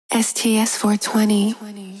STS 420.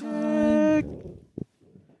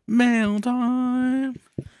 Mail time.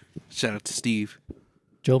 Shout out to Steve.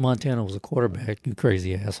 Joe Montana was a quarterback, you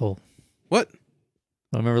crazy asshole. What?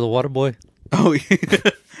 Remember the water boy? Oh,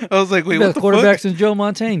 yeah. I was like, wait, what the quarterback fuck? since Joe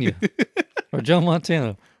Montana. Or Joe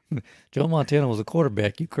Montana. Joe Montana was a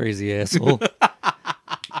quarterback, you crazy asshole.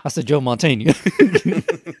 I said Joe Montana.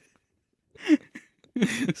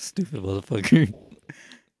 Stupid motherfucker.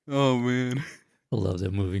 Oh, man. I love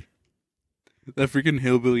that movie. That freaking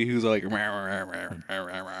hillbilly who's like, Every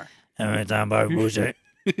time Bobby bullshit.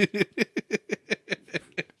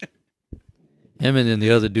 Him and then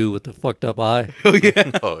the other dude with the fucked up eye. oh,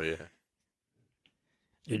 yeah. Oh, yeah.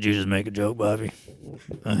 Did you just make a joke, Bobby?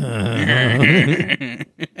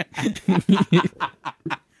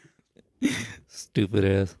 Stupid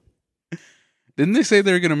ass. Didn't they say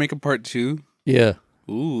they were going to make a part 2? Yeah.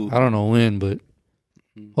 Ooh. I don't know when, but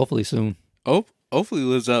hopefully soon. Oh, hopefully it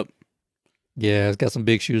lives up. Yeah, it's got some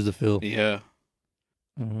big shoes to fill. Yeah.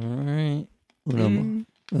 All right. Uno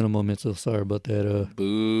momento. Sorry about that.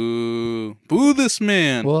 Boo. Boo this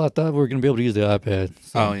man. Well, I thought we were going to be able to use the iPad.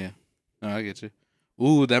 So. Oh, yeah. No, I get you.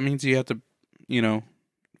 Ooh, that means you have to,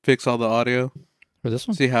 fix all the audio. For this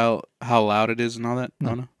one? See how loud it is and all that?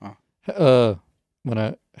 No. Oh. When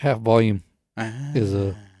I half volume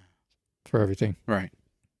is for everything. Right.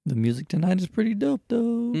 The music tonight is pretty dope, though.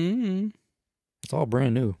 Mm-hmm. It's all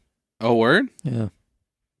brand new. Oh, word? Yeah.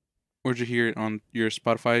 Where'd you hear it? On your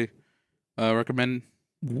Spotify recommend?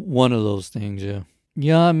 One of those things, yeah.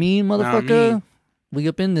 Yeah, I mean, motherfucker. We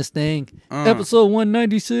up in this thing. Episode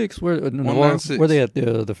 196. Where they at?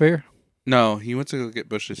 The fair? No, he went to go get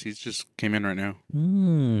bushes. He just came in right now.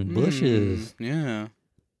 Bushes. Yeah.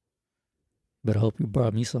 Better hope you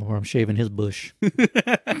brought me somewhere. I'm shaving his bush.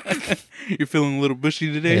 You're feeling a little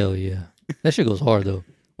bushy today? Hell yeah. That shit goes hard, though.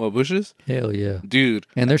 What, bushes? Hell yeah. Dude.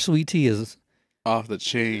 And their sweet tea is... off the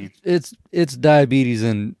chain. It's diabetes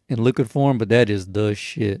in liquid form, but that is the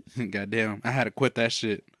shit. Goddamn. I had to quit that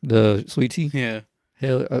shit. The sweet tea? Yeah.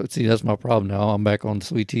 Hell, see, that's my problem now. I'm back on the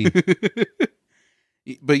sweet tea.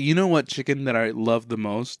 But you know what chicken that I love the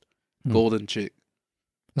most? Golden Chick.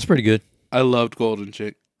 That's pretty good. I loved Golden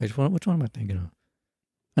Chick. Which one am I thinking of?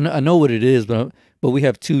 I know what it is, but we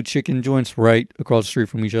have two chicken joints right across the street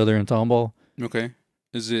from each other in Tomball. Okay.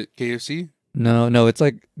 Is it KFC? No, it's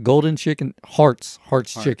like Golden Chicken, Hearts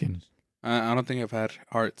Chicken. I don't think I've had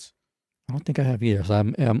Hearts. I don't think I have either.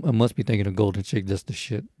 So I must be thinking of Golden Chick. That's the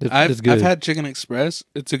shit. I've had Chicken Express.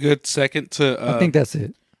 It's a good second to. I think that's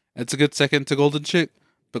it. It's a good second to Golden Chick,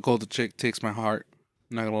 but Golden Chick takes my heart.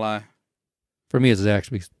 I'm not gonna lie. For me, it's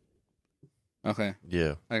Zaxby's. Okay.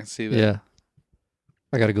 Yeah. I can see that. Yeah.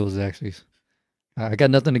 I gotta go with Zaxby's. I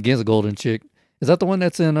got nothing against Golden Chick. Is that the one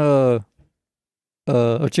that's in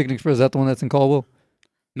Chicken Express? Is that the one that's in Caldwell?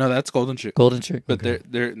 No, that's Golden Chick. Golden Chick. But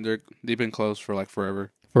okay. they've been closed for like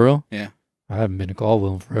forever. For real? Yeah. I haven't been to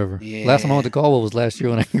Caldwell in forever. Yeah. Last time I went to Caldwell was last year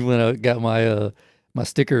when I got my my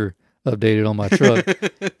sticker updated on my truck,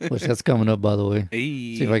 which that's coming up, by the way.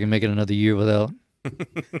 Hey. See if I can make it another year without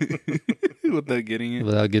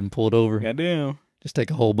getting pulled over. Goddamn. Just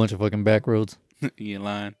take a whole bunch of fucking back roads. You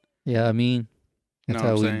lying. Yeah, I mean, that's Know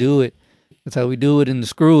how what I'm we do it. That's how we do it in the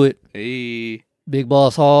Screw It. Hey. Big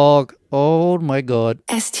Boss Hog. Oh my God.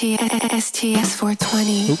 STS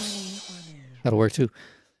 420. Oops. That'll work too.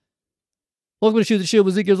 Welcome to Shoot the Shit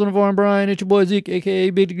with Zeke Arizona and Brian. It's your boy Zeke,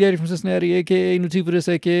 a.k.a. Big Dick Daddy from Cincinnati, a.k.a. New for this,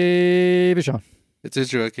 a.k.a. Vishon. It's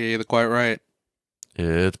Israel, aka The Quiet Riot.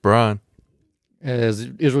 It's Brian. As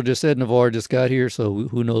Israel just said, Navarre just got here, so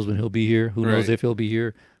who knows when he'll be here. Who knows if he'll be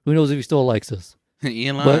here. Who knows if he still likes us.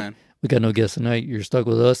 Ian But lying. we got no guests tonight. You're stuck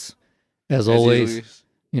with us, as always.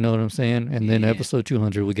 You know what I'm saying? And then episode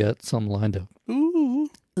 200, we got something lined up. Ooh.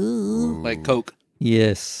 Like Coke.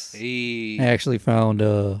 Yes. Hey. I actually found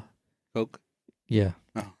Coke. Yeah.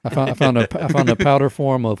 Oh. I found a powder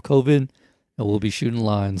form of COVID, and we'll be shooting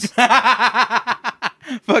lines.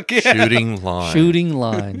 Fuck yeah. Shooting lines. Shooting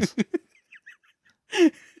lines.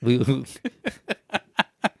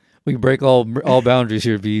 we break all boundaries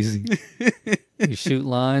here. It'd be easy. We shoot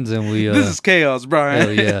lines and we. This is chaos, Brian.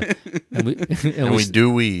 Hell yeah. And we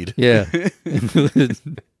do weed. Yeah.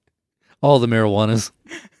 All the marijuanas.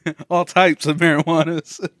 All types of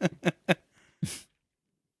marijuanas.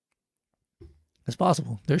 It's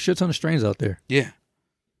possible. There's shit ton of strains out there. Yeah.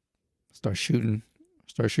 Start shooting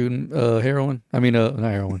heroin. I mean, not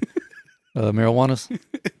heroin. Marijuanas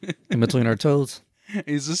in between our toes.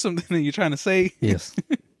 Is this something that you're trying to say? Yes.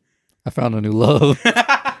 I found a new love.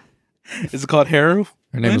 Is it called Hero?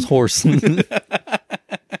 Her name is Horse.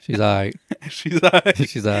 She's all right. She's all right.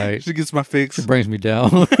 She's all right. She gets my fix. She brings me down.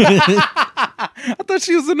 I thought thought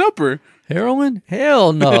she was an upper. Heroin?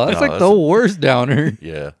 Hell no. That's No, like the worst downer.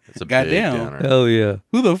 Yeah, it's a Goddamn. big downer. Hell yeah.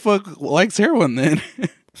 Who the fuck likes heroin then?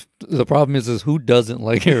 The problem is who doesn't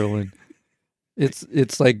like heroin?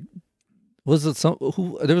 It's like, was it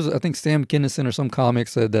there was, I think Sam Kinison or some comic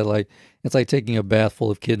said that like, it's like taking a bath full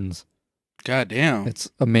of kittens. Goddamn. It's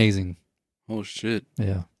amazing. Oh shit.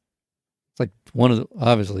 Yeah. It's like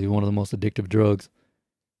obviously one of the most addictive drugs.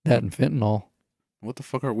 That and fentanyl. What the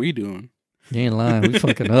fuck are we doing? You ain't lying. We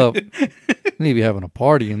fucking up. We need to be having a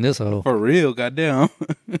party in this hoe. For real, goddamn.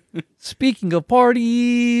 Speaking of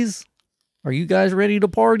parties, are you guys ready to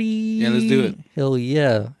party? Yeah, let's do it. Hell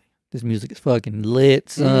yeah. This music is fucking lit,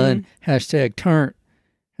 son. Hashtag turn.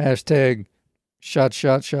 Hashtag shot.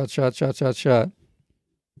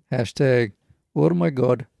 Hashtag, oh my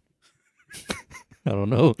God. I don't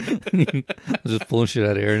know. I'm just pulling shit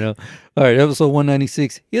out of here now. All right, episode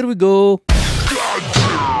 196. Here we go.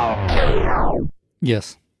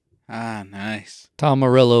 Yes. Ah, nice. Tom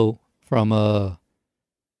Morello from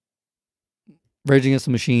Rage Against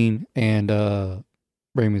the Machine and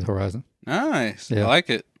Bring Me the Horizon. Nice. Yeah. I like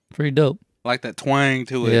it. Pretty dope. I like that twang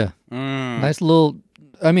to it. Yeah. Mm. Nice little.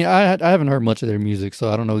 I mean, I haven't heard much of their music,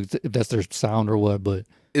 so I don't know if that's their sound or what, but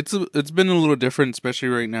It's been a little different, especially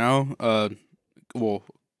right now. Well,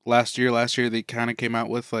 last year they kind of came out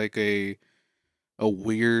with like a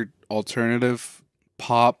weird alternative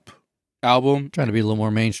pop album. trying to be a little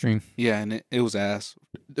more mainstream. Yeah, and it was ass,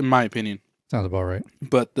 in my opinion. Sounds about right.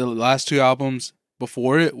 But the last two albums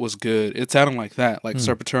before it was good. It sounded like that, like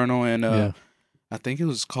Serpenternal and Yeah. I think it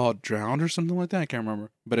was called Drowned or something like that. I can't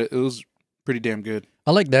remember, but it was pretty damn good.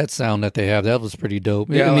 I like that sound that they have. That was pretty dope.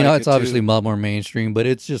 Yeah, I mean, I like it's it obviously too. a lot more mainstream, but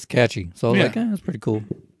it's just catchy. So I was Yeah. like, that's pretty cool.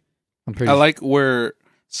 I'm pretty. I like where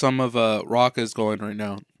some of rock is going right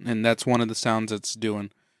now, and that's one of the sounds it's doing,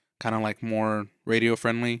 kind of like more radio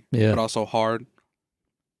friendly, Yeah. but also hard.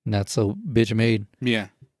 Not so bitch made. Yeah,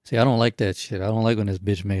 See, I don't like that shit. I don't like when it's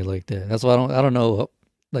bitch made like that. That's why I don't know,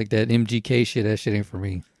 like that MGK shit. That shit ain't for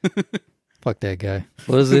me. Fuck that guy.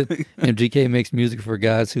 What is it? MGK makes music for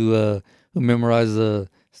guys who memorize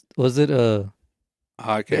was it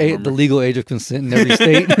I can't the remember. legal age of consent in every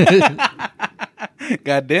state?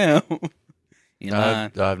 Goddamn. You know,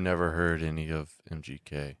 I've never heard any of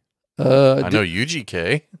MGK. I I know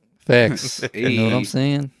UGK. facts. You know what I'm Hey.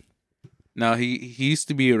 saying? now he used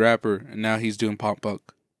to be a rapper, and now he's doing pop punk.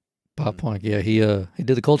 Pop punk. Yeah, he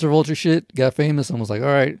did the Culture Vulture shit, got famous, and was like, all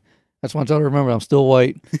right, I just want y'all to remember I'm still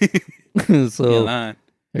white. So lying.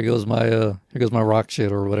 here goes my rock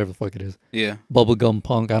shit or whatever the fuck it is. Yeah, Bubblegum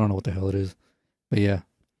punk. I don't know what the hell it is, but yeah.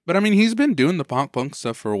 but I mean, he's been doing the pop punk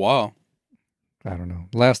stuff for a while. I don't know.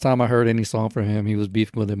 Last time I heard any song from him, he was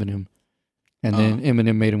beefing with Eminem. And then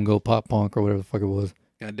Eminem made him go pop punk or whatever the fuck it was.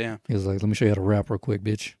 Goddamn. He was like, let me show you how to rap real quick,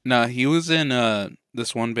 bitch. Nah, he was in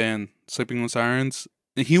this one band, Sleeping with Sirens.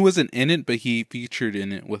 He wasn't in it, but he featured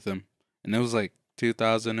in it with them. And it was like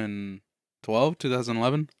 2012,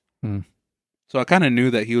 2011. So I kind of knew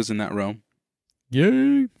that he was in that realm.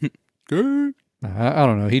 Yay. Good. I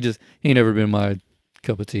don't know. He ain't never been my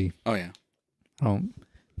cup of tea. Oh, yeah. I don't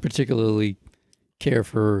particularly care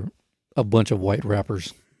for a bunch of white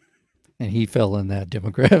rappers. And he fell in that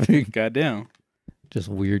demographic. Goddamn. Just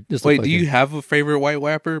weird. Just Wait, do you have a favorite white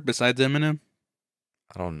rapper besides Eminem?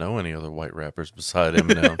 I don't know any other white rappers beside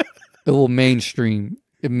Eminem. Well, mainstream.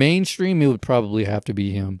 If mainstream, it would probably have to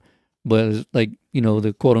be him. But it's like, you know,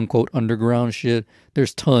 the quote unquote underground shit,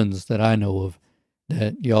 there's tons that I know of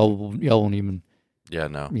that y'all won't even. Yeah,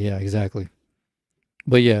 no. Yeah, exactly.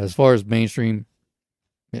 But yeah, as far as mainstream,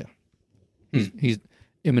 yeah, he's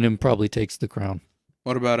Eminem probably takes the crown.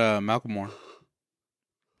 What about Macklemore?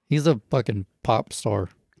 He's a fucking pop star,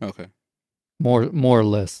 Okay. more or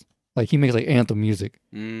less. Like he makes like anthem music,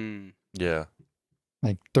 Yeah.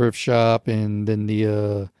 like Thrift Shop, and then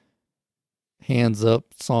the Hands Up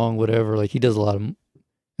song, whatever. Like he does a lot of. And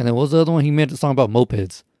then what was the other one? He made a song about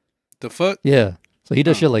mopeds. The fuck? Yeah, so he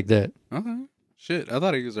does Oh. shit like that. Okay. Shit, I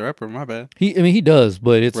thought he was a rapper. My bad. He does,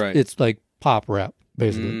 but it's Right. it's like pop rap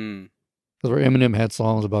basically. That's where Eminem had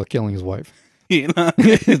songs about killing his wife, You know?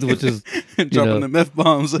 which is dropping the meth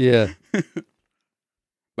bombs. yeah.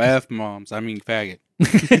 By F bombs, I mean faggot.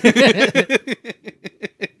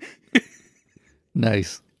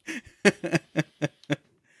 Nice.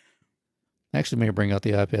 Actually, may bring out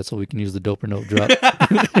the iPad so we can use the doper note drop.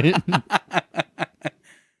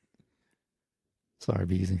 Sorry,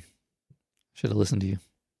 Beezy. Should have listened to you.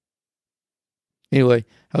 Anyway,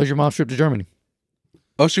 how was your mom's trip to Germany?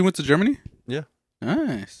 Oh, she went to Germany? Yeah.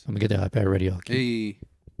 Nice. I'm gonna get the iPad ready. Okay.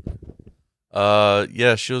 Hey.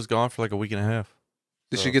 Yeah, she was gone for like a week and a half.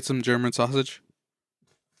 Did So- she get some German sausage?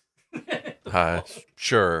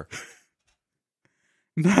 Sure.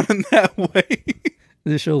 Not in that way.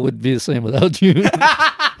 This show wouldn't be the same without you.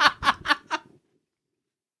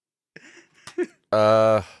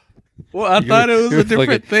 Well, I thought it was a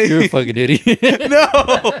different thing. You're a fucking idiot. No,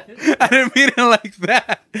 I didn't mean it like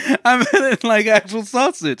that. I meant it like actual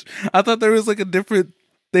sausage. I thought there was like a different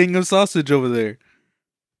thing of sausage over there.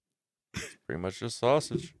 Pretty much just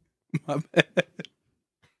sausage. My bad.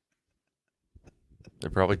 They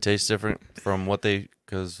probably taste different from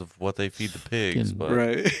because of what they feed the pigs. Fucking But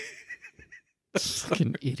Right.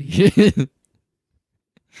 Fucking idiot.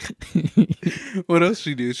 What else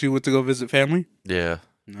she do? She went to go visit family? yeah,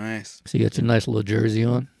 Nice. So you got your nice little jersey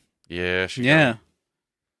on. yeah, she Yeah.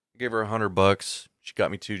 gave her $100. She got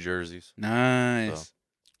me 2 jerseys. Nice. So.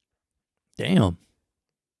 Damn. I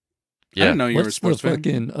Yeah. didn't know you were a What's sports the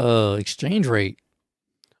fan. fucking exchange rate?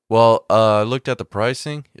 Well, I looked at the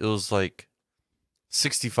pricing. It was like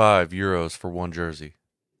 65 euros for 1 jersey.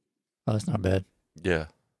 Oh, that's not bad. Yeah.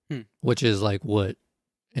 Which is like what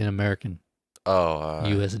in American Oh,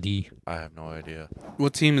 USD? I have no idea.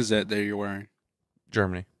 What team is that you're wearing?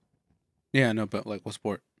 Germany. Yeah, no, but like what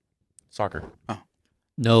sport? Soccer.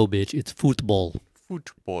 No, bitch. It's football.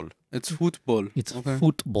 Football. It's football. It's okay.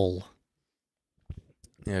 football.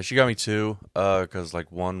 Yeah, she got me 2 because like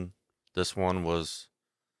this one was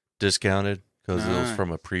discounted because it was Ah.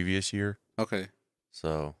 from a previous year. Okay.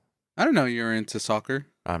 So I don't know you were into soccer.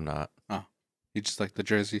 I'm not. You just like the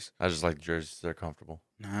jerseys. I just like the jerseys. They're comfortable.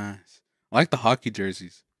 Nice. I like the hockey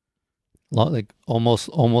jerseys. Like almost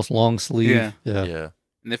long sleeve. Yeah. Yeah.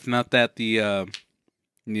 And if not that, the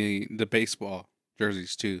baseball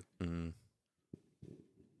jerseys too. Mm.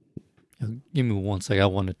 Give me 1 sec. I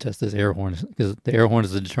want to test this air horn because the air horn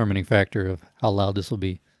is the determining factor of how loud this will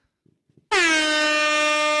be.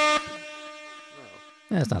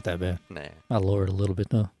 It's not that bad. Nah. I lowered a little bit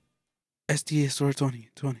though. STS 420.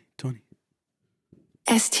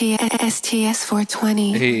 STS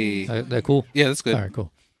 420. Hey. That cool? Yeah, that's good. All right,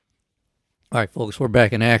 cool. All right, folks, we're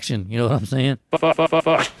back in action. You know what I'm saying?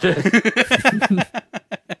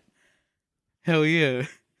 Hell yeah.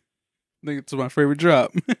 I think it's my favorite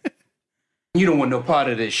drop. You don't want no part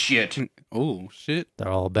of this shit. Oh, shit. They're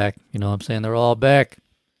all back. You know what I'm saying? They're all back.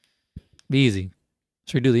 Be easy.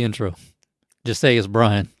 Should we do the intro? Just say it's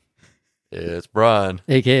Brian, It's Brian.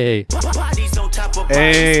 a.k.a.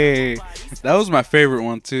 Hey. That was my favorite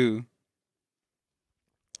one too.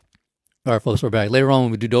 All right, folks, we're back. Later on,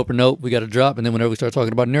 when we do Dope or Nope, we got a drop. And then whenever we start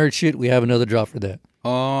talking about nerd shit, we have another drop for that.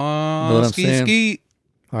 Oh, Know what I'm skeet saying? skeet.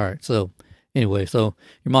 All right, so anyway, so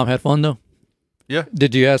your mom had fun, though? Yeah.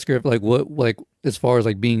 Did you ask her, if, like, what, like, as far as,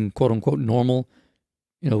 like, being quote-unquote normal,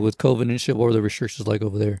 you know, with COVID and shit, what were the restrictions like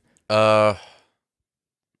over there?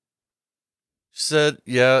 She said,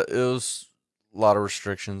 yeah, it was a lot of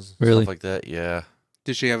restrictions. Really? Stuff like that. Yeah.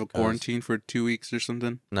 Did she have a quarantine for 2 weeks or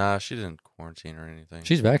something? Nah, she didn't quarantine or anything.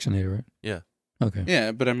 She's vaccinated, right? Yeah. Okay.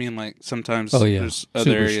 Yeah, but I mean, like, sometimes Oh, yeah. there's Super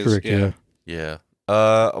other areas. strict, yeah. Yeah.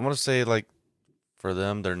 I want to say, like, for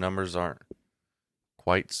them, their numbers aren't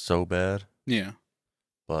quite so bad. Yeah.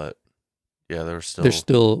 But, yeah, they're still. They're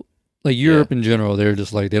still, like, Europe in general, they're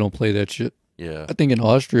just like, they don't play that shit. Yeah. I think in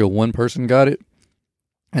Austria, one person got it,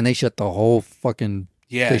 and they shut the whole fucking,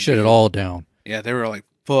 Yeah. they shut dude. it all down. Yeah, they were like,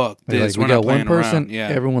 fuck They're this. like, we We're got not one playing person, around. Yeah.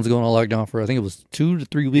 everyone's going on lockdown for, I think it was 2 to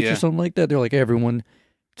 3 weeks Yeah. or something like that. They're like, everyone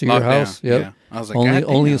to your Lockdown. house. Yep. Yeah. I was like, only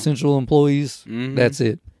goddamn. essential employees. Mhm. That's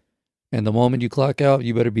it. And the moment you clock out,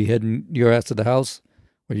 you better be heading your ass to the house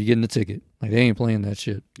or you're getting a ticket. Like, they ain't playing that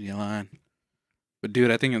shit. You lying. But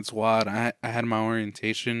dude, I think it's wild. I had my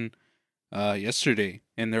orientation yesterday,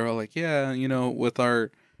 and they're all like, "Yeah, you know, with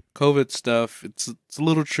our COVID stuff, it's a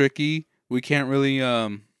little tricky. We can't really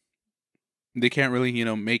they can't really, you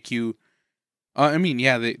know, make you. I mean,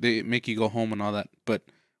 yeah, they make you go home and all that, but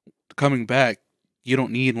coming back, you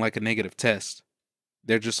don't need like a negative test.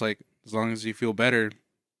 They're just like, as long as you feel better,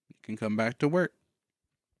 you can come back to work.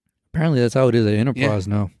 Apparently, that's how it is at Enterprise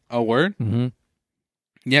now. A word? Mm-hmm.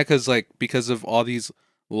 Yeah, because of all these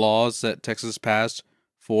laws that Texas passed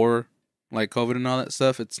for like COVID and all that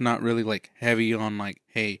stuff, it's not really like heavy on like,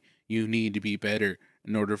 hey, you need to be better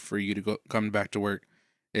in order for you to come back to work.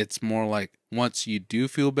 It's more like once you do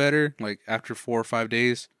feel better, like after 4 or 5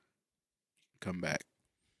 days, come back.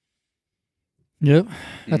 Yep.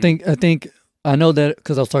 Mhm. I know that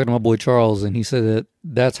because I was talking to my boy Charles, and he said that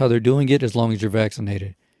that's how they're doing it as long as you're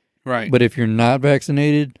vaccinated. Right. But if you're not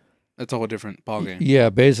vaccinated, That's a whole different ballgame. yeah,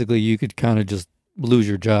 basically you could kind of just lose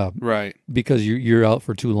your job Right. because you're out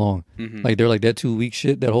for too long. Mm-hmm. Like they're like that 2 week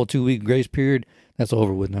shit, that whole 2 week grace period, that's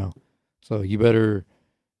over with now. So you better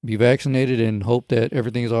be vaccinated and hope that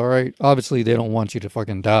everything's all right. Obviously, they don't want you to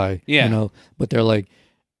fucking die. Yeah. You know, but they're like,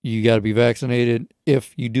 you got to be vaccinated.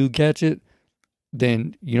 If you do catch it,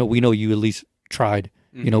 then, you know, we know you at least tried,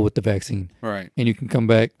 you know, with the vaccine. Right. And you can come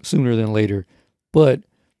back sooner than later. But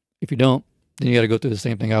if you don't, then you got to go through the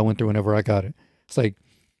same thing I went through whenever I got it. It's like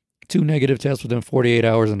 2 negative tests within 48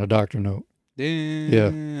 hours and a doctor note. Damn.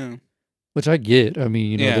 Yeah. Which I get. I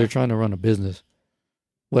mean, you know, they're trying to run a business.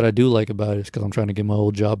 What I do like about it is because I'm trying to get my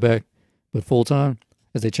old job back, but full time,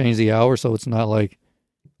 is they change the hour so it's not like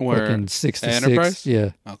fucking 6 to 6. Enterprise?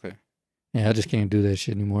 Yeah. Okay. Yeah, I just can't do that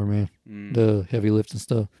shit anymore, man. The heavy lifting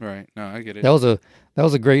stuff. Right. No, I get it. That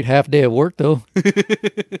was a great half day at work though.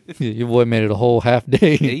 Your boy made it a whole half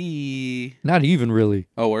day. Hey. Not even really.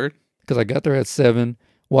 Oh, word? Because I got there at 7,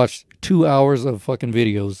 watched 2 hours of fucking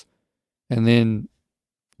videos, and then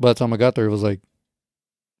by the time I got there, it was like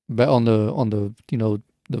on the you know,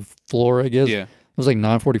 the floor, I guess. Yeah. It was like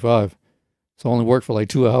 9:45. So I only worked for like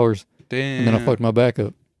 2 hours. Damn. And then I fucked my back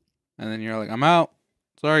up. And then you're like, I'm out.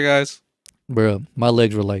 Sorry, guys. Bro, my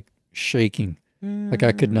legs were like shaking. Like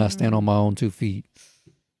I could not stand on my own 2 feet.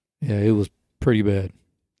 Yeah, it was pretty bad.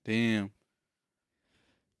 Damn.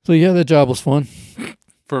 So yeah, that job was fun.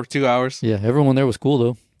 For 2 hours? Yeah, everyone there was cool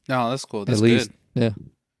though. No, that's cool. That's at least, good. Yeah.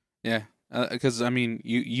 Yeah. Because, I mean,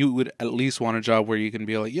 you would at least want a job where you can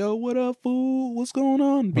be like, yo, what up, fool? What's going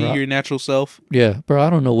on? Be your natural self. Yeah, bro, I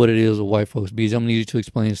don't know what it is with white folks, because I'm going to need you to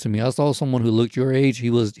explain this to me. I saw someone who looked your age.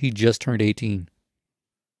 He just turned 18.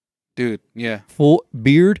 Dude, yeah. Full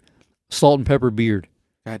beard, salt and pepper beard.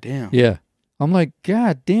 God damn. Yeah. I'm like,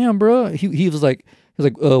 God damn, bro. He was like,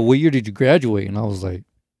 what year did you graduate? And I was like,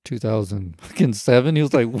 2007. He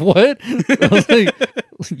was like, what? I was like,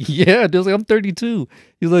 yeah. He was like, I'm 32.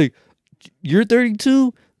 He was like, you're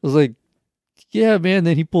 32? I was like, yeah, man.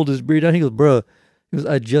 Then he pulled his beard out. He goes, bro,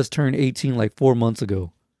 I just turned 18 like 4 months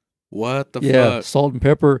ago. What the Yeah, fuck? salt and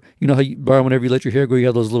pepper. You know how you, bro, whenever you let your hair go, you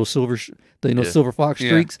have those little silver, silver fox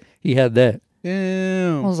streaks? He had that.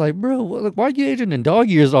 Damn. I was like, bro, why are you aging in dog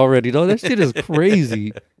years already, though? That shit is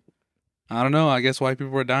crazy. I don't know. I guess white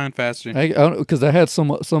people are dying faster. Because I had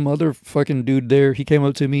some other fucking dude there. He came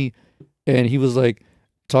up to me, and he was like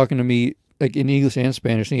talking to me like in English and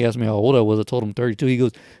Spanish. And he asked me how old I was. I told him 32. He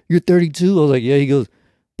goes, "You're 32?" I was like, "Yeah." He goes,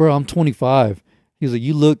 "Bro, I'm 25." He was like,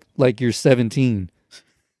 "You look like you're 17."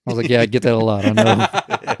 I was like, "Yeah, I get that a lot. I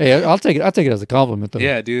know." Hey, I'll take it as a compliment, though.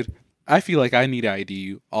 Yeah, dude. I feel like I need to ID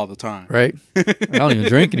you all the time. Right? I don't even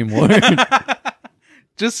drink anymore.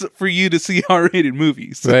 Just for you to see R-rated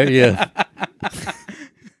movies. Right? Yeah.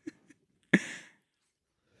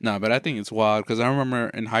 No, but I think it's wild because I remember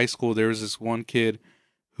in high school there was this one kid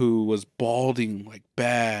who was balding like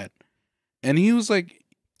bad, and he was like,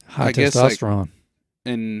 High I guess testosterone. like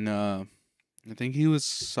in I think he was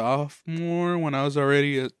sophomore when I was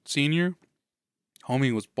already a senior.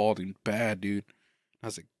 Homie was balding bad, dude. I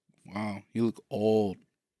was like, wow, you look old.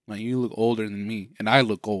 Like you look older than me, and I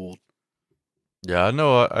look old. Yeah, I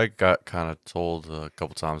know. I got kind of told a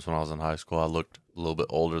couple times when I was in high school I looked a little bit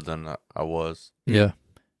older than I was. Yeah.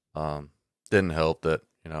 Didn't help that,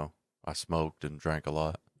 you know, I smoked and drank a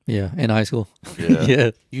lot. Yeah. In high school. Yeah.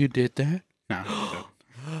 Yeah. You did that? No.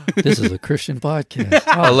 This is a Christian podcast.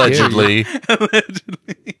 How Allegedly.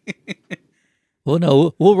 Allegedly. Well,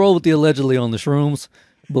 no, we'll roll with the allegedly on the shrooms,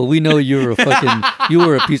 but we know you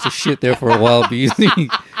were a piece of shit there for a while, Beasley.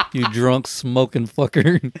 You drunk, smoking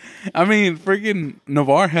fucker. I mean, freaking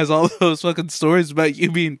Navarre has all those fucking stories about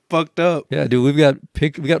you being fucked up. Yeah, dude,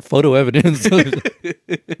 we got photo evidence of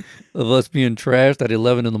us being trashed at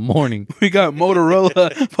 11 in the morning. We got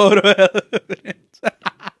Motorola photo evidence.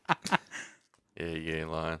 Yeah, you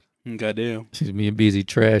ain't lying. Goddamn. She's me and Beasley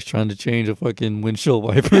trash trying to change a fucking windshield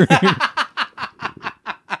wiper.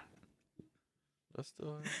 I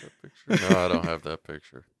still have that picture. No, I don't have that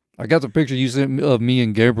picture. I got the picture you sent me of me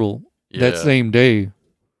and Gabriel that Yeah. same day.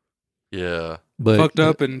 Yeah. But Fucked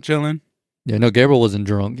up and chilling. Yeah, no, Gabriel wasn't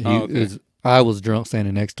drunk. Okay. I was drunk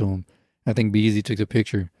standing next to him. I think Beasley took the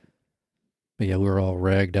picture. But yeah, we were all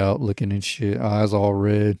ragged out, looking and shit, eyes all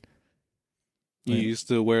red. You used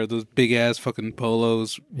to wear those big ass fucking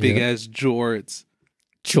polos, big ass jorts.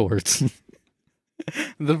 Shorts,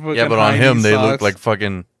 Yeah, but on him they look like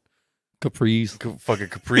fucking capris, fucking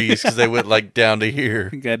capris because they went like down to here.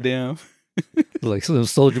 Goddamn. like some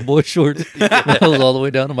Soldier Boy shorts. That was all the way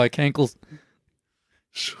down to my cankles.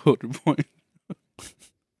 Shoulder point.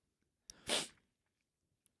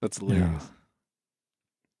 That's hilarious.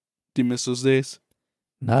 Do you miss those days?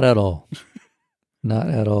 Not at all. Not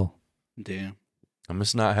at all. Damn. I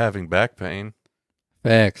miss not having back pain.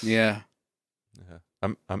 Facts. Yeah.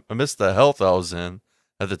 Yeah. I miss the health I was in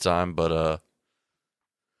at the time, but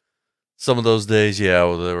some of those days, yeah,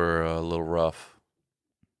 well, they were a little rough.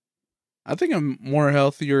 I think I'm more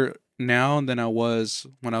healthier now than I was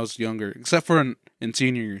when I was younger, except for in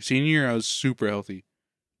senior year. Senior year, I was super healthy.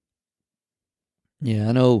 Yeah,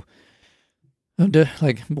 I know.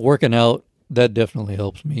 Like working out, that definitely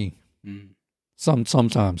helps me.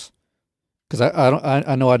 Sometimes, because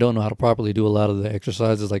I know I don't know how to properly do a lot of the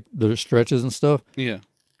exercises, like the stretches and stuff. Yeah.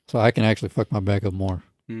 So I can actually fuck my back up more,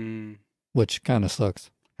 which kind of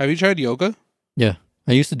sucks. Have you tried yoga? Yeah,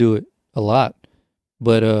 I used to do it a lot,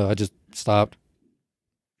 but I just stopped.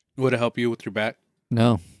 Would it help you with your back?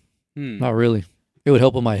 No, not really. It would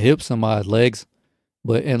help with my hips and my legs,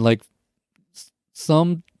 and like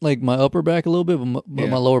some like my upper back a little bit, but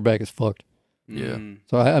my lower back is fucked. Yeah.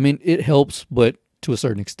 So I mean, it helps, but to a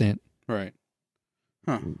certain extent. Right.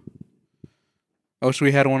 Huh. I wish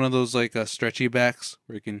we had one of those like stretchy backs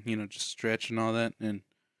where you can just stretch and all that and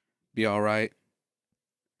be all right,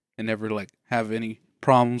 and never like have any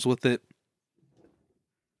problems with it.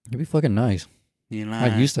 It'd be fucking nice.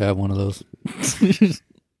 I used to have one of those.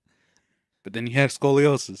 But then you had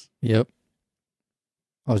scoliosis. Yep.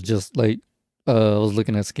 I was just like, I was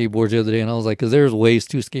looking at skateboards the other day, and I was like, because there's ways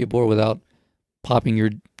to skateboard without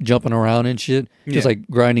jumping around and shit. Just like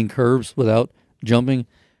grinding curves without jumping.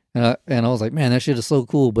 And I was like, man, that shit is so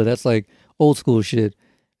cool, but that's like old school shit.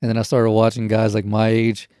 And then I started watching guys like my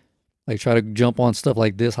age, like try to jump on stuff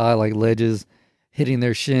like this high, like ledges, hitting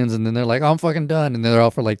their shins, and then they're like, I'm fucking done. And they're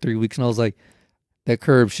out for like 3 weeks, and I was like, that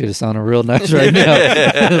curb shit is sounding real nice right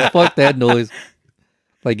now. Fuck that noise.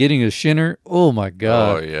 Like getting a shinner, oh my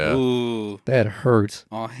god. Oh yeah. Ooh. That hurts.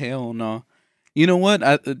 Oh hell no. You know what?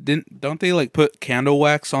 Don't they like put candle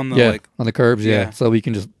wax on the on the curbs, so we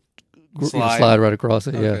can just slide right across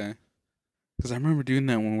it, yeah. Because I remember doing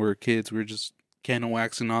that when we were kids. We were just candle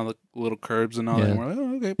waxing all the little curbs and all that. And we're like,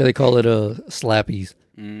 oh, okay. Yeah, they call it slappies.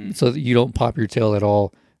 So that you don't pop your tail at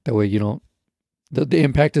all. That way you don't. The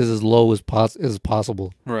impact is as low as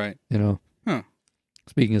possible. Right. Huh.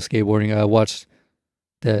 Speaking of skateboarding, I watched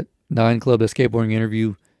that 9 Club, that skateboarding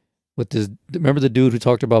interview with this. Remember the dude who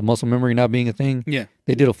talked about muscle memory not being a thing? Yeah.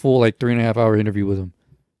 They did a full like 3.5 hour interview with him.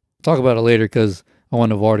 Talk about it later because I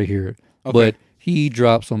want Navar to hear it. Okay. But he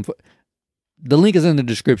dropped some. The link is in the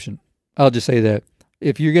description. I'll just say that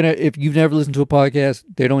if you've never listened to a podcast,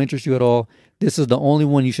 they don't interest you at all, this is the only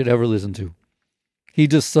one you should ever listen to. He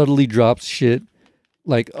just subtly drops shit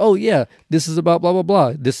like, oh yeah, this is about blah blah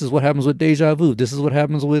blah. This is what happens with deja vu. This is what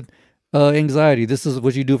happens with anxiety. This is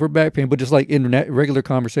what you do for back pain. But just like in regular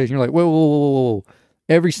conversation, you're like, whoa.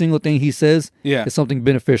 Every single thing he says is something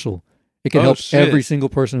beneficial. It can help every single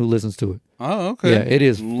person who listens to it. Oh, okay. Yeah, it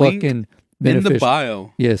is fucking beneficial. In the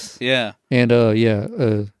bio. Yes. Yeah. And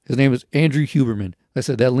his name is Andrew Huberman. Like I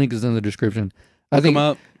said, that link is in the description. Look him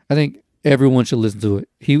up. I think everyone should listen to it.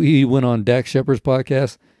 He went on Dax Shepard's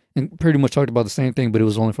podcast and pretty much talked about the same thing, but it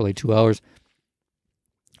was only for like 2 hours.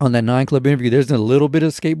 On that 9 Club interview, there's a little bit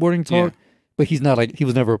of skateboarding talk, but he's not like, he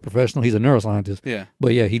was never a professional. He's a neuroscientist. Yeah.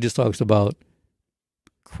 But yeah, he just talks about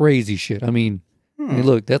crazy shit. I mean,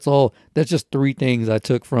 look, that's just 3 things I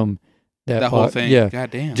took from that whole thing. Yeah.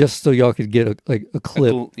 God damn. Just so y'all could get a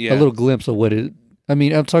clip, a little glimpse of what it, I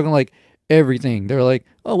mean, I'm talking like everything. They're like,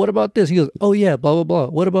 oh, what about this? He goes, oh yeah, blah, blah, blah.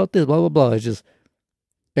 What about this? Blah, blah, blah. It's just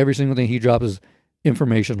every single thing he drops is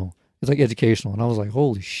informational. It's like educational. And I was like,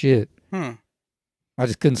 holy shit. I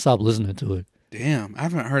just couldn't stop listening to it. Damn. I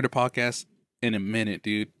haven't heard a podcast in a minute,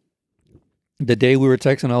 dude. The day we were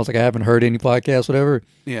texting, I was like, I haven't heard any podcast, whatever.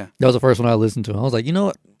 Yeah. That was the first one I listened to. I was like, you know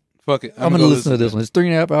what? Fuck it. I'm going to listen to this one. It's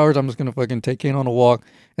 3.5 hours. I'm just going to fucking take Kane on a walk.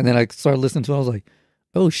 And then I started listening to it. I was like,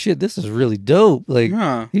 oh shit, this is really dope. Like,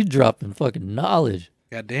 he's dropping fucking knowledge.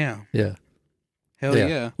 God damn. Yeah. Hell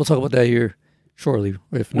yeah. We'll talk about that here shortly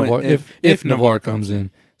if Navar comes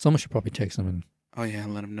in. Someone should probably text him and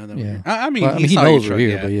let him know that. Yeah. I mean, he knows we're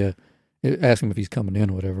here, but yeah, ask him if he's coming in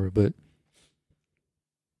or whatever. But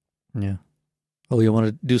yeah. Oh, you want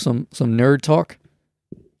to do some nerd talk?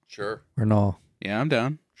 Sure. Or no? Yeah, I'm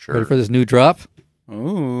down. Sure. Ready for this new drop?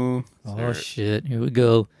 Ooh. Oh shit! Here we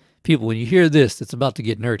go, people. When you hear this, it's about to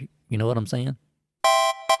get nerdy. You know what I'm saying?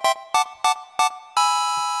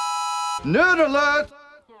 Nerd alert!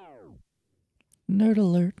 Nerd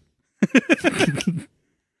alert.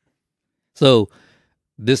 So,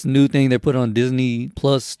 this new thing they put on Disney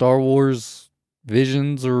Plus, Star Wars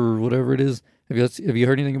Visions or whatever it is. Have you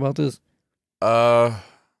heard anything about this? I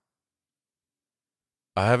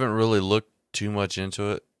haven't really looked too much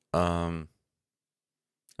into it. I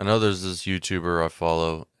know there's this YouTuber I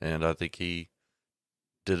follow, and I think he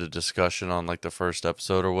did a discussion on like the first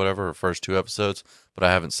episode or whatever, or first 2 episodes, but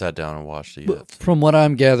I haven't sat down and watched it yet. From what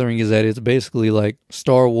I'm gathering is that it's basically like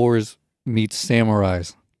Star Wars meets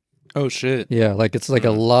samurais. Oh shit! Yeah, like it's like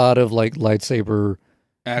a lot of like lightsaber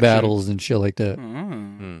Action. battles and shit like that.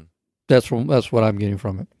 Oh. That's what I'm getting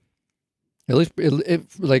from it. At least it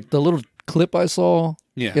like the little clip I saw,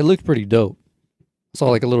 Yeah. it looked pretty dope. I saw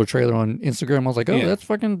like a little trailer on Instagram. I was like, oh, Yeah. that's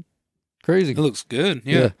fucking crazy. It looks good.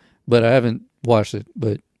 Yeah. But I haven't watched it.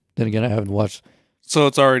 But then again, I haven't watched. So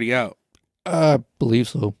it's already out. I believe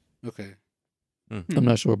so. Okay. I'm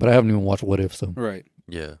not sure, but I haven't even watched What If. So Right.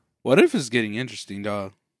 Yeah. What If is getting interesting,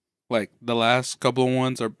 dog. Like the last couple of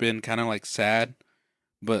ones are been kind of like sad,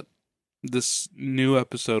 but this new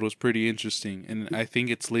episode was pretty interesting, and I think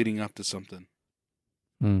it's leading up to something.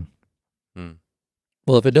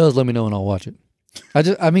 Well, if it does, let me know and I'll watch it.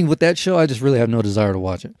 I mean, with that show, I just really have no desire to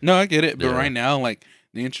watch it. No, I get it, but Yeah. right now, like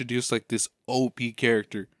they introduced like this OP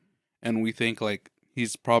character, and we think like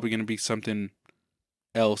he's probably gonna be something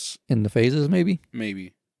else, In the phases, maybe.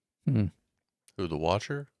 maybe. Who, the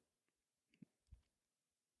Watcher?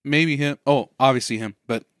 Maybe him. Oh, obviously him.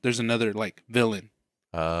 But there's another like villain.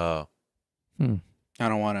 Oh. I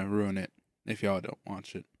don't want to ruin it if y'all don't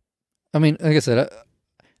watch it. I mean, like I said,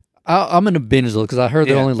 I'm gonna binge though because I heard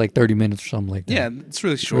they're Yeah. only like 30 minutes or something like that. Yeah, it's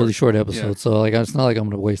really short. Really short episode. Yeah. So like, it's not like I'm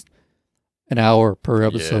gonna waste an hour per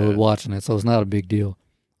episode Yeah. watching it. So it's not a big deal.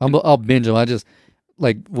 I'll binge them. I just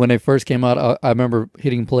like when they first came out. I remember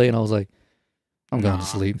hitting play and I was like, I'm going to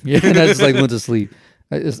sleep. Yeah, and I just like went to sleep.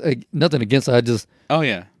 It's like, nothing against it. I just Oh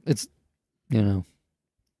yeah. it's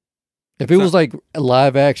if it was like a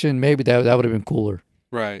live action, maybe that would have been cooler.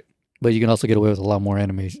 Right. But you can also get away with a lot more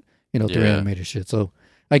animation, through Yeah. animated shit. So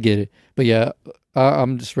I get it. But yeah,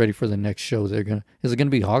 I'm just ready for the next show. Is it gonna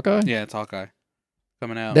be Hawkeye? Yeah, it's Hawkeye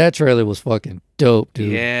coming out. That trailer was fucking dope,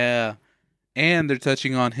 dude. Yeah. And they're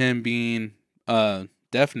touching on him being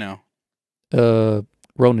deaf now.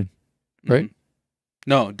 Ronan, right? Mhm.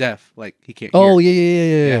 No, deaf. Like he can't Oh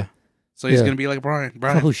hear. yeah. So he's Yeah. gonna be like Brian.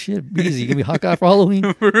 Oh shit, easy. You gonna be Hawkeye for Halloween?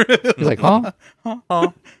 He's like, huh?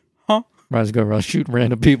 Huh? Brian's going around shooting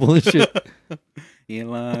random people and shit.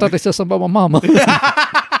 Eli. I thought they said something about my mama.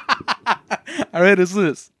 I read his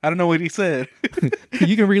list. I don't know what he said.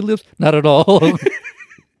 You can read lips? Not at all.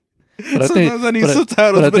 But I think, Sometimes I need but I-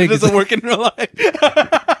 subtitles, but I but it think doesn't work in real life.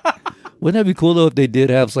 wouldn't that be cool though if they did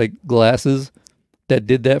have like glasses that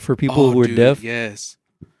did that for people who were dude, deaf? Yes.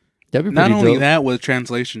 That'd be Not pretty only dope. that, with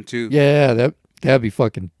translation too. Yeah, that'd be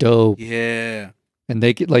fucking dope. Yeah. And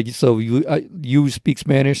they could like so you speak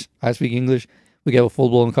Spanish, I speak English. We could have a full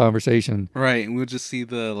blown conversation. Right. And we'll just see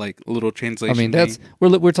the like little translation. I mean, that's thing.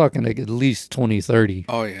 we're talking like at least 2030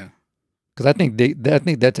 Oh yeah. because I think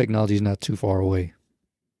that technology is not too far away.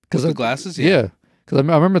 Because the glasses. Yeah, because I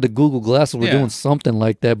remember the Google glasses were Yeah. doing something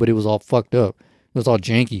like that, but it was all fucked up. It was all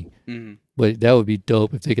janky. Mhm. But that would be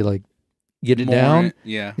dope if they could like get it More down. it,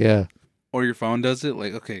 yeah. Yeah. Or your phone does it.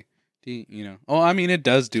 Like okay, Oh, I mean, it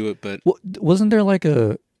does do it, but Wasn't there like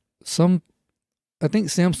I think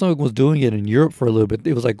Samsung was doing it in Europe for a little bit.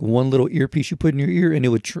 It was like one little earpiece you put in your ear, and it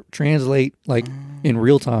would translate like in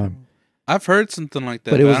real time. I've heard something like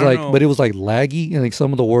that. But it was I don't like, know. but it was like laggy, and like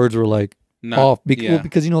some of the words were like Not- off. yeah.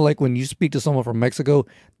 Because like when you speak to someone from Mexico,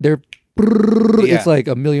 they're Yeah. it's like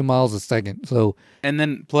a million miles a second. So And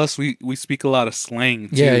then plus we speak a lot of slang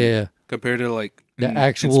too. yeah. Compared to like The in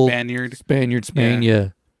actual Spaniard. Spain, yeah.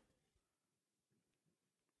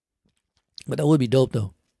 But that would be dope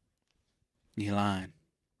though. You lying.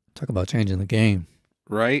 Talk about changing the game.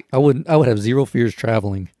 Right? I would have zero fears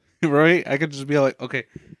traveling. Right? I could just be like, okay,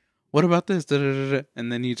 what about this? Da, da, da, da.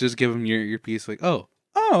 And then you just give them your piece like, oh,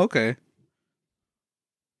 okay.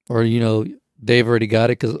 Or they've already got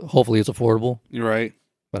it because hopefully it's affordable. You're right.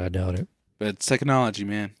 But I doubt it. But it's technology,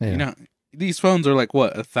 man. Yeah. These phones are like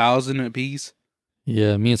what, 1,000 a piece?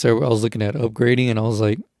 Yeah, me and Sarah, I was looking at upgrading, and I was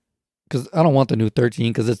like, because I don't want the new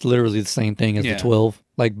 13 because it's literally the same thing as Yeah. the 12,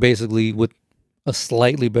 like basically with a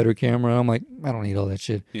slightly better camera. I'm like, I don't need all that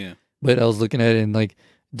shit. Yeah. But I was looking at it and like,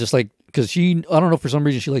 just like, because I don't know, for some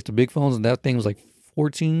reason she likes the big phones, and that thing was like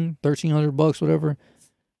 $1,300, whatever.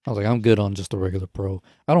 I was like, I'm good on just a regular Pro.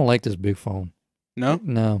 I don't like this big phone. No?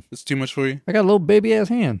 No. It's too much for you? I got a little baby ass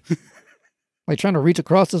hand. Like trying to reach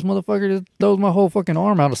across this motherfucker, just throws my whole fucking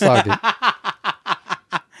arm out of socket.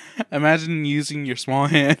 Imagine using your small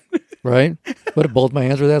hand. Right? But if both my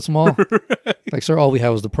hands were that small. Like, sir, all we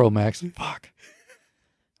have was the Pro Max. Fuck.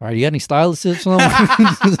 All right, you got any styluses?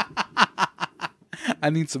 I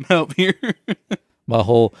need some help here. my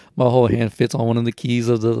whole hand fits on one of the keys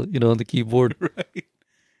of the the keyboard. Right.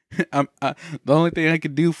 The only thing I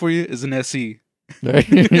could do for you is an SE. Right?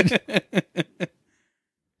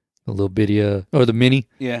 A little bitty or the mini.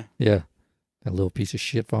 Yeah. Yeah. That little piece of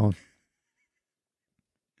shit phone.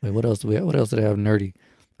 Wait, what else do we have? What else did I have nerdy?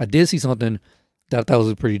 I did see something that I thought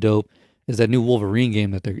was pretty dope. Is that new Wolverine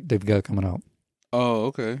game that they've got coming out? Oh,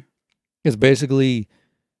 okay. It's basically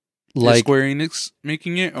Is like Square Enix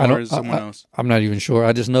making it, I or don't- is someone else? I'm not even sure.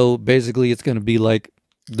 I just know basically it's going to be like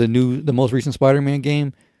the most recent Spider-Man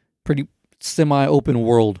game, pretty semi-open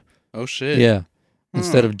world. Oh shit. Yeah,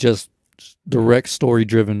 instead Huh. of just direct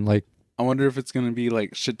story-driven, like I wonder if it's gonna be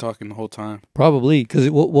like shit talking the whole time. probably because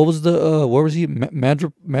what was the where was he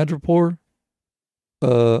Madripoor,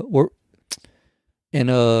 or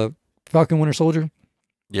in Falcon Winter Soldier,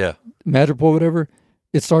 Yeah. Madripoor, whatever.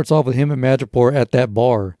 It starts off with him and Madripoor at that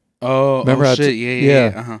bar Oh, Remember how shit.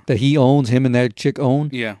 Yeah. Uh-huh. that he owns, him and that chick own.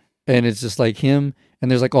 Yeah. And it's just like him,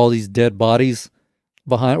 and there's like all these dead bodies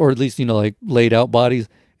behind, or at least, like laid out bodies,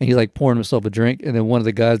 and he's like pouring himself a drink, and then one of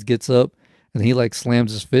the guys gets up and he like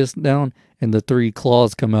slams his fist down and the 3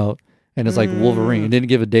 claws come out, and it's like Wolverine. It didn't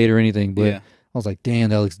give a date or anything, but Yeah. I was like, damn,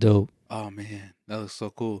 that looks dope. Oh man, that looks so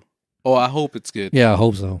cool. Oh, I hope it's good. Yeah, I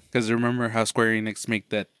hope so. Because remember how Square Enix make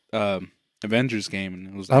that Avengers game and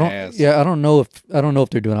it was I don't ass. I don't know if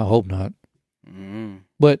they're doing. I hope not.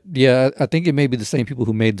 But yeah, I think it may be the same people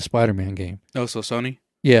who made the Spider-Man game. Oh, so Sony?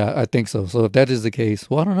 Yeah, I think so. So if that is the case,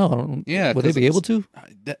 well, I don't know. Yeah, Would they 'cause be able to?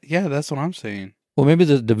 Yeah, that's what I'm saying. Well, maybe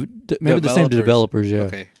maybe the same developers. Yeah,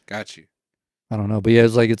 Okay, got you. I don't know, but yeah,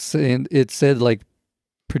 it's like it said like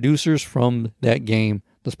producers from that game,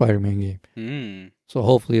 the Spider-Man game. Mm, So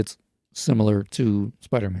hopefully it's similar to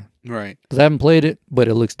Spider-Man. right. Because I haven't played it, but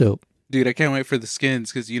it looks dope. Dude, I can't wait for the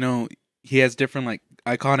skins because he has different like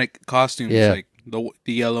iconic costumes, Yeah. like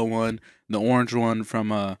the yellow one, the orange one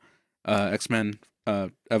from X-Men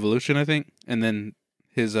Evolution, I think, and then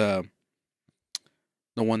his the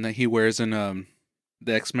one that he wears in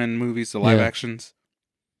the X-Men movies, the live Yeah. actions.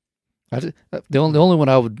 The only one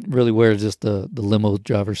I would really wear is just the limo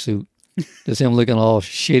driver suit. Just him looking all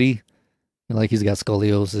shitty, and like he's got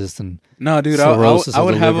scoliosis and No, dude, cirrhosis I of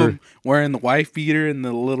would the have liver. him wearing the wife beater and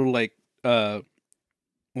the little like what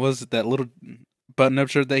was it, that little button up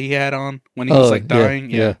shirt that he had on when he was like dying?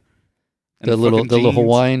 Yeah. And The little fucking jeans.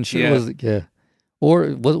 Hawaiian shit Yeah. was it? Yeah. Or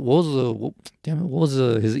what was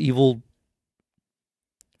his evil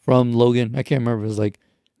from Logan? I can't remember. It was like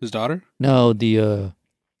His daughter? no, the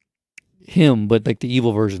him, but like the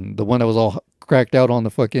evil version, the one that was all cracked out on the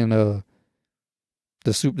fucking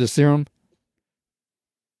the serum.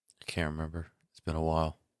 I can't remember. It's been a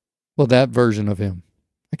while. Well, that version of him.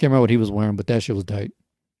 I can't remember what he was wearing, but that shit was tight.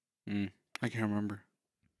 I can't remember.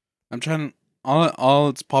 I'm trying to. All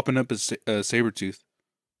it's popping up is Sabretooth.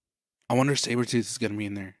 I wonder if Sabretooth is gonna be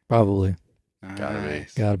in there. Probably. Gotta be.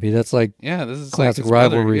 Nice. Gotta be. That's like Yeah, this is Classic like his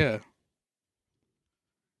brother, rivalry. Yeah.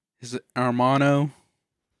 Is it Armano,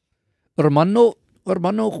 Hermano,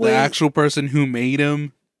 the actual person who made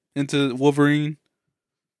him into Wolverine?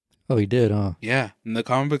 Oh, he did, huh? Yeah, in the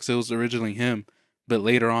comic books it was originally him, but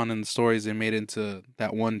later on in the stories they made it into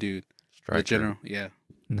that one dude, the Striker. general. Yeah.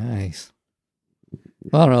 Nice.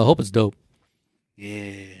 Well, I don't know. I hope it's dope.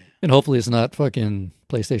 Yeah. And hopefully it's not fucking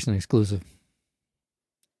PlayStation exclusive.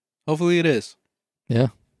 Hopefully it is, Yeah?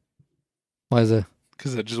 Why is that?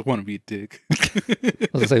 because I just want to be a dick. I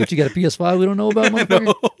was gonna say, what, you got a PS5 we don't know about,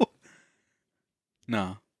 motherfucker?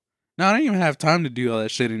 No. No, I don't even have time to do all that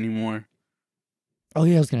shit anymore. Oh,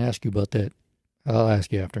 yeah, I was gonna ask you about that. I'll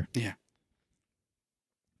ask you after. Yeah.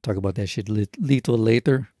 Talk about that shit little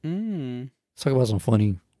later. Mm. Let's talk about some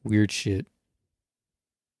funny, weird shit.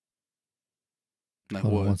 Like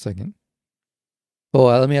Hold on what? 1 second. Oh,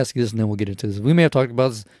 let me ask you this, and then we'll get into this. We may have talked about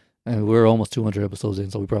this, and we're almost 200 episodes in,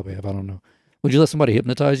 so we probably have. I don't know. Would you let somebody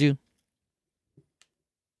hypnotize you?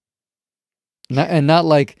 Not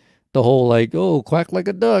like the whole like, oh, quack like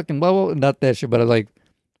a duck and blah blah. Not that shit, but like,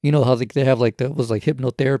 you know how they have like that was like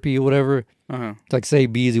hypnotherapy or whatever. Uh-huh. It's like say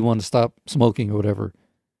Beezy wanted to stop smoking or whatever,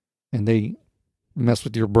 and they mess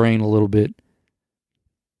with your brain a little bit.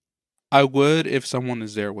 I would if someone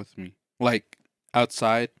is there with me, like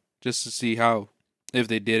outside, just to see how, if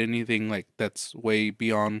they did anything like that's way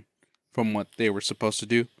beyond from what they were supposed to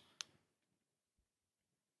do.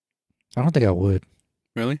 I don't think I would.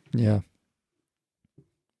 Really? Yeah.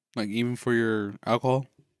 Like even for your alcohol?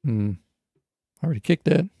 I already kicked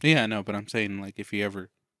that. Yeah, I know, but I'm saying like if you ever,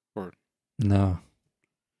 or No.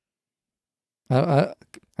 I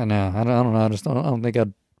don't know. I don't think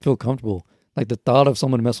I'd feel comfortable. Like the thought of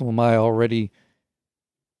someone messing with my already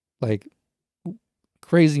like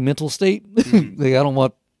crazy mental state. Mhm. Like I don't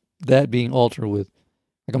want that being altered with.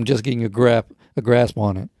 Like I'm just getting a grasp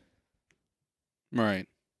on it. right.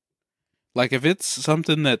 Like if it's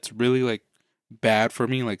something that's really like bad for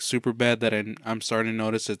me, like super bad that I'm starting to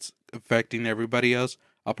notice it's affecting everybody else,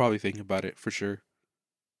 I'll probably think about it for sure.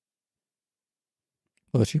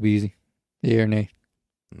 Oh, it should be easy. Yeah or nay?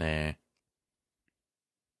 Nah.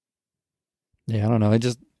 Yeah, I don't know.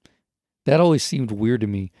 That always seemed weird to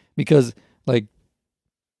me because, like,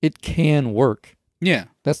 it can work. Yeah.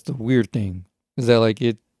 That's the weird thing. Is that, like,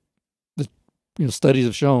 studies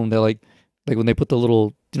have shown that, like when they put the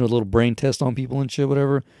little, little brain test on people and shit,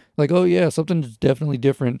 whatever, like, oh yeah, something's definitely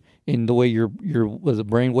different in the way your was it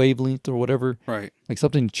brain wavelength or whatever. Right. Like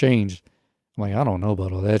something changed. I'm like, I don't know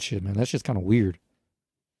about all that shit, man. That's just kind of weird.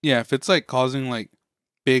 Yeah, if it's like causing like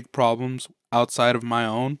big problems outside of my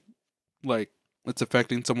own, like it's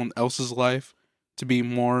affecting someone else's life to be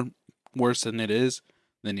more worse than it is,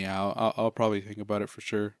 then yeah, I'll probably think about it for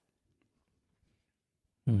sure.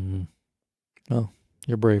 Mm-hmm. Oh,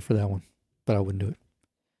 you're brave for that one, but I wouldn't do it.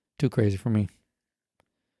 Too crazy for me.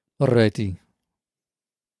 Alrighty.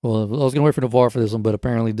 Well, I was gonna wait for Navarre for this one, but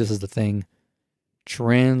apparently this is the thing.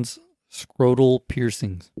 Scrotal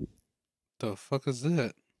piercings. The fuck is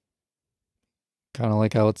that? Kind of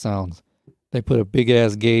like how it sounds. They put a big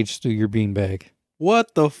ass gauge through your beanbag.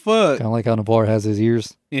 What the fuck? Kind of like how Navarre has his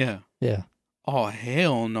ears. Yeah. Yeah. Oh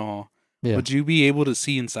hell no. Yeah. Would you be able to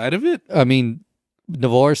see inside of it? I mean,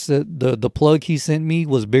 Navarre said the plug he sent me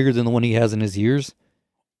was bigger than the one he has in his ears.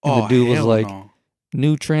 And the dude was like, no.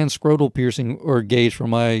 New scrotal piercing or gauge for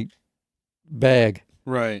my bag.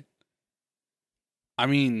 Right. I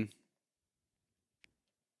mean,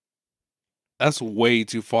 that's way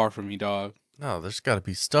too far for me, dog. No, there's got to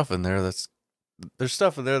be stuff in there there's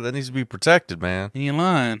stuff in there that needs to be protected, man. You ain't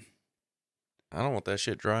lying. I don't want that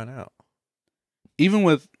shit drying out. Even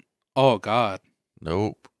with, oh God.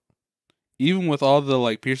 Nope. Even with all the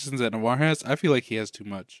like piercings that Navarre has, I feel like he has too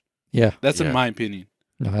much. Yeah. That's in Yeah. my opinion.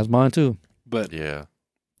 No, that's mine too. But Yeah.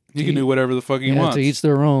 he can do whatever the fuck he wants. To each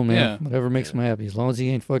their own, man. Yeah. Whatever makes Yeah. him happy. As long as he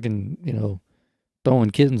ain't fucking, throwing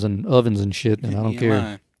kittens in ovens and shit, then I He don't ain't care.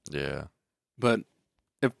 lying. Yeah. But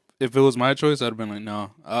if it was my choice, I'd have been like,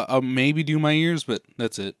 no. I'll maybe do my ears, but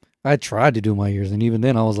that's it. I tried to do my ears, and even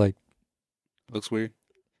then I was like, Looks weird.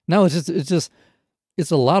 no,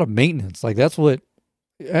 it's a lot of maintenance. Like that's what,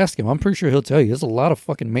 ask him. I'm pretty sure he'll tell you. It's a lot of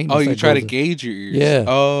fucking maintenance. Oh, you that try to goes in. gauge your ears? Yeah.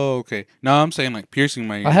 Oh, okay. No, I'm saying like piercing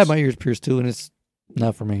my ears. I have my ears pierced too, and it's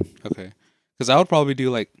not for me. Okay. Because I would probably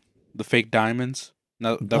do like the fake diamonds.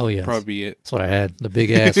 No, that Oh, would yes. probably be it. That's what I had. The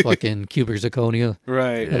big ass fucking cubic zirconia.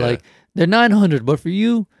 Right. They're Yeah. like, they're $900, but for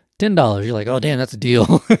you, $10. You're like, oh damn, that's a deal.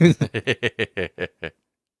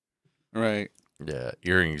 Right. Yeah.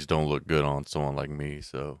 Earrings don't look good on someone like me,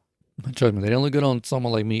 so. Trust me, they don't look good on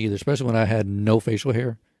someone like me either, especially when I had no facial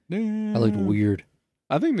hair. I looked weird.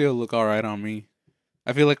 I think they'll look all right on me.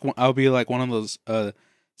 I feel like I'll be like one of those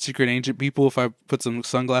secret agent people if I put some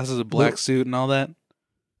sunglasses, a black suit, and all that.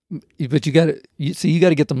 But you got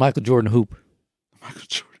to get the Michael Jordan hoop. Michael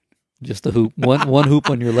Jordan. Just the hoop. One hoop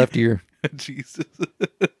on your left ear. Jesus.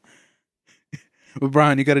 But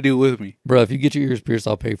Brian, you got to do it with me. Bro, if you get your ears pierced,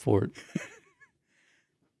 I'll pay for it.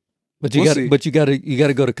 But you We'll got see. you got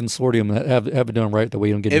to go to consortium and have it done right the way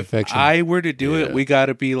you don't get an If infection. I were to do it, Yeah. we got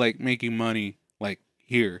to be like making money like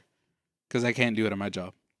here, because I can't do it at my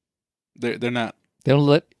job. They're not They don't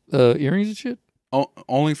let earrings and shit?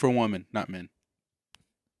 only for women, not men.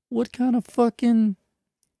 What kind of fucking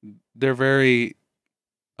They're very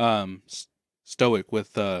stoic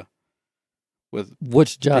with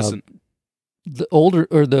which job? Listen. The older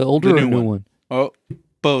or The or new new one. one? Oh,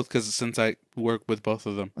 both, because since I work with both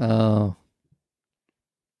of them. Oh.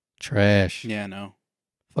 Trash. Yeah, no.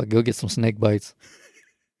 Fuck, go get some snake bites.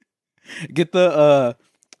 Get the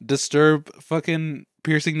disturb fucking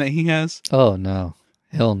piercing that he has. Oh no.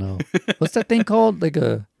 Hell no. What's that thing called? Like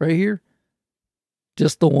right here?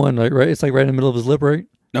 Just the one, like right? It's like right in the middle of his lip, right?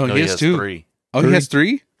 No, No, he has two. 3. Oh, he has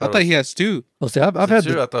three? I Thought thought it he has two. Oh, see, I've Is had it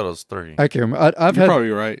 2? the, I thought it was 3. I can't remember. I've You're had probably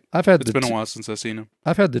right. I've had It's the been a two, while since I've seen him.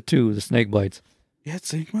 I've had the snake bites. You had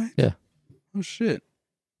snake bites? Yeah. Oh shit.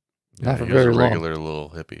 Not for he was very a long. regular little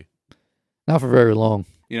hippie. Not for very long.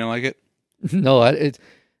 You don't like it? No,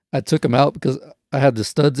 I took them out because I had the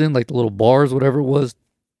studs in, like the little bars, whatever it was.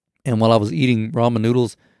 And while I was eating ramen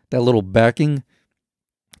noodles, that little backing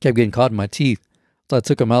kept getting caught in my teeth. So I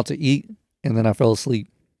took them out to eat, and then I fell asleep.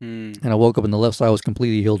 Hmm. And I woke up and the left side was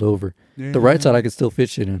completely healed over. The right side I could still fit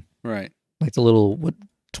shit in. Right. Like the little,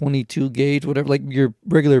 22 gauge, whatever, like your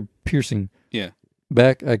regular piercing. Yeah.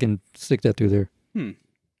 Back, I can stick that through there. Hmm.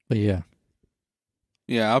 But yeah.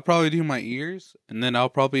 Yeah, I'll probably do my ears, and then I'll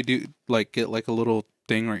probably get a little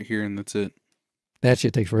thing right here, and that's it. That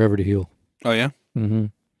shit takes forever to heal. Oh yeah.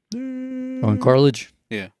 Mm-hmm. On cartilage?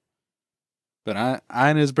 Yeah. But I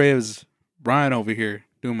ain't as brave as Brian over here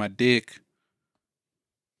doing my dick.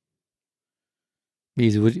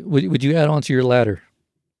 Easy. Would you add on to your ladder?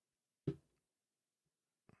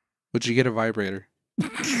 Would you get a vibrator?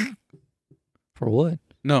 For what?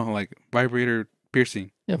 No, like vibrator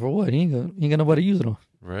piercing. Yeah, for what? He ain't got nobody to use it on.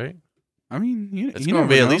 Right? I mean, It's you going to never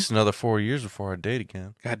be at know. least another 4 years before I date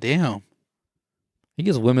again. God damn. He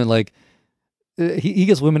gets women like he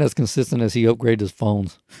gets women as consistent as he upgrades his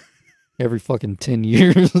phones every fucking 10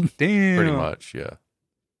 years. Damn. Pretty much, yeah.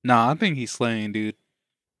 Nah, I think he's slaying, dude.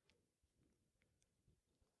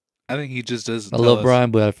 I think he just doesn't. I tell love us.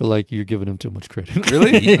 Brian, but I feel like you're giving him too much credit.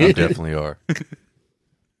 Really? You definitely are.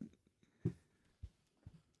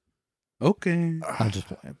 Okay. I'm just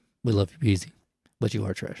playing. We love you, easy, but you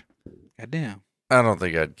are trash. God damn. I don't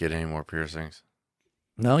think I'd get any more piercings.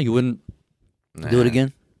 No, you wouldn't Nah, do it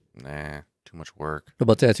again? Nah, too much work. What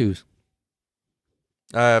about tattoos?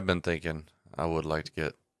 I've been thinking I would like to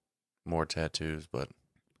get more tattoos, but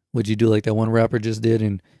Would you do like that one rapper just did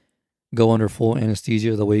and go under full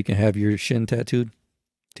anesthesia the way you can have your shin tattooed?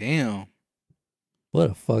 Damn.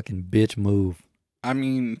 What a fucking bitch move. I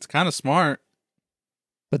mean, it's kind of smart.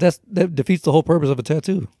 But that defeats the whole purpose of a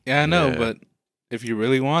tattoo. Yeah, I know, Yeah. but if you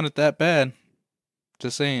really want it that bad,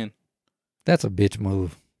 just saying. That's a bitch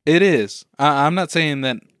move. It is. I'm not saying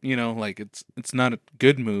that, like it's not a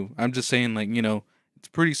good move. I'm just saying, like, it's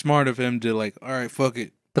pretty smart of him to, like, all right, fuck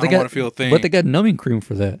it. But I they don't got want to feel a thing. But they got numbing cream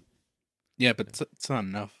for that. Yeah, but it's not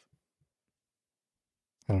enough.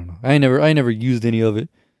 I don't know. I ain't never used any of it.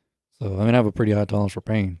 So I mean I have a pretty high tolerance for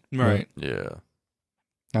pain. but Right. yeah.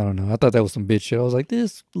 I don't know. I thought that was some bitch shit. I was like,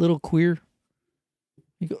 this little queer.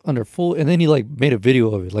 You go under full and then he like made a video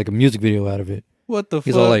of it, like a music video out of it. What the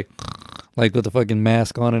He's fuck? all like with the fucking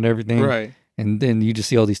mask on and everything. right. And then you just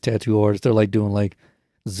see all these tattoo artists. They're like doing like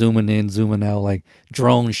zooming in, zooming out, like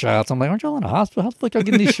drone shots. I'm like, aren't y'all in a hospital? How the fuck y'all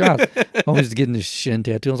getting these shots? I'm just getting this shin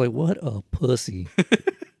tattoo. I was like, what a pussy.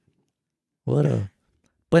 What a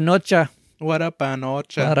panocha. What up,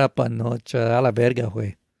 Anocha? What a panocha. A la verga,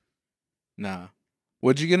 güey. Nah.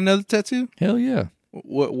 Would you get another tattoo? Hell yeah.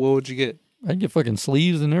 What would you get? I'd get fucking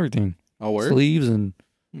sleeves and everything. A word? Sleeves and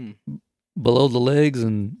Hmm. below the legs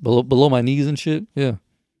and below my knees and shit. Yeah.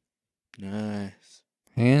 Nice.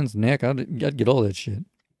 Hands, neck. I'd get all that shit.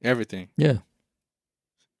 Everything. Yeah.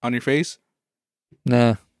 On your face?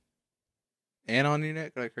 Nah. And on your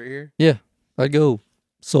neck? Like right here? I'd go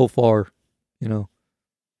so far,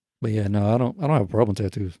 But yeah, no, I don't have a problem with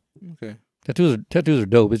tattoos. Okay. Tattoos are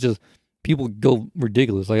dope. It's just people go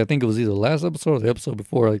ridiculous. Like I think it was either the last episode or the episode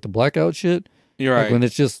before, like the blackout shit. You're Like right. when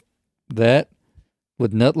it's just that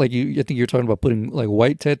with I think you're talking about putting like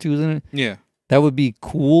white tattoos in it. Yeah. That would be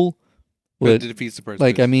cool. But But it defeats the purpose.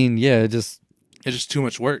 like I mean, yeah, it just too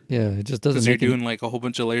much work. it just doesn't Because you're make it. doing like a whole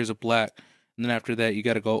bunch of layers of black. And then after that, you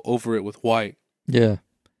got to go over it with white. Yeah.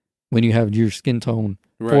 When you have your skin tone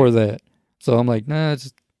Right. for that. So I'm like, nah, it's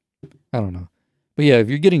just, I don't know. But yeah, if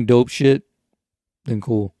you're getting dope shit, then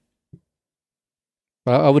cool.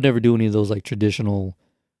 But I would never do any of those like traditional,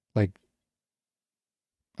 like,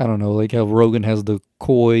 I don't know, like how Rogan has the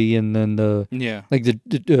koi and then the, Yeah. like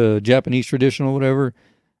the Japanese traditional, whatever.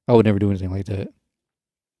 I would never do anything like that.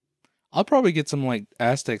 I'll probably get some like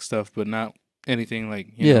Aztec stuff, but not anything like,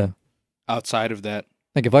 outside of that.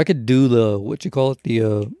 Like if I could do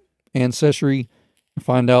the ancestry and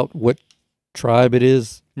find out what tribe it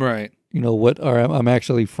is, Right. I'm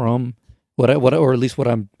actually from, or at least what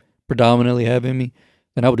I'm predominantly have in me,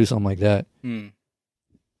 then I would do something like that. Hmm.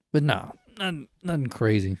 But no, nothing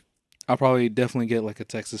crazy. I'll probably definitely get like a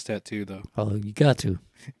Texas tattoo though. Oh, you got to.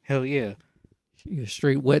 Hell yeah. You're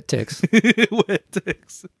straight wet text. Wet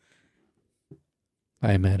Texas.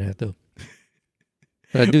 I ain't mad at it, though.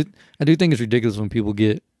 But I do think it's ridiculous when people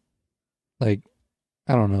get like,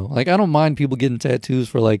 I don't know. Like I don't mind people getting tattoos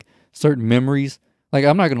for like certain memories. Like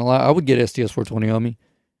I'm not gonna lie, I would get STS 420 on me.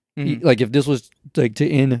 Mhm. Like if this was like to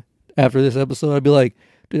end after this episode, I'd be like,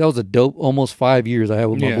 dude, that was a dope almost 5 years I had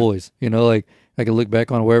with my Yeah. boys. Like I could look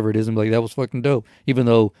back on wherever it is and be like, that was fucking dope. Even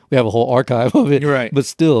though we have a whole archive of it. You're right. But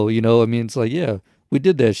still, I mean, it's like, yeah, we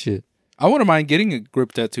did that shit. I wouldn't mind getting a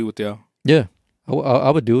grip tattoo with y'all. Yeah, I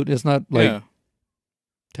would do it. It's not like Yeah.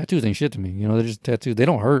 tattoos ain't shit to me. They're just tattoos. They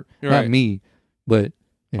don't hurt. You're Not right. me, but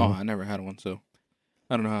Oh, I never had one, so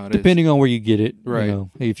I don't know how it is. depending on where you get it, Right.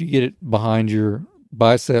 If you get it behind your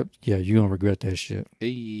bicep, yeah, you're gonna regret that shit.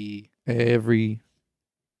 Hey. Every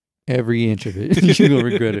inch of it, you're gonna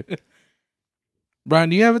regret it. Brian,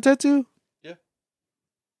 do you have a tattoo? Yeah.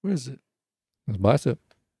 Where is it? It's bicep.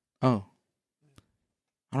 Oh.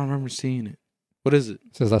 I don't remember seeing it. What is it?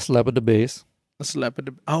 It says I slap at the base. A slap at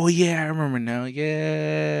the... Oh, yeah, I remember now. Needs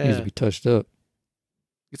Yeah. to be touched up.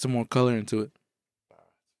 Get some more color into it.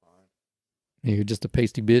 You're just a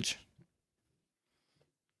pasty bitch.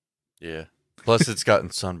 Yeah. Plus, it's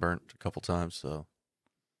gotten sunburnt a couple times, so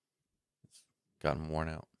gotten worn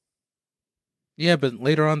out. Yeah, but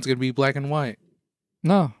later on it's gonna be black and white.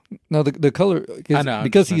 No, the color I know, I'm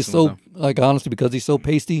because just he's messing with so like honestly because he's so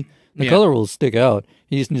pasty, the Yeah. color will stick out.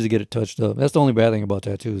 He just needs to get it touched up. That's the only bad thing about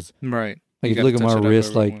tattoos. Right. Like if you gotta look at touch my it up wrist,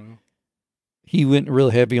 every like while. he went real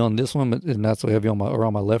heavy on this one, but not so heavy on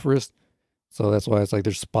around my left wrist. So that's why it's like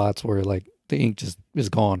there's spots where like the ink just is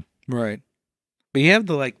gone. Right. But you have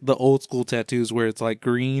the old school tattoos where it's like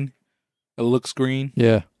green. It looks green.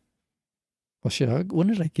 Yeah. Oh shit! When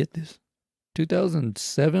did I get this?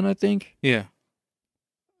 2007, I think. Yeah.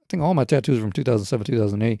 I think all my tattoos are from 2007,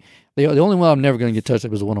 2008. The only one I'm never gonna get touched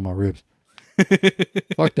up is the one on my ribs.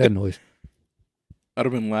 Fuck that noise. I'd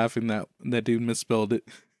have been laughing that dude misspelled it.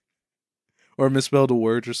 Or misspelled a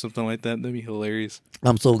word or something like that. That'd be hilarious.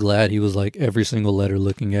 I'm so glad he was like every single letter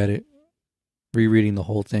looking at it, rereading the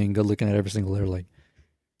whole thing, go looking at every single letter, like.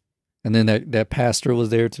 And then that pastor was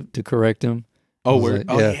there to correct him. Oh, like,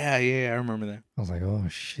 oh yeah. yeah, I remember that. I was like, oh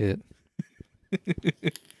shit.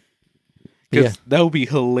 Because that would be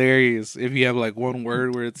hilarious if you have like one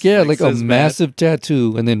word where it's like a says massive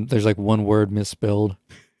tattoo and then there's like one word misspelled.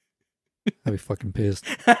 I'd be fucking pissed.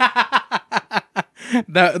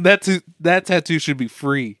 that tattoo should be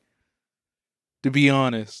free. To be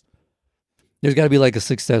honest. There's got to be like a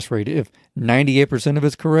success rate. If 98% of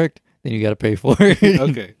it's correct, then you got to pay for it.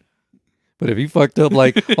 Okay. But if you fucked up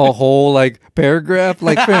like a whole like paragraph,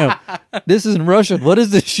 like fam, this isn't Russian. What is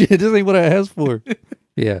this shit? This ain't what I asked for.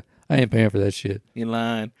 Yeah, I ain't paying for that shit. You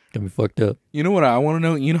lying. Got me fucked up. You know what I want to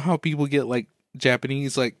know? You know how people get like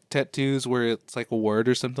Japanese like tattoos where it's like a word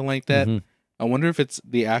or something like that? Mhm. I wonder if it's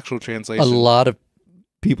the actual translation. A lot of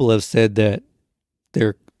people have said that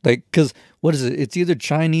they're like, because what is it? It's either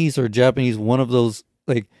Chinese or Japanese. One of those,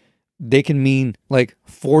 like, they can mean like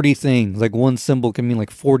 40 things. Like one symbol can mean like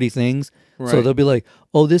 40 things. Right. So they'll be like,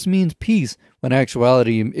 oh, this means peace. When in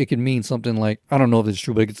actuality, it can mean something like, I don't know if it's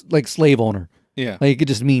true, but it's like slave owner. Yeah. Like it could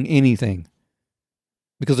just mean anything.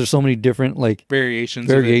 Because there's so many different like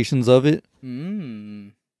Variations of it.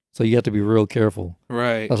 Mm. So you have to be real careful.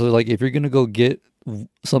 Right. So like if you're going to go get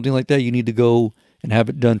something like that, you need to go and have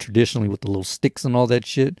it done traditionally with the little sticks and all that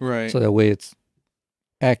shit. Right. So that way it's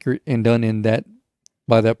accurate and done in that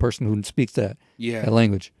by that person who speaks that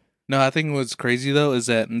language. No, I think what's crazy though is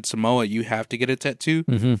that in Samoa you have to get a tattoo.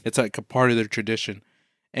 Mm-hmm. It's like a part of their tradition.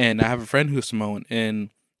 And I have a friend who's Samoan, and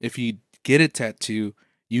if you get a tattoo,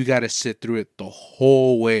 you got to sit through it the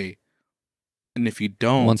whole way. And if you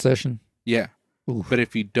don't, One session? yeah. Oof. But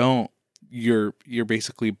if you don't, you're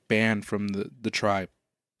basically banned from the tribe.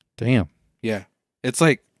 Damn. Yeah. It's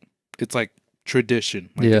like tradition.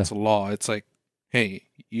 Like Yeah. it's a law. It's like, hey,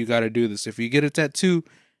 you got to do this. If you get a tattoo,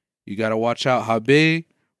 you got to watch out how big,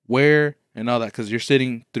 where, and all that, because you're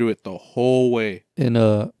sitting through it the whole way. In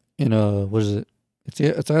what is it?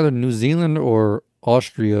 It's either New Zealand or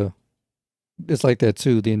Austria. It's like that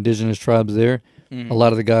too. The indigenous tribes there. Mhm. A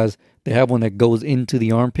lot of the guys, they have one that goes into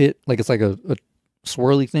the armpit, like it's like a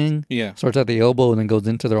swirly thing. Yeah. Starts at the elbow and then goes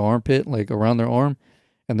into their armpit, like around their arm.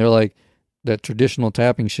 And they're like that traditional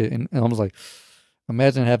tapping shit. And I was like,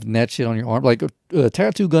 imagine having that shit on your arm. Like a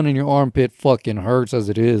tattoo gun in your armpit fucking hurts as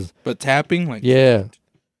it is. But tapping, like, Yeah.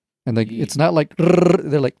 And like it's not like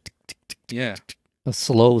they're like yeah. a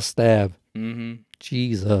slow stab. Mm-hmm.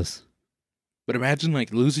 Jesus. But imagine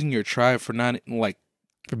like losing your tribe for not like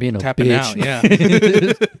For being a tapping bitch. out.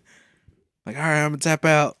 Yeah. Like, all right, I'm gonna tap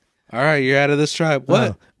out. All right, you're out of this tribe.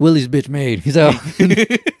 What? Willie's bitch made. He's out.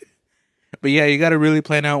 But yeah, you got to really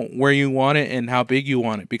plan out where you want it and how big you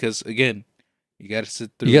want it, because again, you got to sit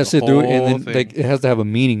through. You got to sit through it, whole and then thing. like, it has to have a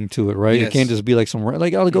meaning to it, right? It Yes. can't just be like some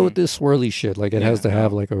like I'll go with this swirly shit. Like it Yeah, has to no.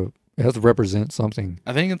 have like it has to represent something.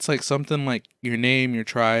 I think it's like something like your name, your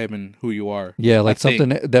tribe, and who you are. Yeah, like I think.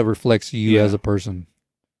 something that reflects you Yeah. as a person.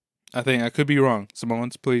 I think I could be wrong.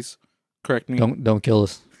 Samoans, please correct me. Don't kill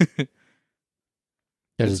us.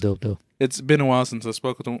 That is dope though. It's been a while since I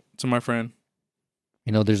spoke to my friend.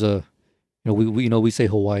 You know, there's a we say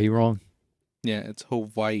Hawaii wrong. Yeah, it's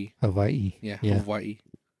Hawaii. Hawaii. Yeah, Yeah. Hawaii.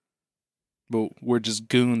 But we're just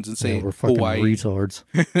goons and say Yeah, we're fucking Hawaii. retards.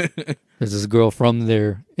 There's this girl from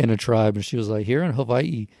there in a tribe, and she was like, here in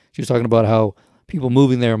Hawaii, she was talking about how people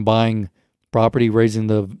moving there and buying property, raising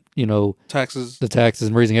the Taxes. the taxes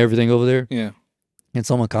and raising everything over there. Yeah. And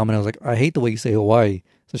someone commented, I was like, I hate the way you say Hawaii.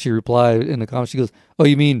 So she replied in the comments, she goes, oh,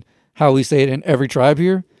 you mean how we say it in every tribe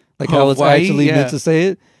here? Like how it's Hawaii? actually Yeah. meant to say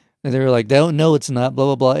it? And they were like, no, it's not,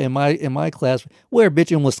 blah, blah, blah. In my class, where,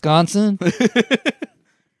 bitch, in Wisconsin?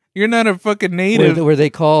 You're not a fucking native. where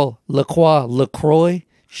they call LaCroix?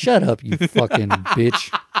 Shut up, you fucking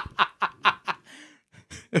bitch.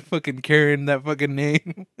 Fucking carrying that fucking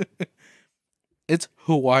name. It's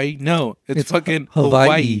Hawaii. No, it's fucking Hawaii.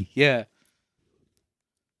 Hawaii. Yeah.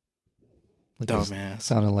 Dumbass.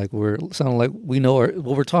 Sounding like we know what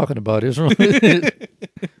we're talking about. Is I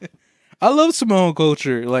love Samoan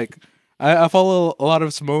culture. Like I follow a lot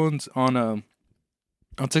of Samoans on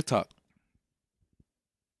TikTok.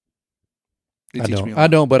 I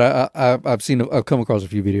don't, but I've come across a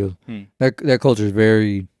few videos. That culture is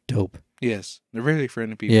very dope. Yes, they're very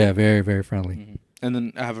friendly people. Yeah, very, very friendly. Mm-hmm. And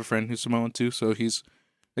then I have a friend who's Samoan too, so he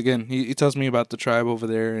tells me about the tribe over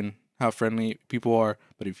there and how friendly people are.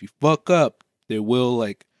 But if you fuck up, they will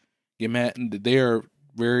like get mad, and they are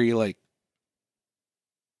very like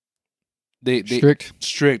they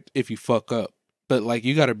strict if you fuck up. But like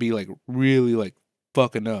you got to be like really like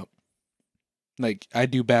fucking up. Like I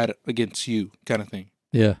do bad against you, kind of thing.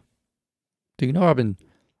 Yeah. Do you know I've been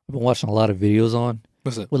watching a lot of videos on?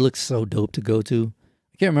 What's that? What looks so dope to go to?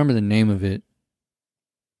 I can't remember the name of it,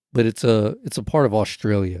 but it's a part of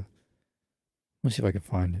Australia. Let me see if I can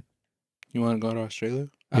find it. You want to go to Australia?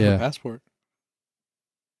 I have a passport.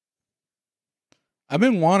 I've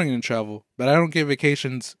been wanting to travel, but I don't get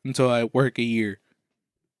vacations until I work a year.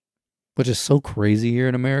 Which is so crazy here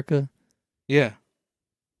in America. Yeah.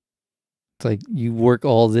 It's like you work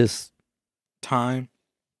all this time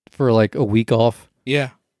for like a week off.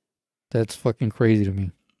 Yeah. That's fucking crazy to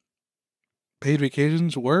me. Paid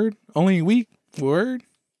vacations? Word? Only a week? Word?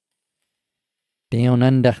 Down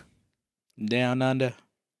under. Down under.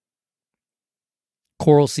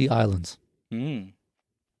 Coral Sea Islands.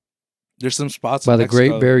 There's some spots by in the Mexico.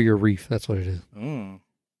 Great Barrier Reef. That's what it is.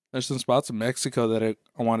 There's some spots in Mexico that I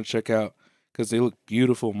want to check out because they look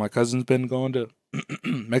beautiful. My cousin's been going to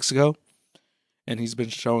Mexico, and he's been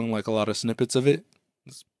showing like a lot of snippets of it.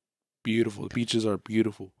 It's beautiful. The beaches are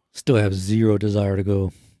beautiful. Still have zero desire to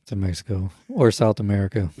go to Mexico or South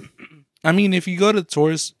America. I mean, if you go to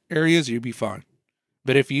tourist areas, you'd be fine.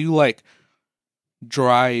 But if you like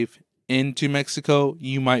drive into Mexico,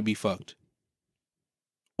 you might be fucked.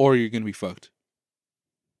 Or you're going to be fucked.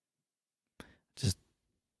 Just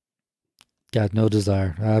got no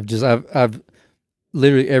desire. I've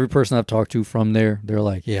literally every person I've talked to from there, they're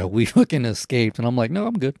like, yeah, we fucking escaped. And I'm like, no,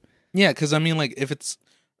 I'm good. Yeah, because I mean, like, if it's,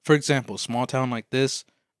 for example, small town like this,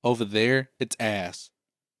 over there, it's ass.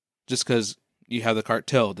 Just because you have the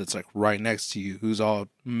cartel that's like right next to you, who's all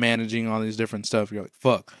managing all these different stuff. You're like,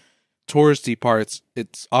 fuck. Touristy parts,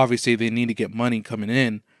 it's obviously they need to get money coming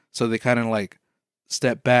in, so they kind of like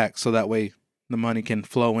step back so that way the money can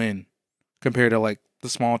flow in, compared to like the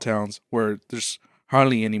small towns where there's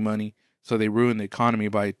hardly any money, so they ruin the economy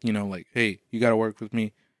by, you know, like, hey, you got to work with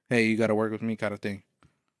me. Hey, you got to work with me kind of thing.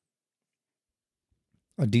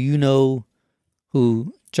 Do you know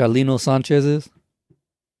who Chalino Sanchez is?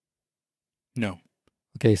 No.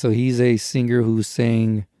 Okay, so he's a singer who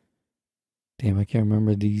sang, damn, I can't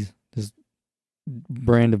remember this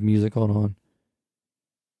brand of music. Hold on.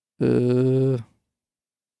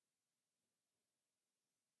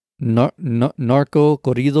 Narco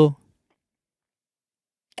Corrido.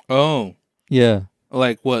 Oh. Yeah.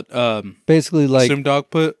 Like what? Basically like Snoop Dogg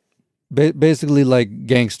put? Basically like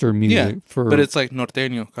gangster music. Yeah, but it's like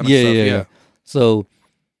norteño kind of stuff. Yeah. So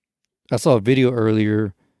I saw a video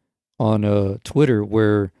earlier on Twitter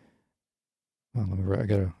where, I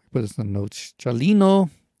gotta put this in the notes. Chalino.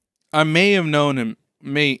 I may have known him,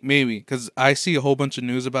 maybe, because I see a whole bunch of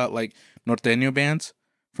news about like norteño bands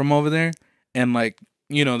from over there, and like,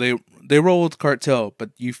 you know, they roll with cartel, but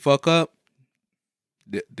you fuck up,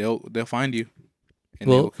 they'll find you,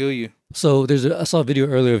 and they will kill you. So I saw a video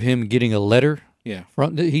earlier of him getting a letter. Yeah,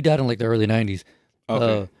 he died in like the early 90s.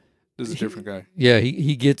 Okay, this is a different guy. Yeah,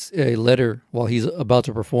 he gets a letter while he's about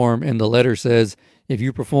to perform, and the letter says, "If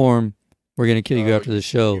you perform, we're gonna kill you after the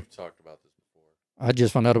show." You've talked about this before. I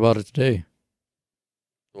just found out about it today.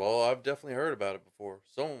 Well, I've definitely heard about it before.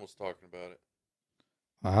 Someone was talking about it.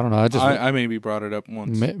 I don't know. I maybe brought it up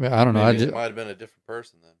once. I don't know. It might have been a different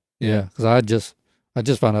person then. Yeah, because I just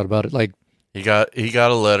found out about it. Like he got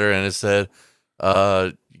a letter and it said,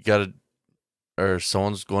 you gotta, or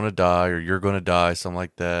someone's going to die, or you're going to die, something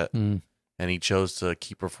like that. And he chose to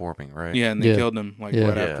keep performing, right? Yeah, and they killed him right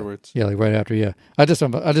afterwards. Yeah, like right after. Yeah, I just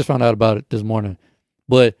found out about it this morning.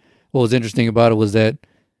 But what was interesting about it was that,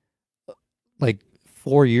 like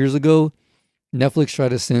 4 years ago, Netflix tried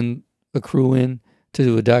to send a crew in to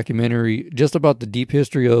do a documentary just about the deep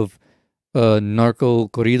history of narco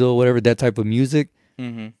corrido, whatever, that type of music.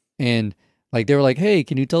 And like they were like, hey,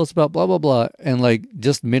 can you tell us about blah blah blah? And like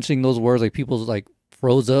just mentioning those words, like people like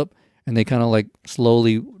froze up and they kind of like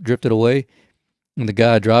slowly drifted away. And the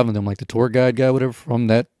guy driving them, like the tour guide guy, whatever, from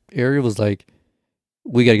that area was like,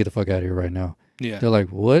 we got to get the fuck out of here right now. Yeah. They're like,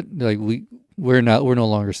 what? They're like, we're no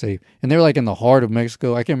longer safe. And they're like in the heart of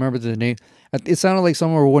Mexico. I can't remember the name. It sounded like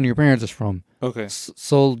somewhere where one of your parents is from. Okay.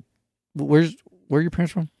 So where are your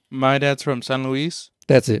parents from? My dad's from San Luis.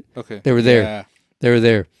 That's it. Okay. They were there. Yeah. They were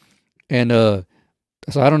there. And so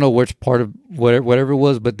I don't know which part of whatever it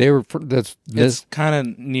was, but they were It's kind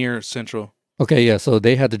of near Central. Okay, yeah. So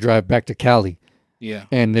they had to drive back to Cali. Yeah.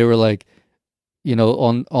 And they were like, you know,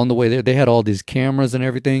 on the way there, they had all these cameras and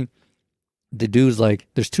everything. The dude's like,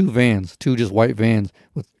 there's two just white vans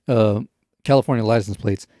with California license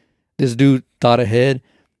plates. This dude thought ahead.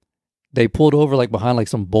 They pulled over like behind like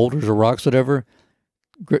some boulders or rocks, whatever.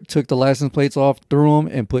 Took the license plates off, threw them,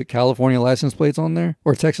 and put California license plates on there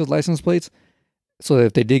or Texas license plates, so that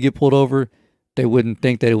if they did get pulled over, they wouldn't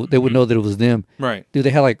think that they would know that it was them. Right. Dude, they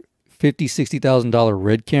had like $50,000-$60,000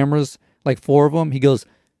 red cameras, like 4 of them. He goes,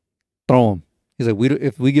 throw them. He's like,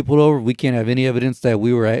 if we get pulled over, we can't have any evidence that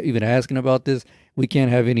we were even asking about this. We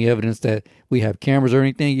can't have any evidence that we have cameras or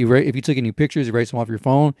anything. If you took any pictures, you erase them off your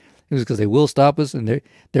phone. It was because they will stop us, and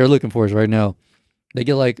they're looking for us right now. They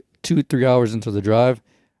get like 2-3 hours into the drive.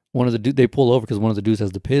 They pull over because one of the dudes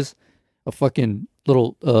has to piss. A fucking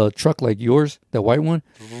little truck like yours, that white one,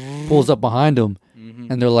 pulls up behind them,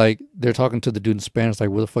 and they're talking to the dude in Spanish, like,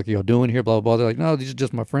 what the fuck are y'all doing here? Blah blah blah. They're like, no, these are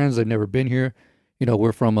just my friends. They've never been here. You know,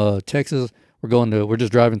 we're from Texas. We're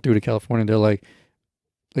just driving through to California. They're like,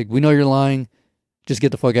 we know you're lying. Just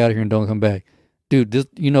get the fuck out of here and don't come back. Dude, this,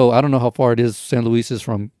 I don't know how far it is. San Luis is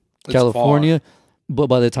from California, but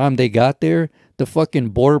by the time they got there, the fucking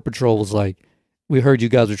border patrol was like, we heard you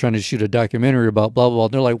guys were trying to shoot a documentary about blah blah blah.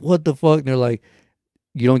 And they're like, what the fuck? And they're like,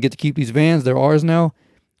 you don't get to keep these vans. They're ours now.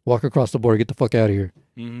 Walk across the border. Get the fuck out of here.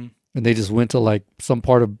 Mm-hmm. And they just went to like some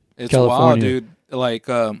part of California. Wild, dude. Like,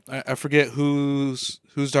 I forget whose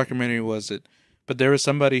documentary was it, but there was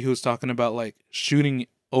somebody who was talking about like shooting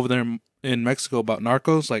over there in Mexico about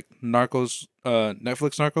Narcos, like Narcos,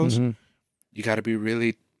 Netflix Narcos. Mm-hmm. You got to be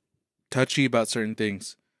really touchy about certain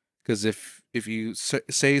things, because if you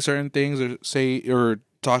say certain things or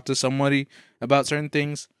talk to somebody about certain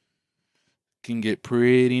things, it can get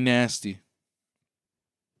pretty nasty.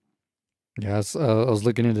 Yeah, I was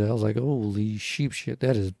looking into it. I was like, holy sheep shit,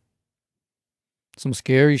 that is some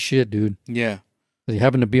scary shit, dude. Yeah. They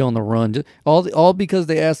happen to be on the run, all because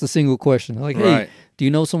they asked a single question. They're like, hey, right. Do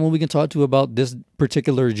you know someone we can talk to about this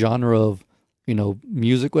particular genre of,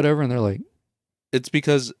 music, whatever? And they're like, it's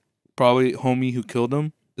because probably homie who killed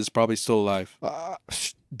him is probably still alive. I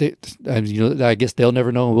guess they'll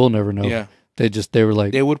never know and we'll never know. Yeah. They were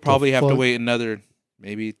like, they would probably have to wait another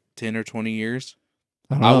maybe 10 or 20 years.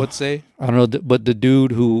 I would say. I don't know, but the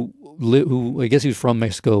dude who I guess he was from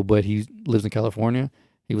Mexico, but he lives in California.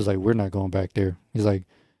 He was like, we're not going back there. He's like,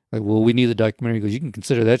 well, we need the documentary. He goes, you can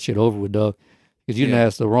consider that shit over with, dog. Because you didn't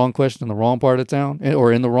ask the wrong question in the wrong part of town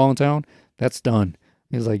or in the wrong town. That's done.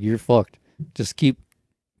 He's like, you're fucked. Just keep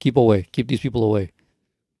away. Keep these people away.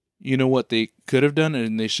 You know what they could have done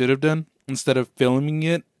and they should have done? Instead of filming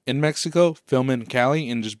it in Mexico, film it in Cali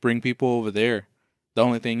and just bring people over there. The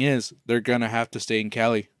only thing is, they're going to have to stay in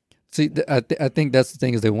Cali. See, I think that's the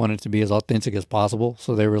thing, is they wanted it to be as authentic as possible.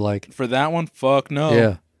 So they were like... For that one, fuck no.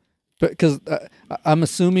 Yeah. Because I'm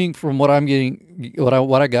assuming from what I'm getting,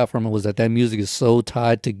 what I got from it was that music is so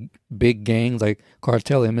tied to big gangs like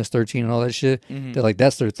Cartel, MS-13 and all that shit. Mm-hmm. That like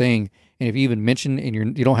that's their thing. And if you even mention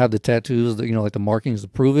and you don't have the tattoos, like the markings to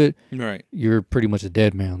prove it, right? You're pretty much a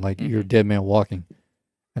dead man. Like you're a dead man walking.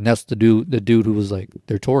 And that's the dude who was like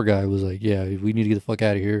their tour guy was like, yeah, we need to get the fuck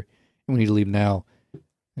out of here. We need to leave now.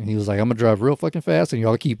 And he was like, I'm gonna drive real fucking fast, and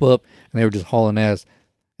y'all keep up. And they were just hauling ass.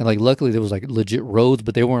 And like luckily there was like legit roads,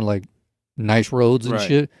 but they weren't like nice roads and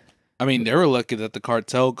shit. I mean, they were lucky that the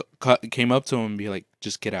cartel came up to him and be like,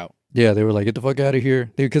 just get out. Yeah, they were like, get the fuck out of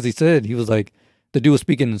here. Because he was like, the dude was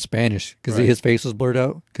speaking in Spanish because his face was blurred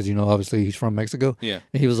out because, obviously he's from Mexico. Yeah.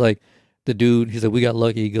 And he was like, he said, we got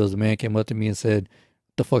lucky. He goes, the man came up to me and said,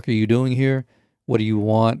 what the fuck are you doing here? What do you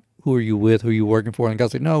want? Who are you with? Who are you working for? And the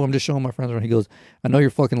guy's like, no, I'm just showing my friends around. He goes, I know you're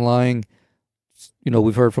fucking lying.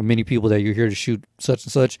 We've heard from many people that you're here to shoot such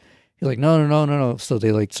and such. He's like, no. So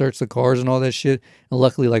they like searched the cars and all that shit. And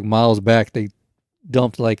luckily, like miles back, they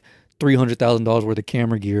dumped like $300,000 worth of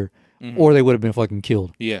camera gear, or they would have been fucking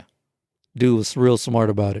killed. Yeah. Dude was real smart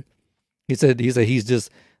about it. He said he's just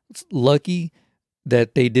lucky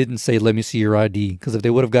that they didn't say, let me see your ID. Because if they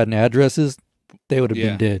would have gotten addresses, they would have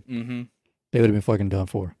been dead. Mm-hmm. They would have been fucking done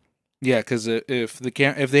for. Yeah, because if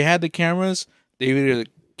they had the cameras, they would either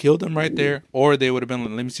killed them right there, or they would have been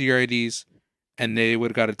like, let me see your IDs, and they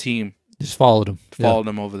would have got a team. Just followed them. Followed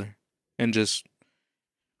them over there. And just,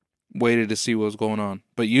 waited to see what was going on.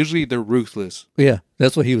 But usually they're ruthless. Yeah,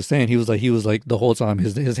 that's what he was saying. He was like the whole time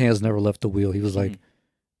his hands never left the wheel. He was like,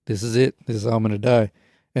 "This is it. This is how I'm gonna die."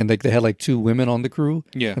 And like they had like 2 women on the crew.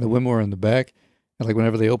 Yeah. And the women were in the back. And like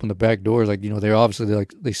whenever they opened the back doors, like they're obviously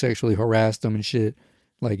they sexually harassed them and shit.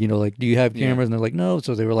 Like like, do you have cameras? And they're like, no.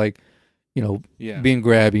 So they were like, being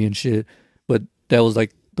grabby and shit. But that was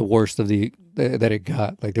like the worst of that it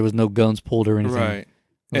got. Like there was no guns pulled or anything. Right.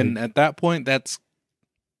 And at that point, that's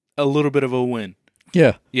a little bit of a win.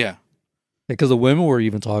 Yeah. Yeah. Because the women were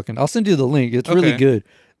even talking. I'll send you the link. It's really good.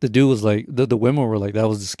 The dude was like, the women were like, that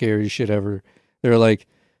was the scariest shit ever. They were like,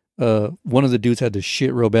 one of the dudes had to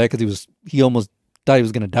shit real bad because he almost thought he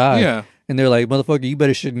was gonna die. Yeah. And they're like, motherfucker, you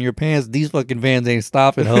better shit in your pants. These fucking vans ain't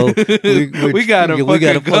stopping, ho. We gotta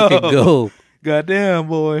fucking go. Goddamn,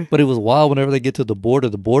 boy. But it was wild whenever they get to the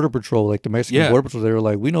border patrol, like the Mexican border patrol, they were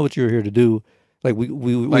like, we know what you're here to do. Like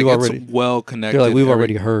we've already well connected. They're like, we've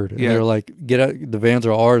already heard. And Yeah. they're like, get out, the vans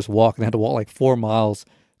are ours, walk. And they had to walk like 4 miles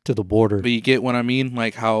to the border. But you get what I mean?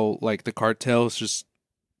 Like how like the cartels just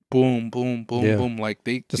boom, boom, boom, boom. Like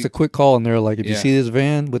just a quick call, and they're like, if you see this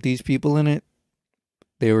van with these people in it,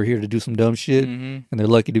 they were here to do some dumb shit, and they're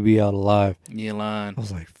lucky to be out alive. You lying. I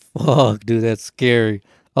was like, fuck, dude, that's scary.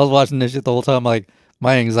 I was watching this shit the whole time. Like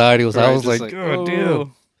my anxiety was, I was like, oh,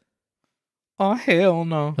 damn. Oh, hell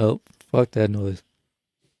no. Oh, fuck that noise.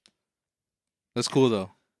 That's cool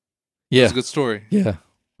though. Yeah. It's a good story. Yeah.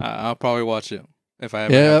 I'll probably watch it if I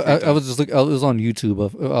ever I was just it was on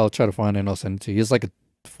YouTube. I'll try to find it and I'll send it to you. It's like a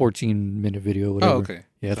 14-minute video, whatever. Oh, okay.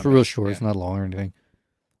 Yeah, it's real short. Yeah. It's not long or anything.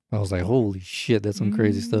 I was like, holy shit, that's some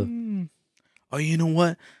crazy stuff. Oh, you know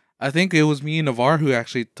what? I think it was me and Navar who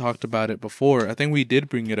actually talked about it before. I think we did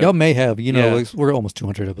bring it up. Y'all may have. Like, we're almost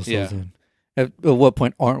 200 episodes in. At what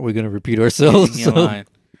point aren't we going to repeat ourselves? We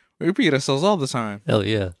repeat ourselves all the time. Hell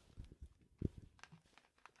yeah.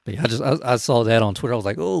 But yeah, I saw that on Twitter. I was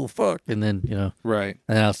like, oh, fuck. And then, Right.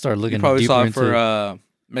 And then I started looking you probably deeper saw it into for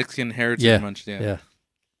Mexican Heritage Month. Yeah.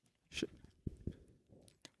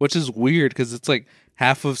 Which is weird because it's like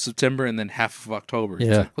half of September and then half of October. Yeah.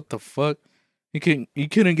 It's like, what the fuck? You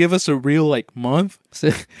couldn't give us a real like month?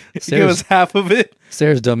 Sarah's, give us half of it?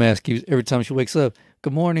 Sarah's dumbass keeps every time she wakes up,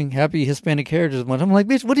 good morning, happy Hispanic Heritage Month. I'm like,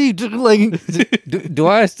 bitch, what are you doing? Like, do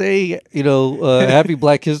I say, happy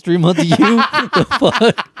Black History Month to you? The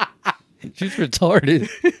fuck? She's retarded.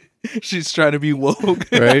 She's trying to be woke.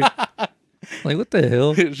 Right? Like, what the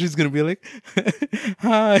hell? She's going to be like,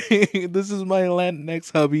 hi, this is my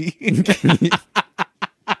Latinx hubby.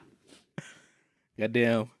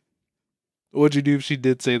 Goddamn. What'd you do if she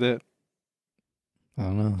did say that? I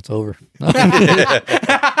don't know. It's over.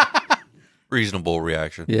 Reasonable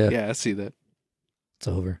reaction. Yeah. Yeah, I see that. It's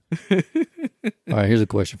over. All right, here's a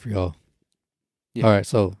question for y'all. Yeah. All right,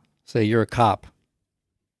 so say you're a cop,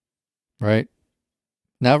 right?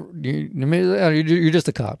 Now, you're just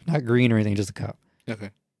a cop. Not green or anything, just a cop.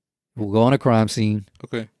 Okay. We'll go on a crime scene.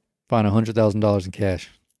 Okay. Find $100,000 in cash.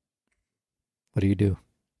 What do you do?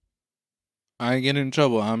 I ain't getting in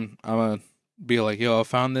trouble. I'm gonna be like, yo, I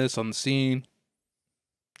found this on the scene.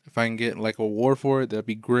 If I can get like a award for it, that'd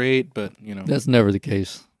be great. But that's never the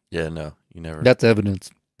case. Yeah, no, you never. That's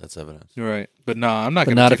evidence. That's evidence. You're right. But no, I'm not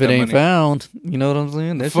but gonna. Not take if it that ain't money. found. You know what I'm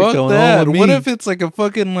saying? That Fuck shit going that. on with What me. if it's like a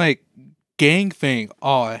fucking like gang thing?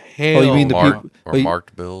 Oh hell. Oh, you mean the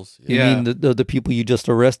marked bills? You mean the people you just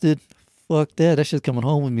arrested? Fuck that. That shit's coming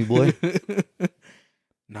home with me, boy.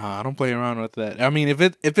 Nah, I don't play around with that. I mean, if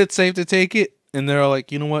it's safe to take it, and they're all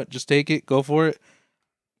like, you know what, just take it, go for it.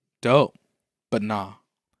 Dope. But nah.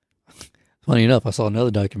 Funny enough, I saw another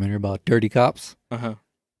documentary about dirty cops. Uh-huh.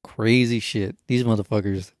 Crazy shit. These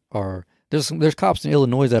motherfuckers are there's cops in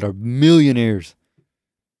Illinois that are millionaires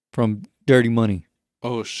from dirty money.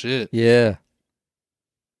 Oh shit. Yeah.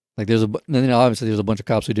 Like obviously there's a bunch of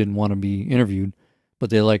cops who didn't want to be interviewed, but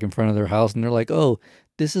they're like in front of their house and they're like, "Oh,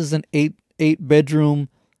 this is an 8-bedroom,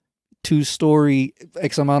 2-story,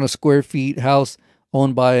 X amount of square feet house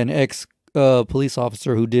owned by an ex police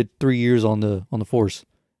officer who did 3 years on the force."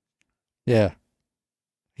 Yeah.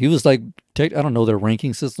 He was like, I don't know their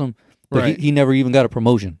ranking system, but right. he never even got a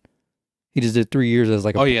promotion. He just did 3 years as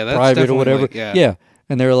like a that's private or whatever. Like, yeah.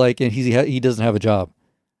 And they're like, and he doesn't have a job.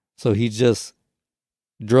 So he just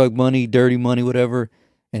drug money, dirty money, whatever,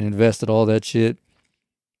 and invested all that shit.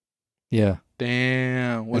 Yeah.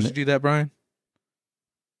 Damn. Would you do that, Brian?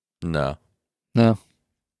 No.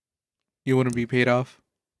 You wouldn't be paid off?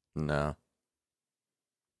 No.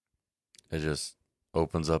 It just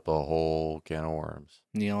opens up a whole can of worms.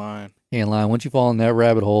 You lying. Ain't lying. Once you fall in that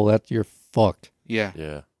rabbit hole, you're fucked. Yeah.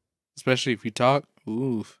 Yeah. Especially if you talk.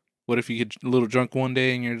 Oof. What if you get a little drunk one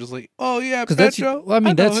day and you're just like, oh yeah, Because that's, Petro. well, I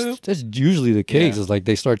mean, know him." that's usually the case. Yeah. Is like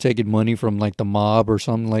they start taking money from like the mob or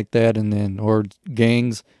something like that, and then or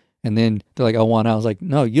gangs, and then they're like, I want out. I was like,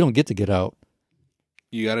 no, you don't get to get out.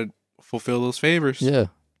 You gotta fulfill those favors. Yeah,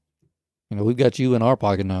 we've got you in our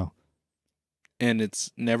pocket now. And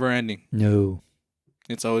it's never ending. No,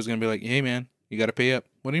 It's always gonna be like, hey man, you gotta pay up.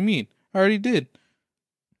 What do you mean? I already did.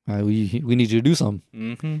 we need you to do something.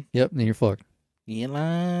 Mm-hmm. Yep, then you're fucked.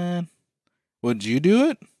 Elon, would you do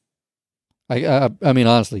it? I mean,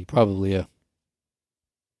 honestly, probably, yeah.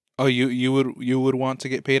 Oh, you would want to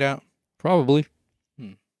get paid out? Probably.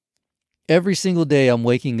 Every single day I'm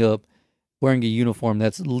waking up wearing a uniform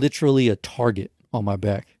that's literally a target on my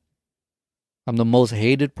back. I'm the most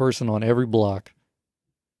hated person on every block.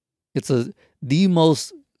 It's the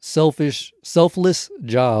most selfless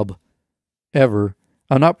job ever.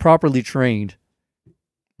 I'm not properly trained.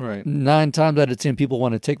 Right. 9 times out of 10, people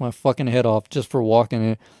want to take my fucking head off just for walking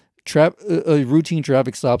in. Routine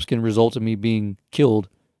traffic stops can result in me being killed.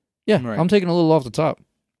 Yeah, Right. I'm taking a little off the top.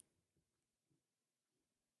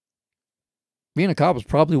 Being a cop is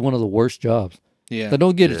probably one of the worst jobs. Yeah. Now,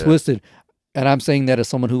 don't get it twisted. And I'm saying that as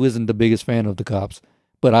someone who isn't the biggest fan of the cops.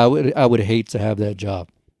 But I would hate to have that job.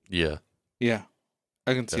 Yeah. Yeah.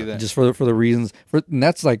 I can see that. Just for the reasons. And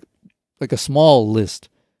that's like a small list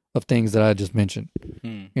of things that I just mentioned.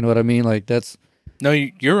 Hmm. You know what I mean? Like that's... No,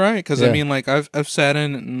 you're right. Because Yeah. I mean, like I've sat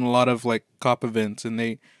in a lot of like cop events, and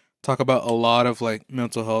they talk about a lot of like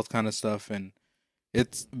mental health kind of stuff, and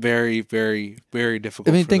it's very, very, very difficult.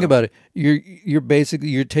 I mean, think about it. You're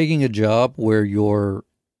basically taking a job where you're,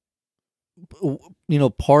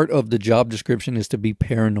 part of the job description is to be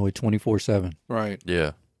paranoid 24/7, Right.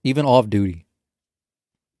 Yeah. even off duty.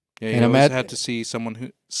 Yeah. And You always imagine- had to see someone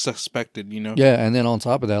who suspected. Yeah, and then on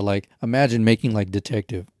top of that, like imagine making like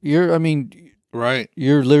detective. You're Right.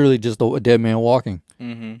 literally just a dead man walking.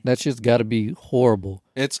 Mm-hmm. That shit's got to be horrible.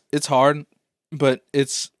 It's hard, but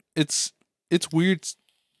it's weird.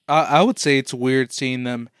 I would say it's weird seeing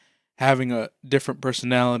them having a different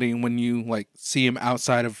personality when you like see them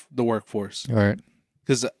outside of the workforce. All right.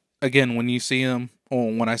 Because again, when you see them, or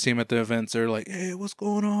when I see them at the events, they're like, "Hey, what's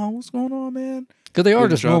going on? What's going on, man?" Because they are Getting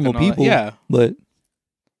just drunk normal and all that. people. Yeah. But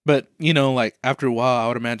But like after a while, I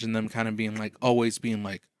would imagine them kind of being like always being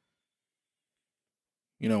like,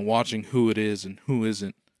 watching who it is and who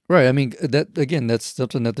isn't. right. I mean, that's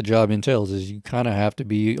something that the job entails is you kind of have to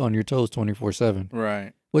be on your toes 24/7.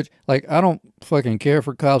 Right. Which, like, I don't fucking care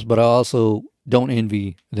for cops, but I also don't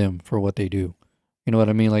envy them for what they do. You know what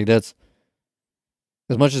I mean? Like, that's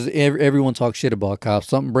as much as everyone talks shit about cops.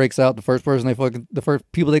 Something breaks out, the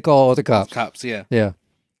first people they call are the cops. Cops. Yeah. Yeah,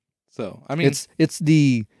 So I mean, it's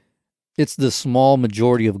the small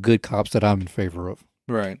majority of good cops that I'm in favor of.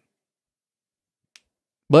 right.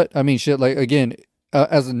 But I mean, shit. Like again,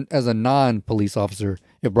 as a non-police officer,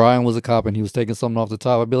 if Brian was a cop and he was taking something off the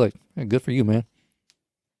top, I'd be like, hey, good for you, man.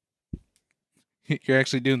 You're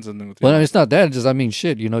actually doing something with it. Well, it's not that. It's just, I mean,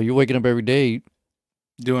 shit. You're waking up every day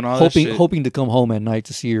Doing all that shit. hoping to come home at night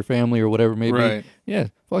to see your family or whatever it may be. Right. Yeah,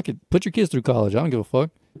 fuck it. Put your kids through college. I don't give a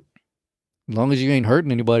fuck. As long as you ain't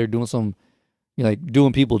hurting anybody or doing some, like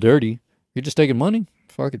doing people dirty. You're just taking money.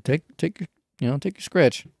 Fuck it. Take your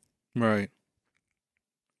scratch. Right.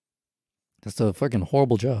 That's a fucking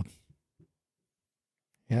horrible job.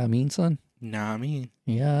 Yeah, I mean, son. Nah, I mean,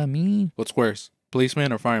 Yeah, I mean, what's worse,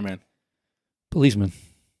 policeman or fireman? policeman.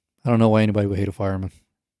 I don't know why anybody would hate a fireman.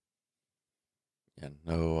 Yeah.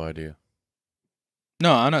 No idea.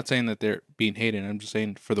 No, I'm not saying that they're being hated. I'm just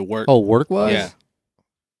saying for the work. Oh, work wise? Yeah.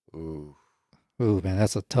 Ooh. Ooh, man,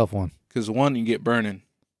 that's a tough one. Because one, you get burning,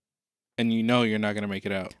 and you're not gonna make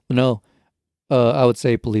it out. No, I would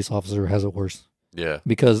say police officer has it worse. Yeah.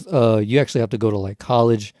 Because you actually have to go to like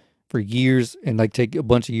college for years and like take a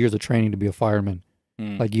bunch of years of training to be a fireman.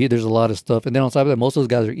 Mm. Like there's a lot of stuff, and then on top of that, most of those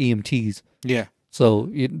guys are EMTs, Yeah. so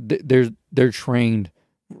they're trained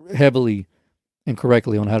heavily and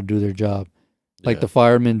correctly on how to do their job. Like Yeah. the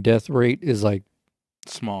fireman death rate is like,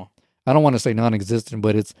 Small. I don't want to say non-existent,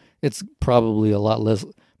 but it's probably a lot lower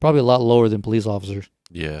tthan police officers.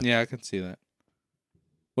 Yeah. Yeah, I can see that.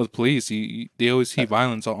 With police, they always see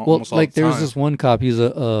violence Well, almost all like the there was time. this one cop. He's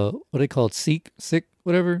a what they call it, Sikh,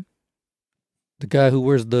 whatever. The guy who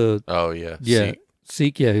wears the Oh yeah. yeah See,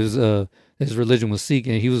 Sikh. Yeah, he was his religion was Sikh,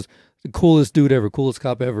 and he was the coolest dude ever, coolest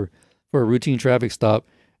cop ever. For a routine traffic stop,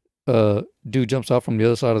 dude jumps out from the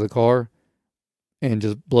other side of the car and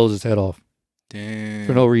just blows his head off Damn.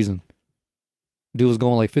 for no reason. Dude was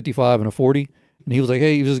going like 55 and a 40, and he was like,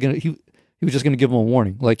 hey, he was just gonna give him a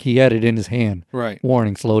warning, like he had it in his hand. Right.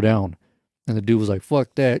 Warning, slow down. And the dude was like,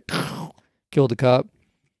 fuck that. Killed the cop.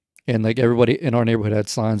 And like everybody in our neighborhood had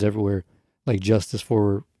signs everywhere, like justice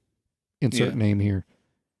for insert name here.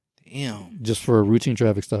 Damn. Just for a routine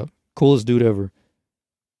traffic stop. Coolest dude ever.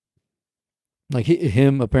 Like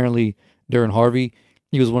him apparently during Harvey,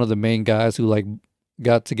 he was one of the main guys who like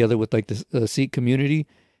got together with like the Sikh community,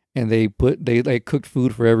 and they like cooked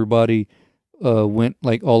food for everybody. Went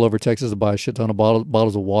like all over Texas to buy a shit ton of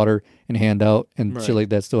bottles of water and hand out, and shit like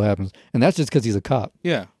that still happens. And that's just because he's a cop.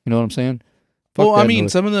 Yeah. You know what I'm saying? Fuck Well, I mean,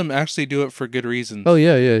 noise. some of them actually do it for good reasons. Oh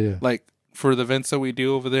yeah. Like for the events that we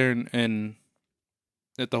do over there and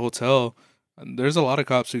at the hotel, there's a lot of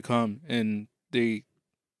cops who come and they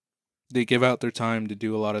give out their time to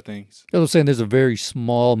do a lot of things. I was saying there's a very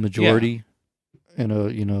small majority in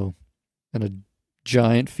a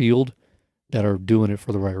giant field that are doing it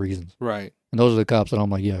for the right reasons. Right. And those are the cops that I'm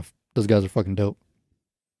like, yeah, those guys are fucking dope.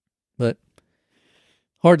 But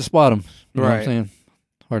hard to spot them. You know what I'm saying?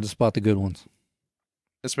 Hard to spot the good ones.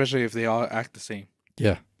 Especially if they all act the same.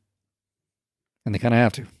 Yeah. And they kind of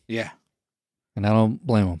have to. Yeah. And I don't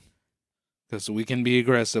blame them. Because we can be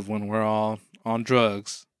aggressive when we're all on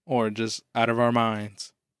drugs or just out of our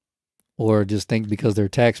minds. Or just think because they're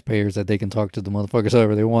taxpayers that they can talk to the motherfuckers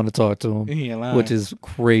however they want to talk to them. Yeah, which is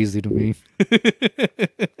crazy to me.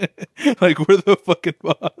 Like we're the fucking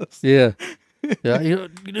boss. Yeah. Yeah, you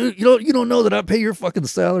don't know that I pay your fucking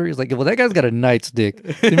salary. It's like, well, that guy's got a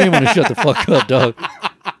nightstick. You may want to shut the fuck up, dog.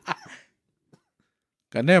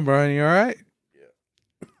 Goddamn, Brian, you all right?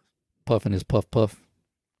 Yeah. Puffing his puff.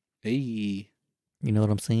 Hey, you know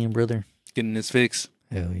what I'm saying, brother? Getting his fix.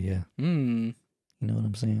 Hell yeah. You know what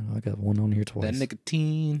I'm saying? I got one on here twice. That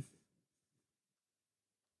nicotine.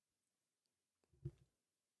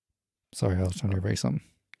 Sorry, I was trying to write something.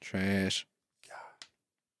 Trash.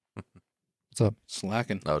 What's up?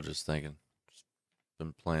 Slacking. I was just thinking. Just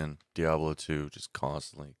been playing Diablo 2 just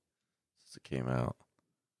constantly since it came out.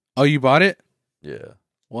 Oh, you bought it? Yeah.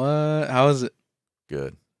 What? How is it?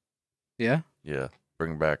 Good. Yeah? Yeah.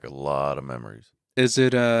 Bring back a lot of memories. Is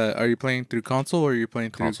it, are you playing through console or are you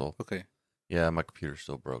playing through... Console. Okay. Yeah, my computer's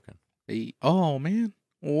still broken. Hey. Oh, man.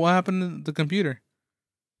 What happened to the computer?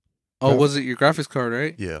 Oh, was it your graphics card,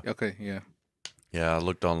 right? Yeah. Okay, yeah. Yeah, I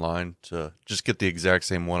looked online to just get the exact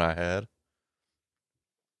same one I had.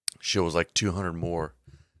 Shit was like 200 more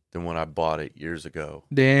than when I bought it years ago.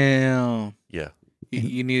 Damn. Yeah.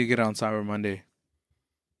 You need to get on Cyber Monday.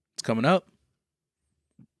 It's coming up.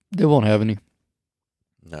 They won't have any.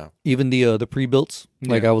 No. Even the pre-builts.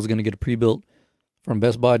 Like Yeah. I was going to get a pre-built from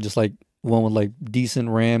Best Buy, just like one with like decent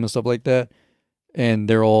RAM and stuff like that. And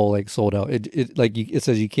they're all like sold out. It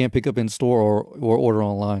says you can't pick up in store or order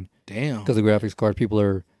online. Damn. Because the graphics card, people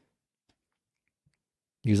are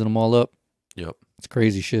using them all up. Yep. It's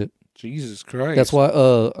crazy shit. Jesus Christ. That's why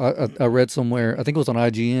I read somewhere, I think it was on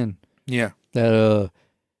IGN, Yeah. that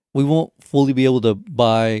we won't fully be able to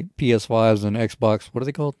buy PS5s and Xbox. What are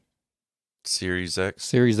they called? Series X.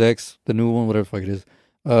 Series X, the new one, whatever the fuck it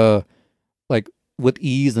is. Like with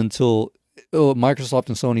ease until Microsoft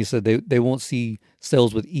and Sony said they won't see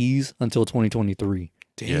sales with ease until 2023.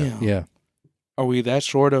 Damn. Yeah. Are we that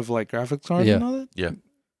short of like graphics cards Yeah. and all that? Yeah.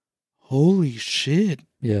 Holy shit.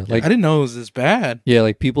 Yeah. Like I didn't know it was this bad. yeah,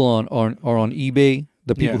 like people are on eBay.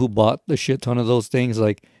 The people Yeah. who bought the shit ton of those things,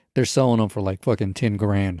 like they're selling them for like fucking 10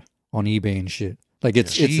 grand on eBay and shit. Like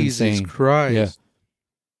it's Jesus insane. Christ. Yeah.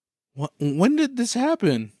 When did this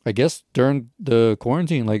happen? I guess during the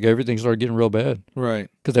quarantine, like everything started getting real bad Right.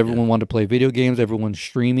 because everyone wanted to play video games. Everyone's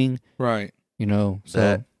streaming, Right. you know. So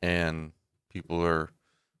That and people are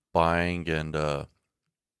buying and they're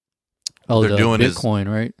they're doing is- Bitcoin,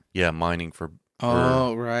 right? mining for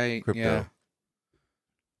Oh, right. crypto. Yeah.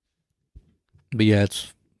 But yeah,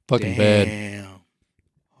 it's fucking bad. Damn.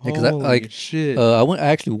 Yeah, 'cause Holy shit. I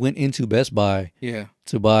actually went into Best Buy yeah.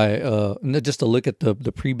 to buy just to look at the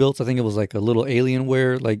pre-builts. I think it was like a little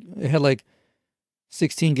Alienware, like it had like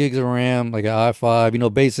 16 gigs of RAM, like an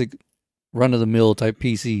i5, basic run of the mill type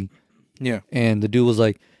PC. Yeah. And the dude was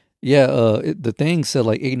like, yeah, the thing said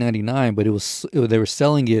like $899, but they were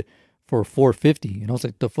selling it for $450. And I was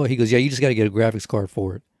like, the fuck? He goes, yeah, you just got to get a graphics card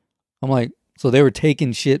for it. I'm like, so they were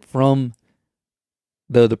taking shit from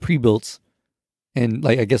the pre-builts and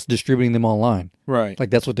like I guess distributing them online. Right. Like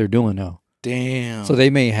that's what they're doing now. Damn. So they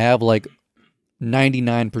may have like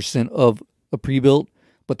 99% of a pre-built,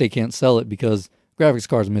 but they can't sell it because graphics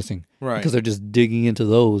card's missing. right. Because they're just digging into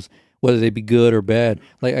those, whether they be good or bad.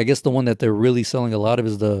 Like I guess the one that they're really selling a lot of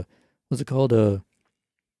is what's it called? The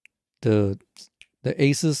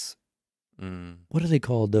Asus. What are they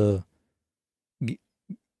called?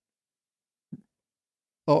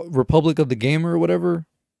 Republic of the Gamer or whatever.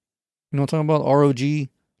 You know what I'm talking about? ROG.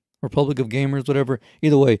 Republic of Gamers, whatever.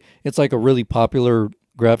 Either way, it's like a really popular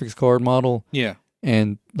graphics card model, Yeah.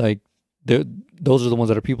 and like those are the ones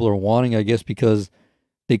that people are wanting, I guess, because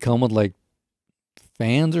they come with like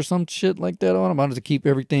fans or some shit like that on them. I don't know, to keep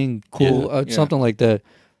everything cool, something like that.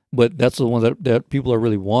 But that's the ones that people are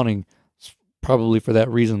really wanting, probably for that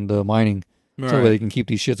reason, the mining, so they can keep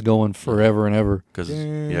these shits going forever and ever. Because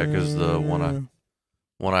the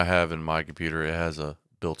one I have in my computer, it has a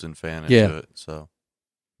built-in fan into it. So,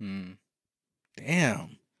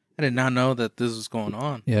 damn, I did not know that this was going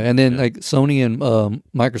on. Yeah, and then like Sony and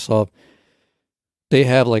Microsoft, they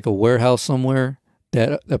have like a warehouse somewhere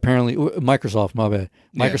that apparently Microsoft, my bad.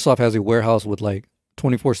 Microsoft has a warehouse with like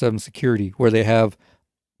 24/7 security where they have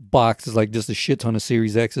boxes, like just a shit ton of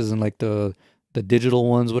Series X's and like the digital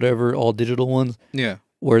ones, whatever, all digital ones. Yeah.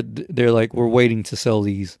 Where they're like, we're waiting to sell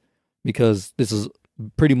these because this is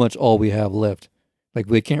pretty much all we have left. Like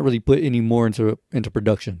we can't really put any more into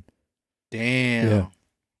production. Damn. Yeah.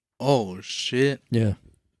 Oh shit. Yeah.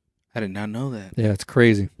 I did not know that. Yeah, it's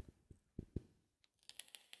crazy.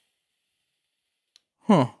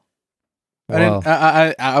 Huh. Wow.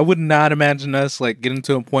 I would not imagine us like getting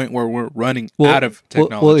to a point where we're running out of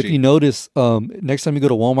technology. Well, if you notice, next time you go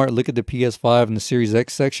to Walmart, look at the PS5 and the Series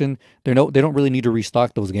X section. They don't really need to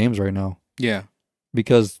restock those games right now. Yeah,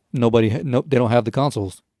 because they don't have the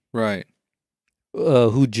consoles. Right.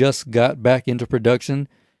 Who just got back into production,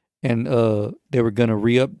 and they were gonna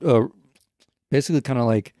basically kind of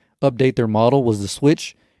like update their model was the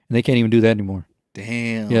Switch, and they can't even do that anymore.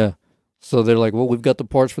 Damn. Yeah. So they're like, well, we've got the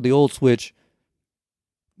parts for the old Switch.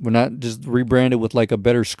 We're not just rebranded with like a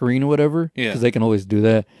better screen or whatever. Yeah. Because they can always do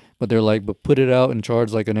that. But they're like, but put it out and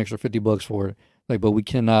charge like an extra $50 for it. Like, but we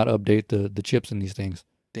cannot update the chips in these things.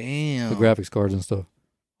 Damn. The graphics cards and stuff.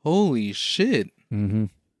 Holy shit. Mm-hmm.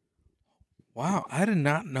 Wow, I did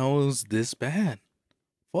not know it was this bad.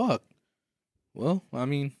 Fuck. Well, I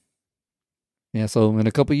mean. Yeah, so in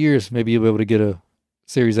a couple years, maybe you'll be able to get a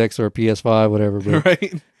Series X or a PS5, whatever. But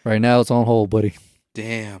right. Right now, it's on hold, buddy.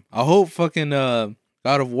 Damn. I hope fucking God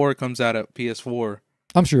of War comes out at PS4.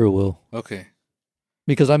 I'm sure it will. Okay.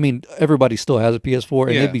 Because, I mean, everybody still has a PS4,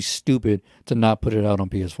 and it'd be stupid to not put it out on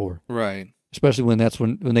PS4. Right. Especially when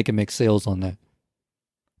when they can make sales on that.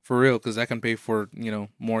 For real, because that can pay for,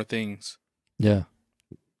 more things. Yeah.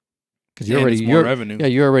 Because more revenue. Yeah,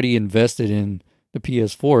 you're already invested in the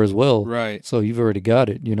PS4 as well. Right. So you've already got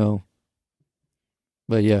it,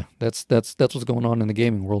 But yeah, that's what's going on in the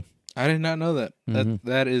gaming world. I did not know that. Mm-hmm.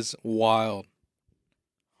 That is wild.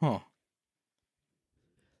 Huh.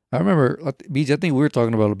 I remember, BJ, I think we were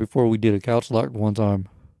talking about it before we did a couch lock one time.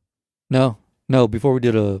 No, before we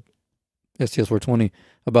did a STS 420,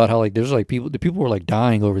 about how like there's like the people were like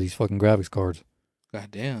dying over these fucking graphics cards. God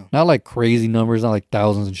damn. Not like crazy numbers, not like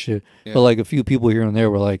thousands and shit, but like a few people here and there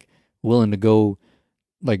were like willing to go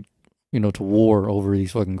like, to war over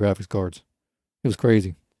these fucking graphics cards. It was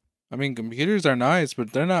crazy. I mean, computers are nice,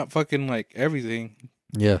 but they're not fucking like everything.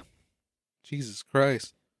 Yeah. Jesus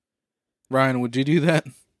Christ. Ryan, would you do that?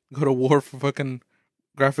 Go to war for fucking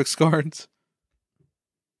graphics cards?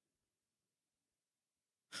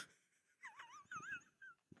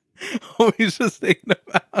 Oh, he's just thinking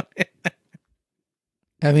about it.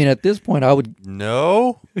 I mean, at this point, I would.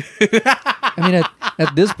 No. I mean,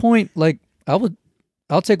 at this point, like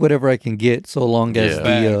I'll take whatever I can get, so long as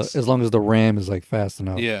as long as the RAM is like fast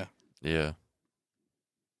enough. Yeah. Yeah.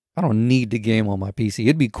 I don't need the game on my PC.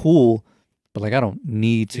 It'd be cool, but like I don't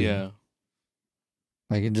need to. Yeah.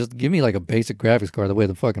 Like, just give me like a basic graphics card. The way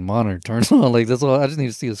the fucking monitor turns on, like that's all. I just need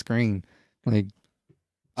to see a screen. Like,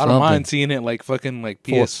 I don't mind seeing it like fucking like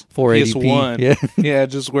PS1. Yeah. Yeah,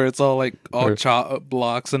 just where it's all like all chop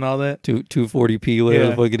blocks and all that. 240p, whatever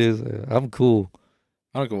the fuck it is. I'm cool.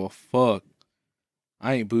 I don't give a fuck.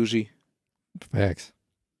 I ain't bougie. Facts.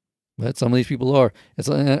 But some of these people are.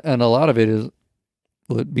 And a lot of it is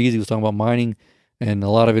what Beezy was talking about, mining, and a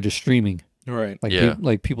lot of it is streaming. Right.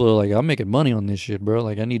 Like people are like, I'm making money on this shit, bro.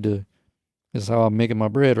 Like this is how I'm making my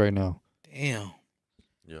bread right now. Damn.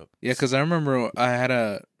 Yep. Yeah, because I remember I had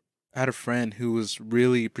a friend who was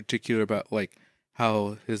really particular about like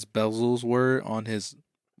how his bezels were on his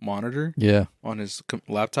monitor. Yeah. On his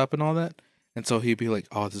laptop and all that. And so he'd be like,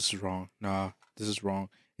 oh, this is wrong. Nah, this is wrong.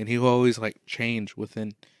 And he would always like change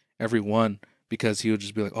within every one because he would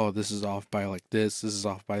just be like, oh, this is off by like this is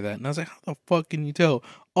off by that. And I was like, how the fuck can you tell?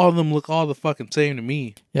 All of them look all the fucking same to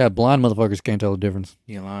me. Yeah, blind motherfuckers can't tell the difference.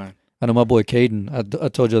 You lying. I know my boy Caden. I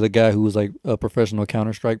told you the guy who was like a professional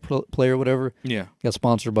Counter-Strike player or whatever. Yeah. Got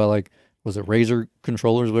sponsored by like, was it Razer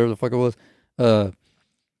controllers, whatever the fuck it was.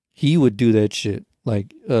 He would do that shit.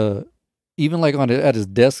 Like, even like at his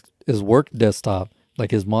desk, his work desktop,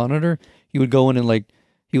 like his monitor, he would go in and like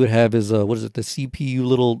he would have his what is it, the CPU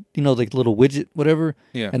little, you know, like little widget, whatever.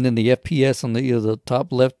 Yeah. And then the FPS on the, you know, the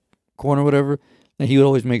top left corner, whatever. And he would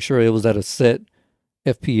always make sure it was at a set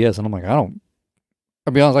FPS. And I'm like, I'll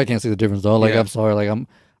be honest, I can't see the difference though. Like, Yeah. I'm sorry, like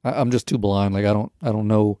I'm just too blind. Like I don't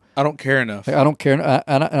know. I don't care enough. Like, I don't care.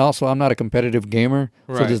 And also I'm not a competitive gamer,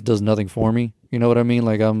 so Right. this does nothing for me. You know what I mean?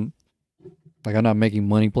 Like I'm not making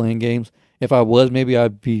money playing games. If I was, maybe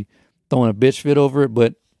I'd be throwing a bitch fit over it.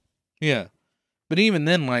 But Yeah. But even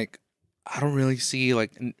then, like, I don't really see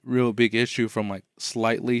like a real big issue from like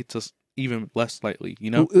slightly to even less slightly,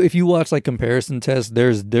 you know? if you watch like comparison tests,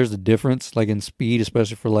 there's a difference like in speed,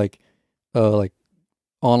 especially for like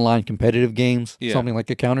online competitive games, Yeah. something like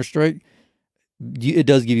a Counter-Strike. It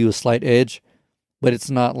does give you a slight edge, but it's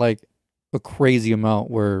not like a crazy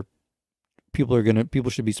amount where people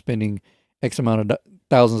should be spending X amount of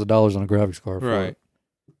thousands of dollars on a graphics card. For Right. it.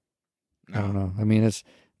 I don't know. I mean, it's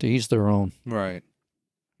to each their own. Right.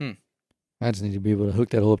 I just need to be able to hook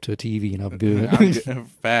that up to a TV and I'm good.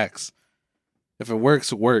 Facts. If it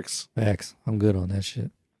works, it works. Facts. I'm good on that shit.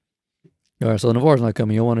 All right, so Navarre's not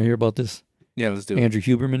coming. You want to hear about this Yeah, let's do it. Andrew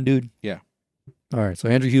Huberman dude? Yeah. All right, so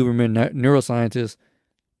Andrew Huberman, neuroscientist,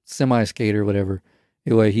 semi-skater, whatever.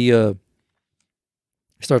 Anyway, he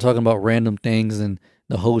started talking about random things, and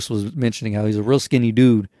the host was mentioning how he's a real skinny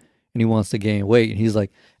dude, and he wants to gain weight. And he's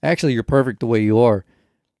like, actually, you're perfect the way you are.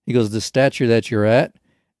 He goes, the stature that you're at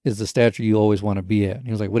is the stature you always want to be at. And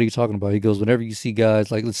he was like, what are you talking about? He goes, whenever you see guys,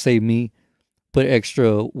 like, let's say me, put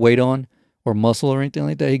extra weight on or muscle or anything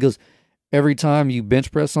like that, he goes, every time you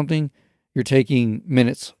bench press something, you're taking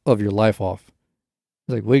minutes of your life off.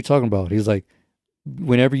 He's like, what are you talking about? He's like,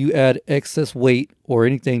 whenever you add excess weight or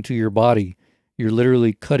anything to your body, you're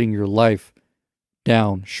literally cutting your life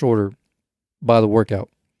down shorter by the workout.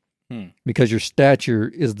 Because your stature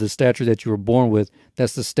is the stature that you were born with.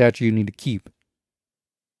 That's the stature you need to keep.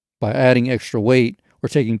 By adding extra weight or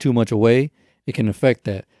taking too much away, it can affect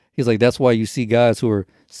that. He's like, that's why you see guys who are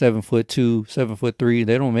 7'2", 7'3",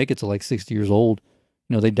 they don't make it to like 60 years old.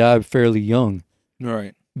 You know, they die fairly young.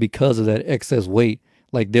 Right. Because of that excess weight.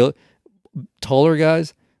 Like taller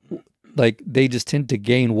guys, like they just tend to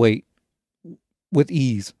gain weight with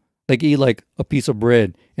ease. Like eat like a piece of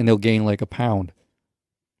bread and they'll gain like a pound.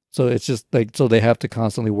 So it's just like, so they have to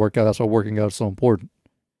constantly work out. That's why working out is so important.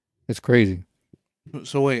 It's crazy.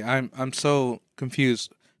 So wait, I'm so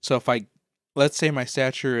confused. So let's say my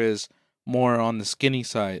stature is more on the skinny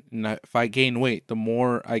side, and if I gain weight, the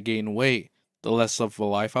more I gain weight, the less of a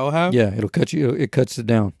life I'll have. Yeah, it'll cut you. It cuts it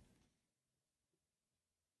down.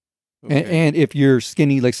 Okay. And if you're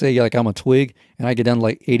skinny, like say like I'm a twig and I get down to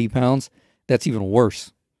like 80 pounds, that's even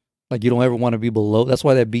worse. Like you don't ever want to be below. That's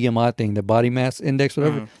why that BMI thing, the body mass index,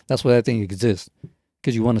 whatever, that's why that thing exists.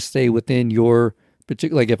 Because you want to stay within your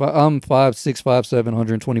particular, like if I'm 5'6", 5'7",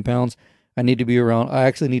 120 pounds, I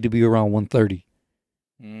actually need to be around 130.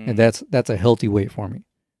 And that's a healthy weight for me.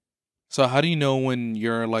 So how do you know when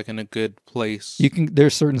you're like in a good place?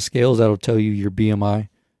 There's certain scales that'll tell you your BMI.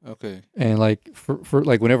 Okay. And like for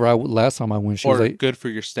like whenever last time I went, she was like, good for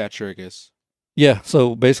your stature, I guess. Yeah,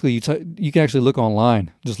 so basically you can actually look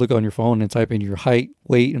online. Just look on your phone and type in your height,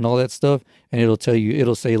 weight, and all that stuff, and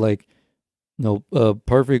it'll say like,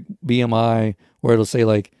 perfect BMI, or it'll say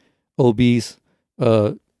like obese,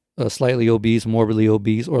 slightly obese, morbidly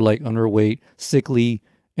obese, or like underweight, sickly,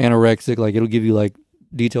 anorexic. Like it'll give you like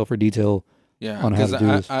detail for detail. Yeah, on how to do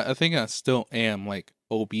this. I think I still am like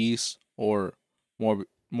obese or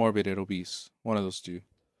morbid obese. One of those two.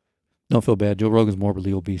 Don't feel bad. Joe Rogan's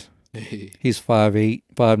morbidly obese. He's 5'8",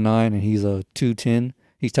 5'9", and he's 210.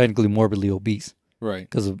 He's technically morbidly obese. Right.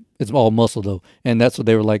 Because it's all muscle, though. And that's what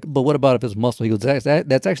they were like, but what about if it's muscle? He goes,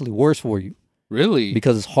 that's actually worse for you. Really?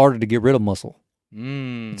 Because it's harder to get rid of muscle.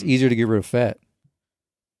 It's easier to get rid of fat.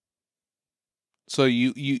 So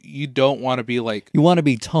you don't want to be like... You want to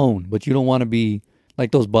be toned, but you don't want to be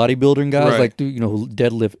like those bodybuilding guys, Right. like, who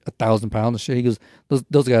deadlift 1,000 pounds and shit. He goes,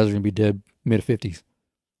 those guys are going to be dead mid-50s.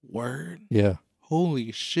 Word? Yeah.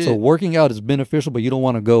 Holy shit. So working out is beneficial, but you don't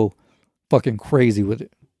want to go fucking crazy with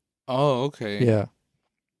it. Oh, okay. Yeah.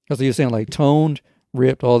 That's what you're saying, like toned,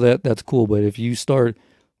 ripped, all that, that's cool. But if you start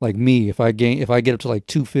like me, if I get up to like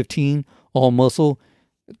 215, all muscle,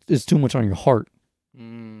 it's too much on your heart.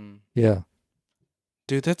 Yeah.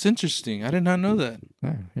 Dude, that's interesting. I did not know that.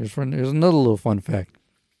 Here's another little fun fact.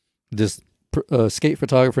 This skate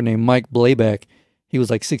photographer named Mike Blayback, he was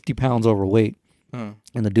like 60 pounds overweight. Huh.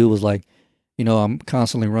 And the dude was like, I'm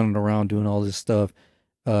constantly running around doing all this stuff.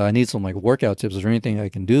 I need some like workout tips. Is there anything I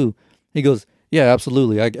can do? He goes, yeah,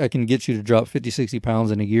 absolutely. I can get you to drop 50, 60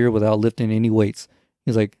 pounds in a year without lifting any weights.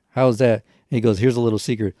 He's like, how's that? He goes, here's a little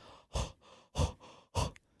secret.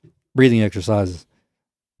 Breathing exercises.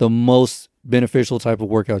 The most beneficial type of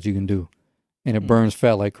workout you can do. And it burns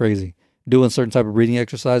fat like crazy. Doing certain type of breathing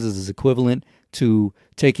exercises is equivalent to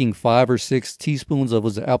taking 5 or 6 teaspoons of,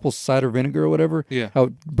 was it apple cider vinegar or whatever? Yeah. How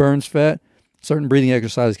it burns fat. Certain breathing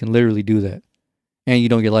exercises can literally do that. And you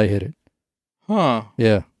don't get lightheaded. Huh.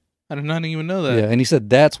 Yeah. I did not even know that. Yeah. And he said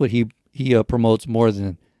that's what he promotes more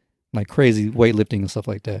than like crazy weightlifting and stuff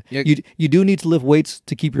like that. Yeah. You do need to lift weights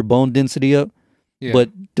to keep your bone density up. Yeah.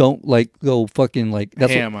 But don't like go fucking like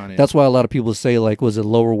Ham on it. that's why a lot of people say like, was it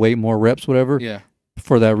lower weight, more reps, whatever. Yeah.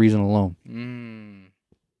 For that reason alone.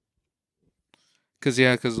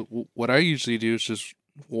 Because what I usually do is just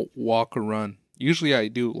walk or run. Usually I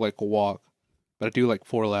do like a walk, but I do like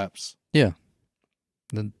 4 laps. Yeah.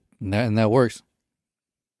 And that works.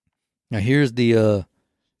 Now here's the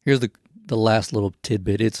last little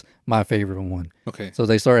tidbit. It's my favorite one. Okay. So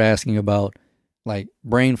they start asking about like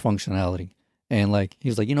brain functionality. And like he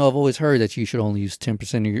was like, I've always heard that you should only use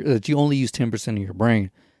 10% of your brain.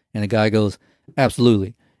 And the guy goes,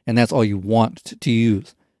 absolutely. And that's all you want to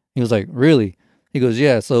use. He was like, really? He goes,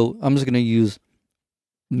 yeah. So I'm just gonna use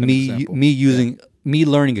me learning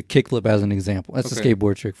a kickflip as an example. That's a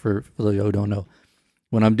skateboard trick for those who don't know.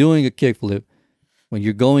 When I'm doing a kickflip, when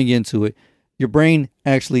you're going into it, your brain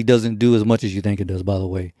actually doesn't do as much as you think it does, by the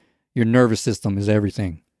way. Your nervous system is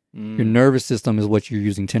everything. Your nervous system is what you're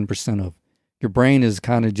using 10% of. Your brain is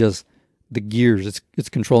kind of just the gears. It's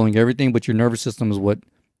controlling everything, but your nervous system is what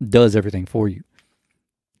does everything for you.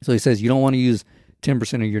 So he says you don't want to use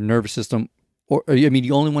 10% of your nervous system,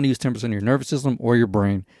 you only want to use 10% of your nervous system or your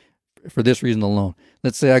brain for this reason alone.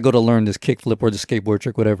 Let's say I go to learn this kickflip or the skateboard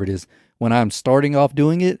trick, whatever it is. When I'm starting off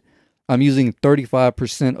doing it, I'm using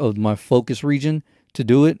 35% of my focus region to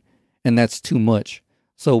do it, and that's too much.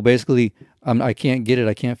 So basically, I can't get it.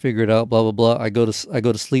 I can't figure it out. Blah blah blah. I go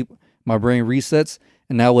to sleep. My brain resets,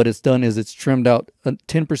 and now what it's done is it's trimmed out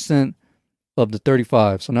 10% of the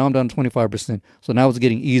 35. So now I'm down to 25%. So now it's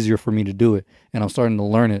getting easier for me to do it, and I'm starting to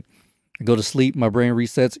learn it. I go to sleep, my brain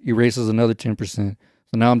resets, erases another 10%.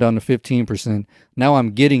 So now I'm down to 15%. Now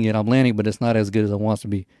I'm getting it, I'm landing, but it's not as good as I want to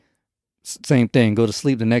be. Same thing, go to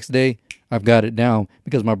sleep the next day, I've got it down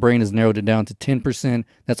because my brain has narrowed it down to 10%.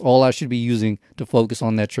 That's all I should be using to focus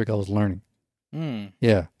on that trick I was learning.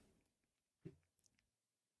 Yeah.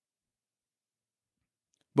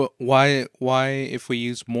 But why if we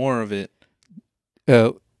use more of it?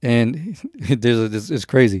 And it's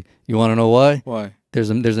crazy. You want to know why? Why? There's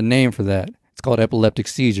a name for that. It's called epileptic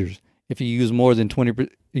seizures. If you use more than 20%,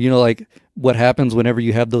 like what happens whenever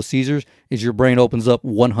you have those seizures is your brain opens up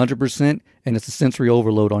 100%, and it's a sensory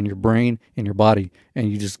overload on your brain and your body,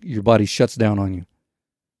 and your body shuts down on you.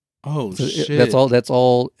 Oh, so shit. That's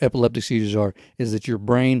all epileptic seizures are, is that your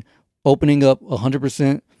brain opening up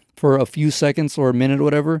 100% for a few seconds or a minute or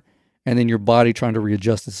whatever, and then your body trying to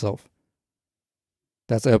readjust itself.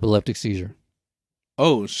 That's an epileptic seizure.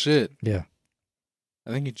 Oh, shit. Yeah.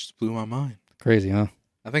 I think it just blew my mind. Crazy, huh?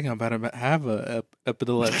 I think I'm about to have a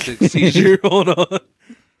epileptic seizure. Hold on.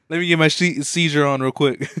 Let me get my seizure on real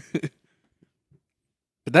quick.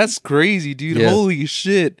 But that's crazy, dude. Yeah. Holy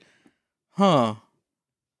shit. Huh.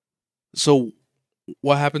 So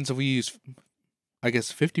what happens if we use, I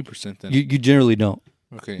guess, 50% then? You generally don't.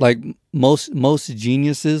 Okay. Like most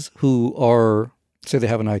geniuses who are, say they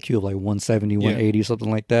have an IQ of like 170, 180,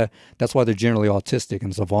 something like that. That's why they're generally autistic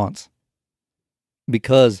and savants.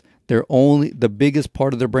 Because the biggest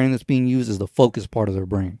part of their brain that's being used is the focus part of their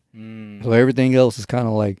brain. So everything else is kind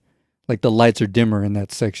of like the lights are dimmer in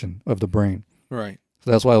that section of the brain. Right.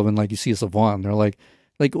 So that's why when like you see a savant, they're like,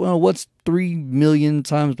 well, what's 3 million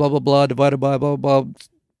times blah blah blah divided by blah blah blah,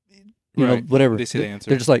 you know, whatever. They say the answer.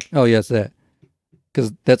 They're just like, oh yeah, it's that,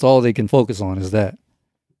 because that's all they can focus on is that.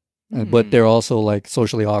 But they're also like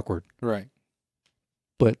socially awkward. Right.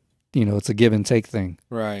 But it's a give and take thing.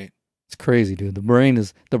 Right. It's crazy, dude. The brain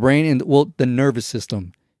and the nervous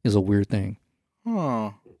system is a weird thing.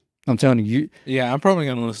 Huh. I'm telling you. Yeah, I'm probably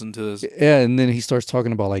gonna listen to this. Yeah, and then he starts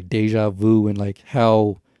talking about like deja vu and like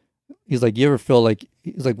how he's like, you ever feel like,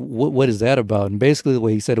 he's like, what is that about? And basically the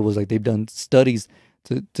way he said it was like they've done studies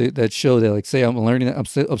to that show that, like, say I'm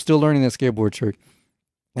still learning that skateboard trick,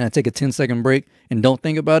 and I take a 10-second break and don't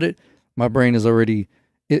think about it, my brain is already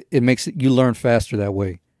it makes it, you learn faster that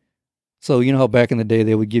way. So you know how back in the day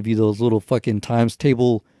they would give you those little fucking times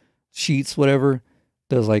table sheets, whatever.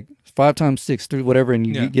 There's like 5 times 6 through whatever, and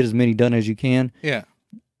you get as many done as you can. Yeah.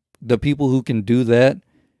 The people who can do that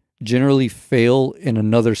generally fail in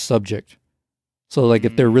another subject. So like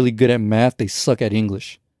if they're really good at math, they suck at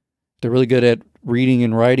English. If they're really good at reading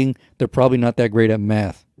and writing, they're probably not that great at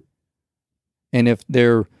math. And if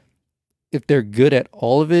they're good at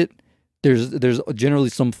all of it, there's generally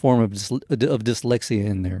some form of dyslexia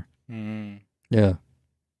in there. Yeah.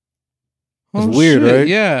 It's weird, shit, right?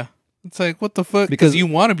 Yeah. It's like, what the fuck? Because you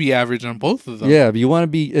want to be average on both of them. Yeah, but you want to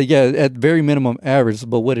be, at very minimum average.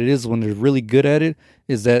 But what it is when they're really good at it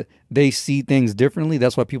is that they see things differently.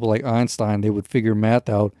 That's why people like Einstein, they would figure math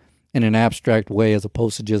out in an abstract way as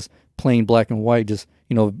opposed to just plain black and white, just,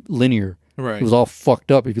 linear. Right. It was all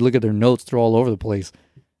fucked up. If you look at their notes, they're all over the place.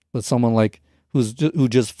 But someone like who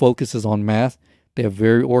just focuses on math, they're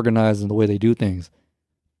very organized in the way they do things.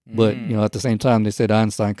 But, at the same time, they said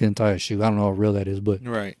Einstein couldn't tie a shoe. I don't know how real that is, but,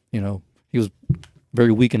 right. He was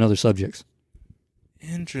very weak in other subjects.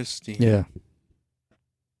 Interesting. Yeah.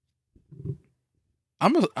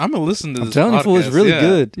 I'm gonna listen to this. I'm telling you, fool, it's really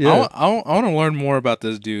good. Yeah. I want to learn more about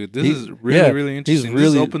this dude. This is really interesting.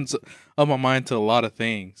 This opens up my mind to a lot of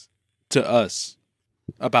things, to us,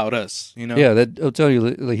 about us. Yeah, that I'll tell you.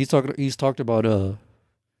 Like he's talked about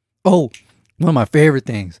one of my favorite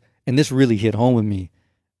things, and this really hit home with me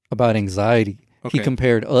about anxiety. Okay. He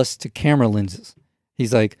compared us to camera lenses.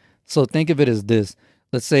 He's like, so think of it as this.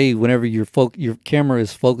 Let's say whenever your camera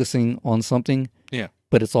is focusing on something,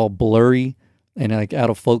 but it's all blurry and like out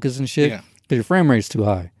of focus and shit, because your frame rate's too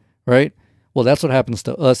high, right? Well, that's what happens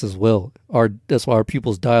to us as well. That's why our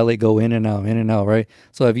pupils dilate, go in and out, right?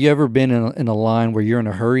 So have you ever been in a line where you're in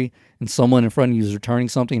a hurry and someone in front of you is returning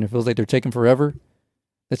something and it feels like they're taking forever?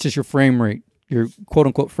 That's just your frame rate, your quote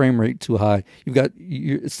unquote frame rate too high. You've got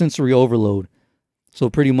your sensory overload. So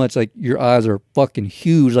pretty much like your eyes are fucking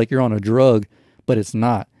huge, like you're on a drug, but it's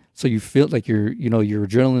not. So you feel like your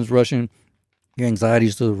adrenaline's rushing, your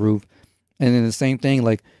anxiety's to the roof. And then the same thing,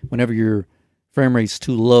 like whenever your frame rate's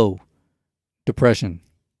too low, depression.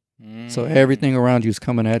 So everything around you is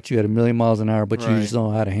coming at you at 1,000,000 miles an hour, but you just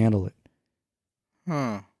don't know how to handle it.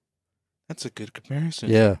 Huh. That's a good comparison.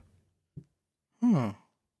 Yeah. Huh.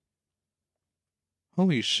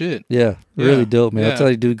 Holy shit. Yeah. Really dope, man. I'll tell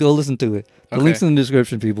you, dude, go listen to it. The link's in the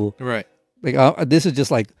description, people. Right. Like this is just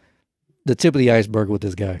like the tip of the iceberg with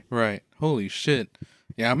this guy. Right. Holy shit.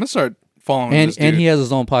 Yeah, I'm gonna start following this dude. And he has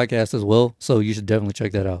his own podcast as well, so you should definitely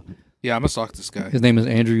check that out. Yeah, I'm gonna stalk this guy. His name is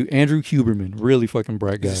Andrew Huberman. Really fucking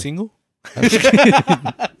bright guy. Is he single?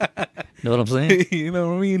 Know what I'm saying? You know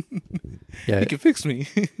what I mean? Yeah. He can fix me.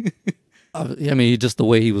 I mean, just the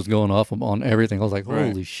way he was going off on everything. I was like, Right.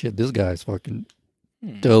 holy shit, this guy's fucking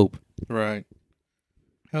dope. Right.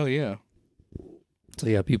 Hell yeah. So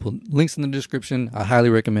yeah, people, links in the description. I highly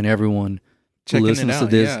recommend everyone who Checking it listens to out.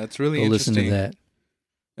 this. Yeah, it's really go listen interesting. to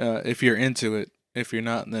that. If you're into it. If you're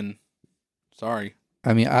not, then sorry.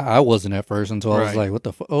 I mean, I wasn't at first until I was Right. like, what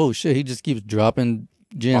the fuck? Oh shit, he just keeps dropping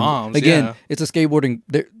gems. Bombs, Again, yeah. it's a skateboarding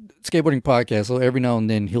podcast, so every now and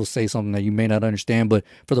then he'll say something that you may not understand, but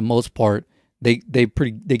for the most part, they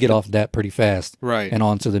get off that pretty fast. Right. And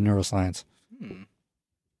on to the neuroscience.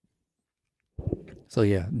 So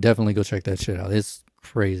yeah, definitely go check that shit out. It's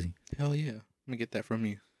crazy. Hell yeah. Let me get that from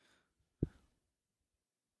you.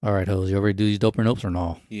 All right, hoes, you ready to do these doper nopes or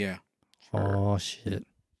no? Yeah. Oh shit.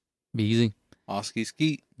 Be easy. Oski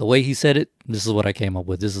skeet. The way he said it, this is what I came up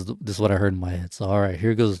with. This is what I heard in my head. So all right,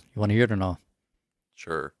 here goes. You want to hear it or no?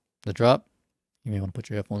 Sure. The drop? You may want to put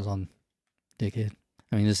your headphones on, dickhead.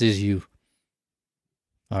 I mean, this is you.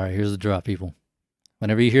 All right, here's the drop, people.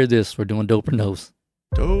 Whenever you hear this, we're doing dope or nose.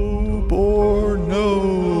 Dope or no?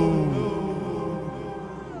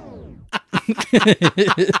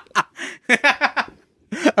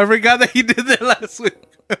 I forgot that he did that last week.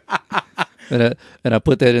 and I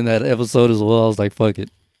put that in that episode as well. I was like, fuck it.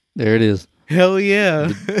 There it is. Hell yeah.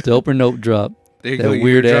 The dope or nope drop. There you That go, your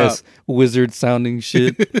weird drop. ass wizard sounding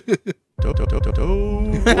shit. Dope or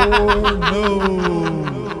no?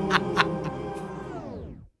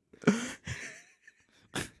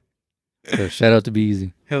 So shout out to Be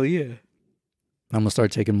Easy. Hell yeah. I'm gonna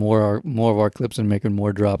start taking more of our clips and making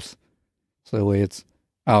more drops. So that way it's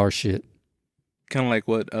our shit. Kind of like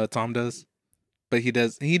what Tom does. But he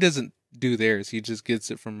doesn't do theirs. He just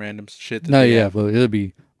gets it from random shit. That No, they yeah, have. but it'll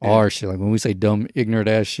be our shit. Like when we say dumb, ignorant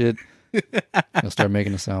ass shit, I'll start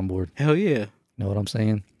making a soundboard. Hell yeah. Know what I'm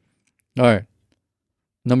saying? All right.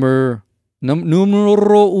 Numero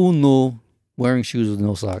uno, wearing shoes with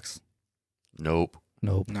no socks. Nope.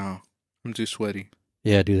 Nope. No. I'm too sweaty.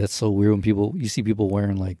 Yeah, dude, that's so weird when you see people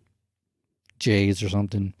wearing like J's or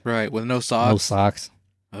something. Right. With no socks. No socks.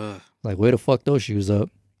 Ugh. Like, way to fuck those shoes up.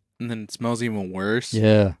 And then it smells even worse.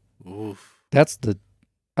 Yeah. Oof.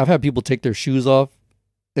 I've had people take their shoes off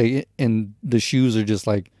and the shoes are just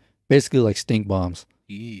like, basically like stink bombs.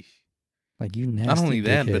 Eesh. Like, you nasty Not only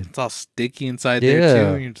that, dickhead. but it's all sticky inside Yeah. there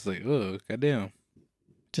too. And you're just like, oh, goddamn.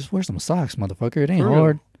 Just wear some socks, motherfucker. It ain't For real.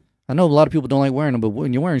 hard. I know a lot of people don't like wearing them, but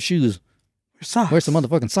when you're wearing shoes, Socks. wear some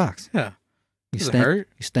motherfucking socks. Yeah. You Does it stink. hurt?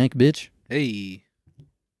 You stank, bitch. Hey. All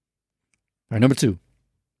right, number 2.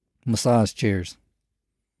 Massage chairs.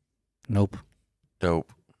 Nope.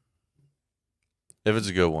 Dope. If it's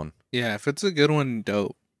a good one. Yeah, if it's a good one,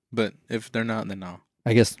 dope. But if they're not, then no.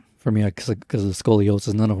 I guess for me, because of the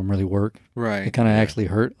scoliosis, none of them really work. Right. They kind of actually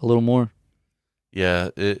hurt a little more. Yeah,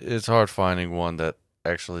 it's hard finding one that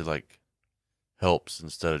actually like helps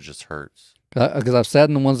instead of just hurts. Because I've sat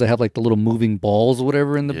in the ones that have like the little moving balls or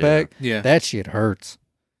whatever in the Yeah. back. Yeah. That shit hurts.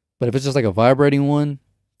 But if it's just like a vibrating one,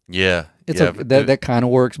 Yeah, it's yeah, like, that kind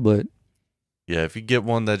of works. But yeah. If you get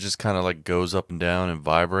one that just kind of like goes up and down and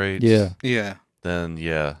vibrates, yeah, Yeah. then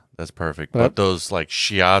yeah, that's perfect. But- But those like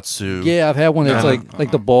shiatsu, yeah, I've had one that's No.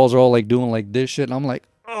 like the balls are all like doing like this shit, and I'm like,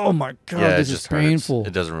 oh my god, yeah, it this is just hurts. painful.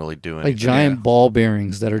 It doesn't really do anything. Like giant Yeah. ball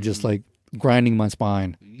bearings that are just like grinding my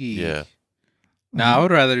spine. Yeah, Nah, I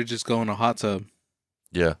would rather just go in a hot tub.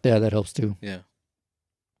 yeah, Yeah, that helps too. Yeah.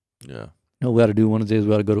 yeah. You know, we ought to do one of these.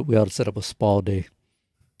 We ought to set up a spa day.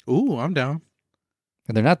 Ooh, I'm down.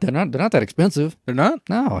 And they're not that expensive. They're not?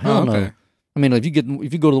 No, hell no. okay. I mean, if you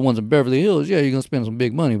go to the ones in Beverly Hills, yeah, you're gonna spend some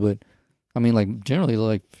big money, but I mean, like generally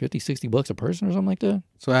like $50-$60 a person or something like that.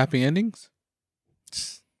 So happy endings?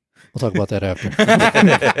 We'll talk about that after.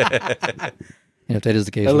 And if that is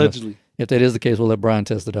the case, Allegedly. we'll let Brian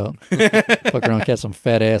test it out. Fuck around, catch some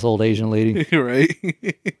fat ass old Asian lady. Right.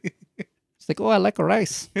 It's like, oh, I like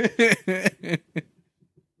rice. It's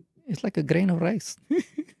like a grain of rice.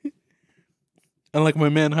 I like my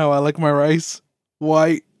man how I like my rice.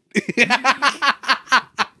 White.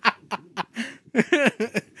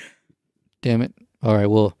 Damn it. All right,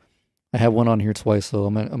 well, I have one on here twice, so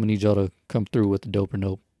I'm gonna need y'all to come through with the dope or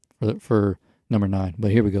nope for number 9.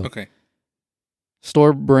 But here we go. Okay.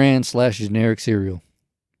 Store brand / generic cereal.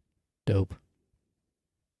 Dope.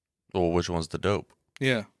 Well, which one's the dope?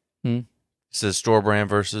 Yeah. It says store brand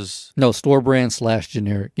versus No, store brand /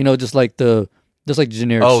 generic. You know, just like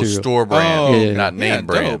generic cereal. store brand, Oh, Yeah. not name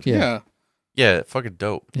brand. Dope. Yeah. Yeah. Yeah, fucking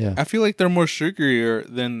dope. Yeah. I feel like they're more sugarier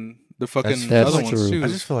than the fucking That's other ones true. too. I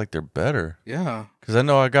just feel like they're better Yeah. because I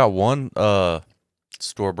know I got one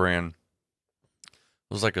store brand.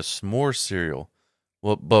 It was like a s'more cereal.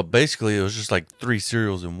 Well, but basically it was just like 3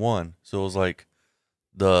 cereals in one. So it was like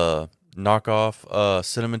the knockoff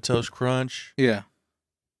Cinnamon Toast Crunch Yeah.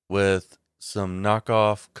 with some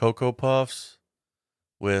knockoff Cocoa Puffs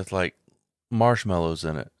with like marshmallows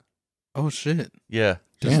in it. Oh shit. Yeah,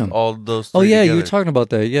 just Damn. all those. Oh three yeah, you were together. talking about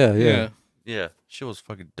that. Yeah, yeah. Yeah, shit was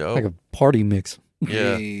fucking dope. Like a party mix.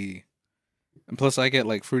 Yeah, Hey. And plus I get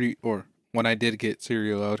like fruity, or when I did get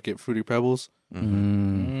cereal, I would get Fruity Pebbles.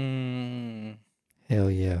 Mm. Hell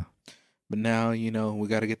yeah. But now, we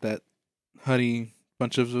got to get that honey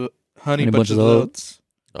bunch of honey Honey bunch of bunches of oats.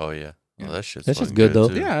 Oh yeah. Yeah. Well, that shit's That's just fucking good, though.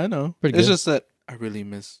 too. Yeah, I know. Pretty It's good. just that I really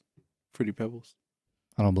miss Fruity Pebbles.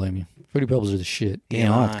 I don't blame you. Fruity Pebbles are the shit. Yeah.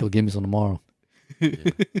 Damn, I'll have to go get me some tomorrow.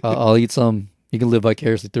 I'll eat some. You can live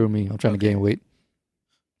vicariously through me. I'm trying to gain weight.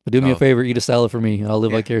 But do me a Oh. favor, eat a salad for me. I'll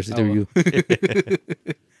live Yeah, vicariously I through you. will.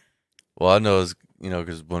 Well, I know is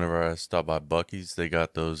because whenever I stop by Bucky's, they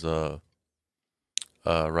got those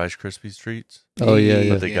Rice Krispies treats, Oh yeah,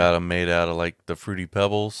 yeah. but they got them made out of like the Fruity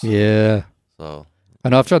Pebbles. Yeah. So. I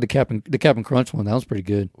know I've tried the Captain Crunch one. That was pretty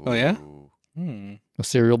good. Oh, yeah? Ooh. The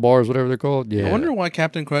cereal bars, whatever they're called. Yeah. I wonder why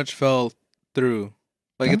Captain Crunch fell through.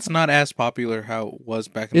 Like, Huh? it's not as popular how it was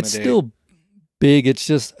back in It's the day. still big. It's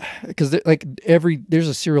just because like there's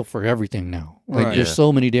a cereal for everything now. Like Right. there's Yeah.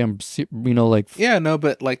 so many damn like Yeah, no,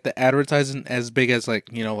 but like the advertising as big as like,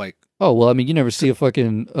 oh well, I mean you never see a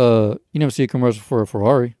fucking you never see a commercial for a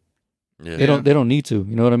Ferrari. Yeah. They don't need to.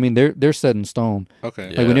 You know what I mean? They're set in stone.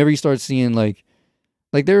 okay. Yeah. Like whenever you start seeing like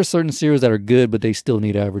there are certain cereals that are good, but they still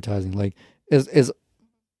need advertising. Like as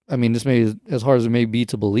I mean, this may as hard as it may be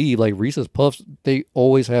to believe. Like Reese's Puffs, they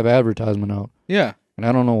always have advertisement out, Yeah. and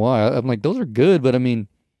I don't know why. I'm like, those are good, but I mean,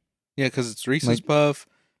 Yeah, because it's Reese's Like- Puff,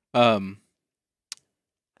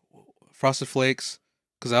 Frosted Flakes,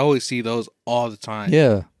 because I always see those all the time.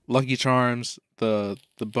 yeah, Lucky Charms, the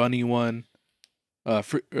bunny one,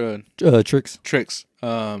 Tricks Tricks,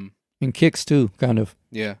 and Kicks too, kind of.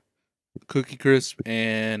 yeah, Cookie Crisp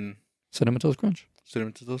and Cinnamon Toast Crunch.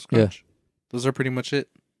 Cinnamon Toast Yeah. Crunch. Those are pretty much it.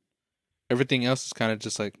 Everything else is kind of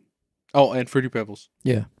just like, oh, and Fruity Pebbles.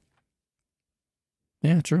 Yeah,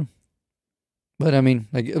 true. But I mean,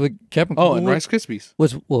 like Captain. Oh, and Rice Krispies.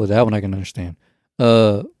 Well, that one I can understand.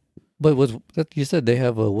 But was that you said they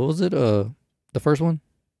have what was it? The first one,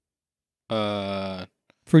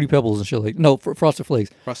 Fruity Pebbles and shit like no Frosted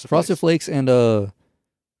Flakes. Frosted Frosted Flakes. Flakes and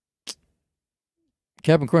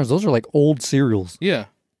Captain Crunch, those are like old cereals. Yeah.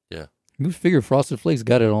 You figure Frosted Flakes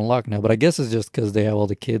got it on lock now, but I guess it's just because they have all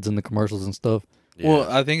the kids in the commercials and stuff. Yeah.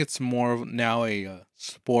 Well, I think it's more of now a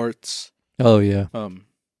sports Oh yeah,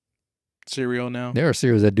 cereal now. there are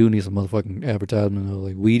cereals that do need some motherfucking advertisement though,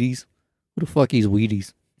 like Wheaties. Who the fuck eats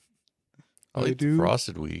Wheaties? I like the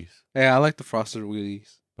Frosted Wheaties. Yeah, I like the Frosted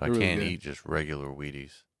Wheaties. But I They're really can't good. eat just regular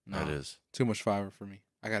Wheaties. No. That is. Too much fiber for me.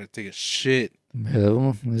 I gotta take a shit. Yeah,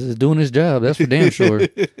 well, this is doing his job. That's for damn sure.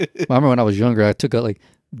 I remember when I was younger, I took out like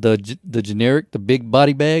the generic, the big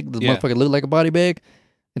body bag, the motherfucker looked like a body bag,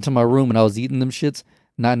 into my room, and I was eating them shits,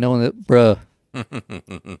 not knowing that, bruh.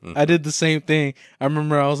 I did the same thing. I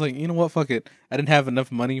remember I was like, you know what, fuck it. I didn't have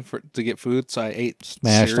enough money to get food, so I ate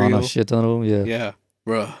Smashed cereal. on a shit ton of them. Yeah, Yeah,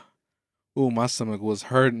 bruh. Ooh, my stomach was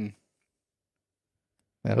hurting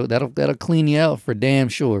that'll clean you out for damn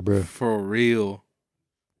sure, bro. for real.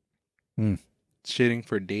 Mm. Shitting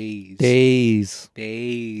for days.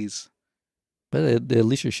 Days, but at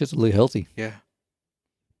least your shit's really healthy. Yeah.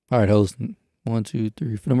 All right, host. 1, 2,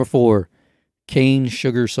 3. Number 4, cane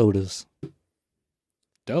sugar sodas.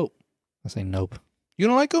 Dope. I say nope. You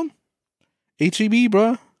don't like them? HEB,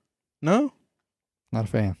 bruh? No? Not a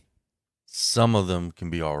fan. Some of them can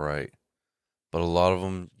be all right, but a lot of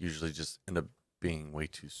them usually just end up being way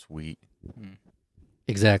too sweet.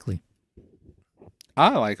 Exactly.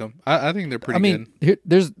 I like them. I think they're pretty I mean, good.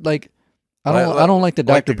 there's like, I don't like the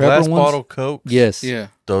Dr. Like the Pepper glass ones. bottle Cokes. Yes. Yeah.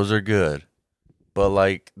 Those are good. But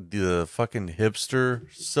like the fucking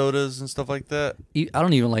hipster sodas and stuff like that. I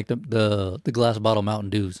don't even like the glass bottle Mountain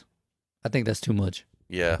Dews. I think that's too much.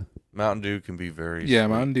 Yeah. Mountain Dew can be very Yeah,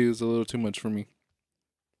 sweet. Mountain Dew is a little too much for me.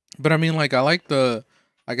 But I mean, like, I like the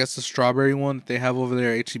strawberry one that they have over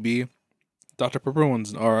there at HEB. Dr. Pepper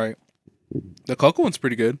one's all right. The cocoa one's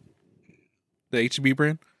pretty good. The HEB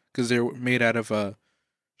brand, because they're made out of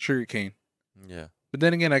sugar cane. Yeah. But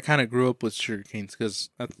then again, I kind of grew up with sugar canes because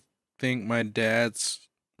I think my dad's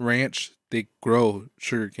ranch, they grow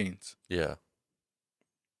sugar canes. Yeah.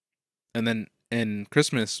 And then in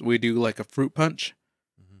Christmas, we do like a fruit punch.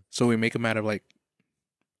 So we make them out of like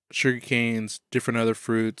sugar canes, different other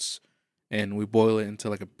fruits, and we boil it into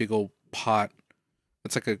like a big old pot.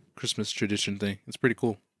 It's like a Christmas tradition thing. It's pretty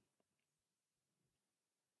cool.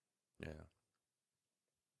 Yeah.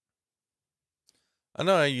 I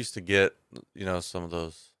know I used to get, some of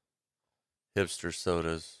those hipster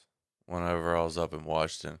sodas whenever I was up in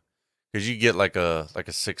Washington. Because you get like a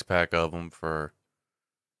 6-pack of them for,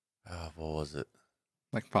 what was it?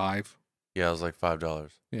 Like 5. Yeah, it was like $5.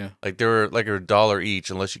 Yeah. Like they were like $1 each,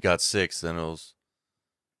 unless you got 6, then it was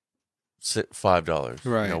 $5.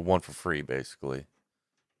 Right. One for free basically.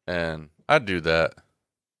 And I'd do that,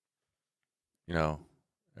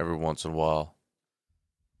 every once in a while.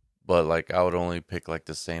 But like I would only pick like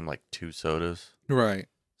the same like 2 sodas. Right.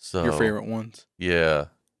 So Your favorite ones. Yeah.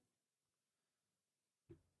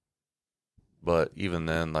 But even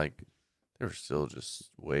then, like they were still just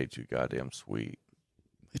way too goddamn sweet.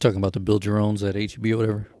 You're talking about the build your owns at HEB or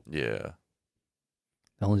whatever. Yeah.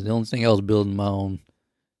 The only thing I was building my own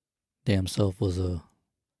damn self was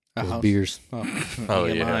house? beers. Oh, Oh,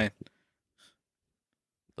 you yeah. lying.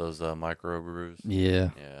 Those microbrews.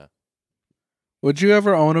 Yeah. Yeah. Would you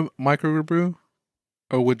ever own a microbrew?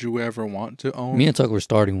 Or would you ever want to own? Me and Tuck were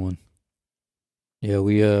starting one. Yeah,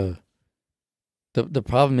 we the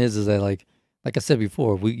problem is that like I said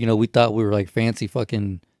before, we thought we were like fancy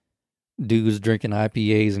fucking dudes drinking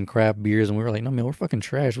IPAs and craft beers, and we were like, no man, we're fucking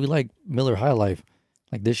trash. We like Miller High Life.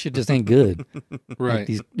 Like this shit just ain't good. Right.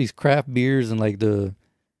 Like, these craft beers and like the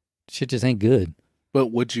shit just ain't good. But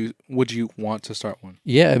would you want to start one?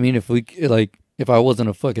 Yeah, I mean if I wasn't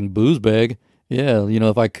a fucking booze bag, yeah,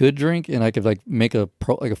 if I could drink and I could like make a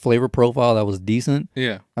flavor profile that was decent,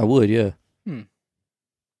 Yeah. I would, yeah.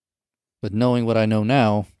 But knowing what I know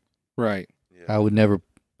now, Right. I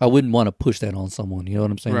wouldn't want to push that on someone. You know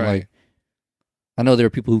what I'm saying? Right. Like, I know there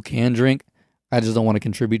are people who can drink. I just don't want to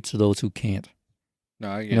contribute to those who can't.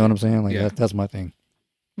 No, I get You know what I'm saying? Like Yeah. that's my thing.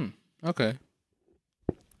 Okay.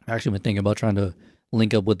 I actually been thinking about trying to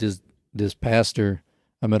link up with this pastor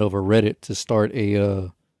I met over Reddit to start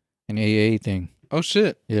an AA thing. Oh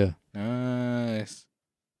shit. Yeah. Nice.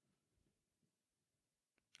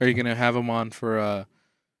 Are you gonna have him on for I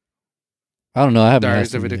don't know. I haven't Diaries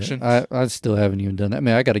asked of him yet. Addiction? I still haven't even done that. I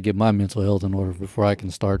mean, I got to get my mental health in order before I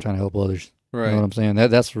can start trying to help others. right? You know what I'm saying?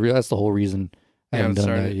 That's the whole reason I haven't done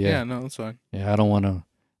started. that. Yeah. No, that's fine. Yeah. I don't want to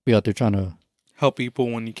be out there trying to. Help people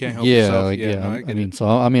when you can't help Yeah. yourself. Like, yeah. No, I I get mean, it. so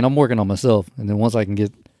I mean, I'm working on myself, and then once I can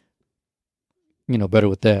get, better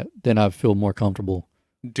with that, then I feel more comfortable.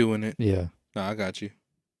 Doing it. Yeah. No, I got you.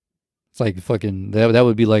 It's like fucking that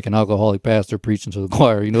would be like an alcoholic pastor preaching to the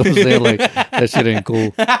choir. You know what I'm saying? Like that shit ain't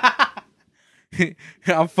cool.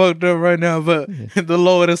 I'm fucked up right now, but the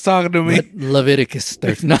Lord is talking to me. Leviticus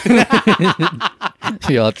 39.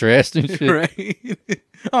 Y'all trashed and shit. Right?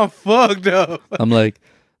 I'm fucked up. I'm like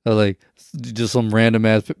just some random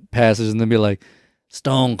ass passage, and then be like,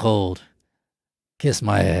 Stone Cold, kiss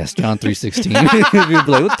my ass, John 3:16. You'd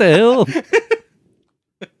be like, what the hell?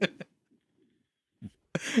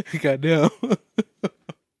 Goddamn.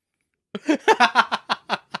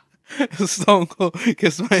 Stone Cold,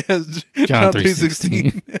 kiss my ass, John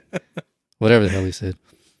 3:16. Whatever the hell he said.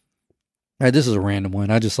 All right, this is a random one.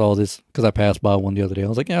 I just saw this because I passed by one the other day. I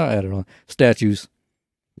was like, yeah, I'll add it on. Statues.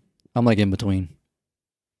 I'm like in between.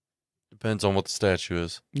 Depends on what the statue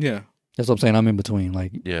is. Yeah. That's what I'm saying. I'm in between.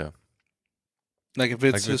 Like, Yeah. Like if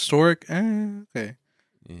it's historic, okay.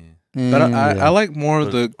 Yeah. But I like more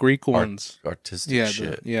of the Greek ones. Artistic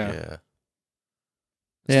shit. Yeah.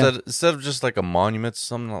 Instead of just like a monument,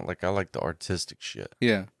 something like I like the artistic shit.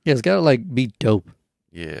 Yeah. Yeah, it's gotta like be dope.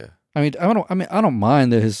 Yeah. I don't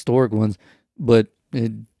mind the historic ones, but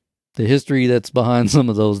the history that's behind some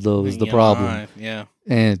of those though is the problem. Yeah.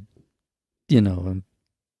 And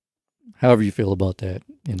however you feel about that,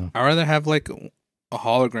 I'd rather have like a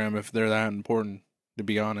hologram if they're that important, to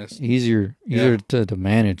be honest. easier to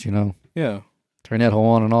manage, Yeah. Turn that whole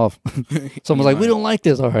on and off. Someone's like, we don't like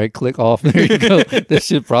this. All right, click off. There you go. That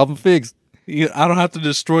shit problem fixed. I don't have to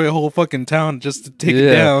destroy a whole fucking town just to take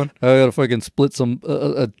it down. I gotta fucking split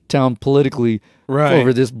a town politically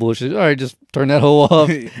over this bullshit. All right, just turn that whole off.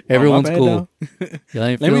 Everyone's cool.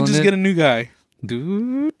 Let me just get a new guy.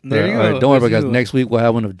 Dude, there you go. All right, don't worry about it, guys. Next week we'll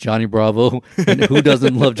have one of Johnny Bravo. And who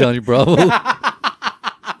doesn't love Johnny Bravo?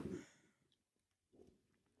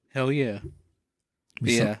 Hell yeah.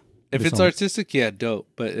 Yeah. If it's artistic, yeah, dope.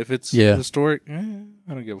 But if it's historic, I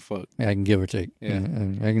don't give a fuck. Yeah, I can give or take. Yeah.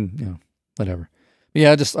 I can, whatever. But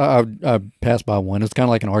yeah, I passed by one. It's kind of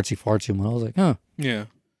like an artsy fartsy one. I was like, huh. Yeah.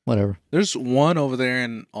 Whatever. There's one over there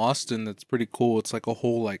in Austin that's pretty cool. It's like a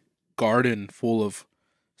whole like garden full of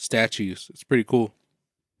statues. It's pretty cool.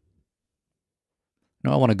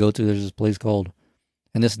 I want to go to. There's this place called,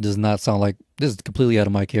 and this does not sound like, this is completely out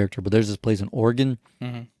of my character, but there's this place in Oregon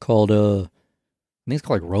called, I think it's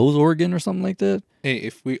called like Rose, Oregon or something like that. Hey,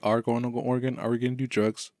 if we are going to Oregon, are we going to do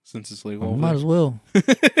drugs since it's legal? Might as well.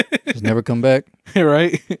 Just never come back.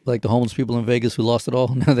 Right? Like the homeless people in Vegas who lost it all.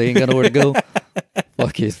 Now they ain't got nowhere to go.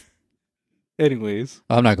 Fuck it. Anyways.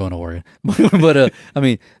 I'm not going to Oregon. But, I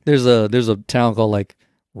mean, there's a town called like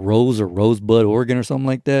Rose or Rosebud, Oregon or something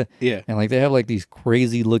like that. Yeah. And like they have like these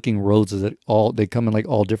crazy looking roses that they come in like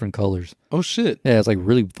all different colors. Oh shit. Yeah, it's like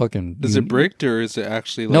really fucking. Is it bricked or is it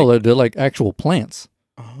actually like? No, they're like actual plants.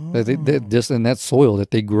 Oh. They just in that soil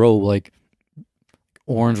that they grow like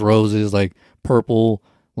orange roses, like purple,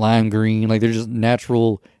 lime green, like they're just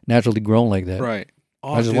naturally grown like that. Right.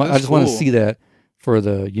 Oh, I just want to see that for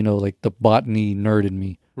the like the botany nerd in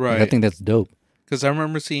me. Right. Like, I think that's dope. Because I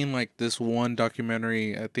remember seeing like this one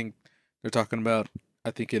documentary. I think they're talking about.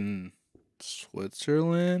 I think in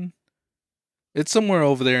Switzerland. It's somewhere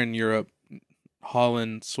over there in Europe,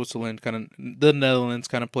 Holland, Switzerland, kind of the Netherlands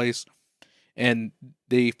kind of place, and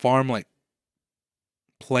they farm like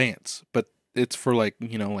plants, but it's for like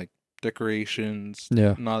like decorations,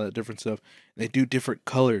 and all that different stuff. They do different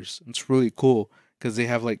colors. It's really cool because they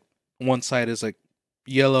have like one side is like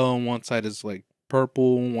yellow and one side is like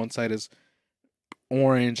purple and one side is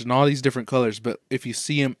orange and all these different colors. But if you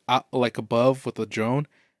see them out like above with a drone,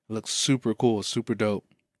 it looks super cool, super dope.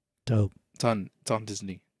 Dope. It's on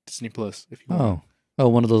Disney Plus. If you want. Oh,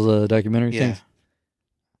 one of those documentary things.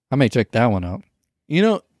 I may check that one out.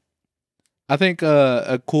 I think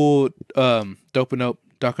a cool dope and dope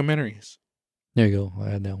documentaries. There you go. I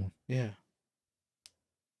had that one. Yeah.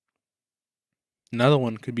 Another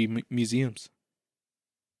one could be museums.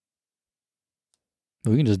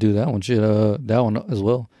 We can just do that one. Shit, that one as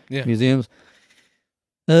well. Yeah. Museums.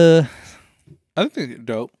 I think they're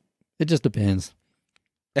dope. It just depends.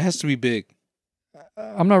 It has to be big.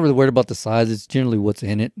 I'm not really worried about the size. It's generally what's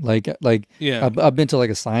in it. Like yeah. I've been to like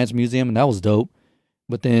a science museum and that was dope.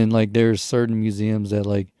 But then like there's certain museums that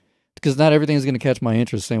like, because not everything's gonna catch my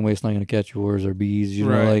interest the same way it's not gonna catch yours or B's.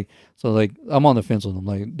 Right. Like so like I'm on the fence with them.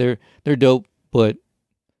 Like they're dope, but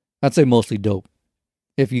I'd say mostly dope.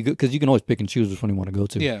 If you because you can always pick and choose which one you want to go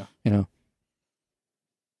to. Yeah.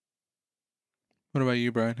 What about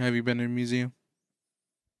you, Brian? Have you been in a museum?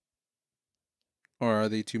 Or are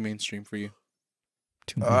they too mainstream for you?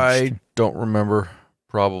 I don't remember.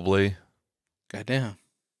 Probably. Goddamn.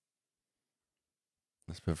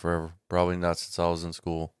 It's been forever. Probably not since I was in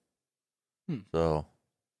school. So.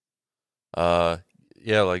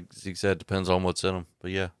 Yeah, like Zeke said, depends on what's in them.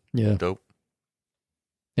 But yeah, Yeah. dope.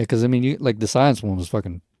 Yeah, because I mean, you like the science one was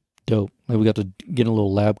fucking dope. Like we got to get in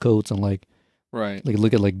little lab coats and like Right.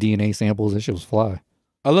 look at like DNA samples. That shit was fly.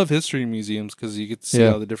 I love history museums because you get to see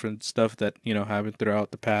Yeah. all the different stuff that, happened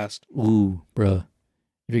throughout the past. Ooh, bruh.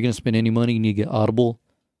 If you're gonna spend any money, you need to get Audible,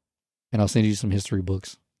 and I'll send you some history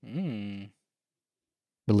books. Mm.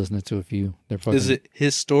 Been listening to a few. They're fucking. Is it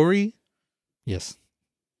his story? Yes.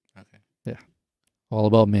 Okay. Yeah. All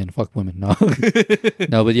about men. Fuck women. No.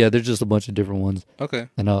 No, but yeah, there's just a bunch of different ones. Okay.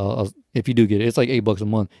 And if you do get it, it's like $8 a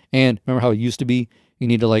month. And remember how it used to be? You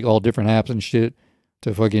need to like all different apps and shit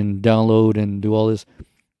to fucking download and do all this.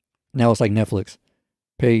 Now it's like Netflix.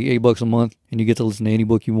 Pay $8 a month and you get to listen to any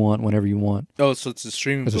book you want whenever you want. Oh, so it's a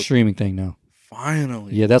streaming It's a book. streaming thing now.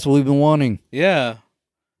 Finally. Yeah, that's what we've been wanting. Yeah.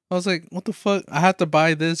 I was like, what the fuck? I have to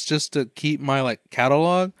buy this just to keep my like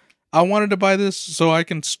catalog. I wanted to buy this so I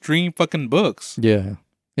can stream fucking books. Yeah.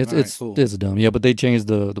 It's Cool. it's dumb. Yeah, but they changed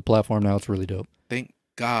the platform now. It's really dope. Thank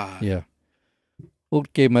God. Yeah.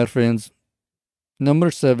 Okay, my friends.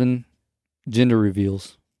 Number 7, gender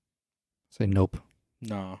reveals. Say nope.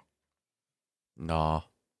 No. Nah.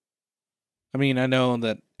 I mean, I know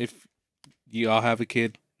that if you all have a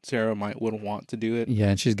kid, Sarah wouldn't want to do it. Yeah,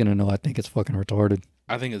 and she's gonna know I think it's fucking retarded.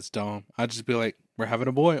 I think it's dumb. I'd just be like, we're having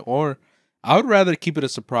a boy. Or I would rather keep it a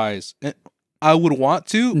surprise. I would want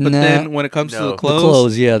to, but Nah. then when it comes to No. the The clothes,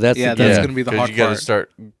 clothes, yeah, that's yeah, the that's thing. gonna be the 'cause hard you gotta part.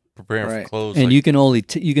 start preparing Right. for clothes. And like, you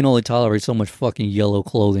can only tolerate so much fucking yellow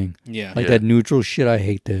clothing. Yeah. Like Yeah. that neutral shit, I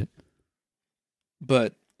hate that.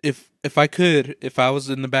 But if I was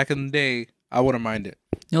in the back of the day, I wouldn't mind it.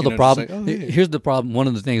 You know, You the know, problem, just like, oh, hey. here's the problem. One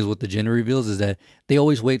of the things with the gender reveals is that they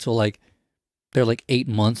always wait till like, they're like 8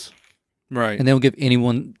 months Right. and they don't give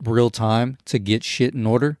anyone real time to get shit in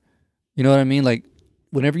order. You know what I mean? Like,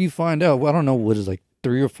 whenever you find out, well, I don't know what is like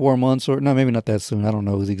 3 or 4 months or, no, maybe not that soon. I don't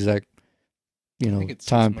know the exact, think it's 6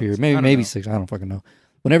 time months. period. I Maybe, don't maybe know. 6. I don't fucking know.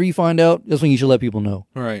 Whenever you find out, that's when you should let people know.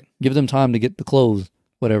 Right. Give them time to get the clothes,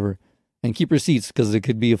 whatever, and keep receipts because it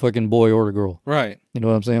could be a fucking boy or a girl. Right. You know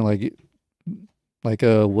what I'm saying? Like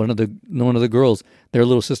one of the girls, their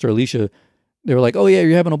little sister Alicia, they were like, "Oh yeah,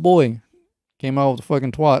 you're having a boy." Came out with a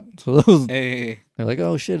fucking twat. So Hey. they're like,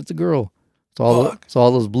 "Oh shit, it's a girl." So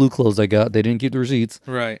all those blue clothes I got, they didn't keep the receipts.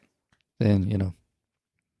 Right. And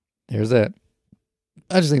there's that.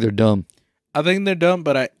 I just think they're dumb. I think they're dumb,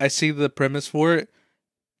 but I see the premise for it.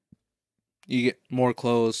 You get more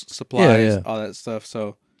clothes, supplies, yeah. all that stuff.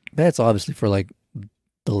 So That's obviously for like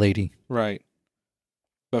the lady. right.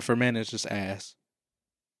 But for men, it's just ass.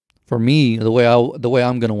 For me, the way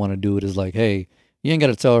I'm gonna want to do it is like, hey, you ain't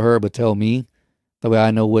gotta tell her, but tell me. That way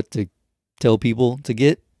I know what to tell people to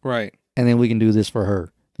get, Right. and then we can do this for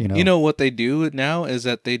her. You know what they do now is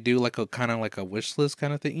that they do like a kind of like a wish list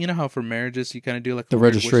kind of thing. You know how for marriages you kind of do like the a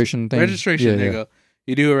weird registration thing. registration. Yeah, There you yeah. go.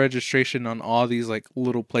 You do a registration on all these like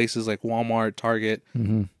little places like Walmart, Target,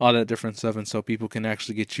 Mm-hmm. all that different stuff, and so people can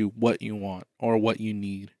actually get you what you want or what you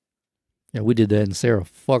need. Yeah, we did that, and Sarah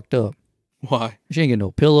fucked up. Why? She ain't get no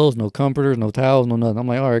pillows, no comforters, no towels, no nothing. I'm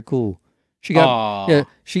like, all right, cool. She got Aw.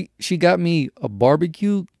 she got me a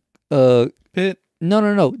barbecue. Pit.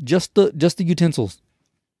 No, just the utensils.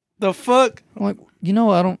 The fuck? I'm like, I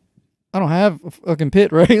don't have a fucking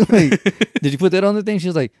pit, right? Like, did you put that on the thing? She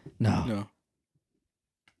was like, no. No.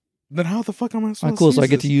 Then how the fuck am I All right, supposed cool. to So I use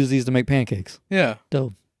get to this? use these to make pancakes. Yeah.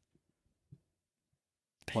 Dope.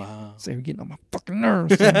 Wow. Sarah getting on my fucking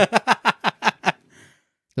nerves.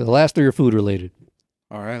 The last 3 are food related.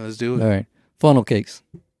 All right, let's do it. All right, funnel cakes.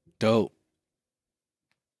 Dope.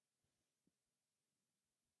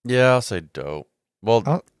 yeah, I'll say dope.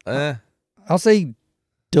 Well, I'll say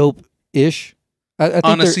dope-ish. I think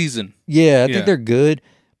On a they're- season. Yeah, I Yeah. think they're good,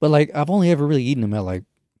 but like I've only ever really eaten them at like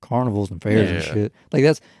carnivals and fairs and Yeah. shit. Like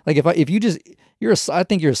that's like if you just I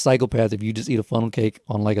think you're a psychopath if you just eat a funnel cake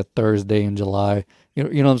on like a Thursday in July. You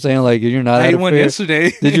know what I'm saying? Like you're not I at ate a one fair.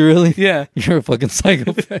 yesterday. Did you really? Yeah, You're a fucking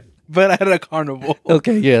psychopath. but at a carnival.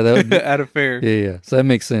 Okay, yeah, that would, At a fair. yeah. So that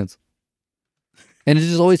makes sense. And it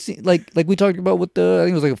just always seems like we talked about with the I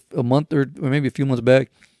think it was like a month or maybe a few months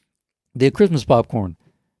back. They had Christmas popcorn.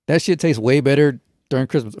 That shit tastes way better during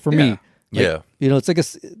Christmas for me. Yeah. yeah. It's like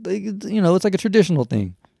it's like a traditional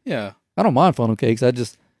thing. Yeah. I don't mind funnel cakes. I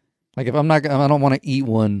just like if I don't want to eat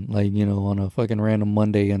one like on a fucking random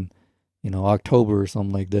Monday in October or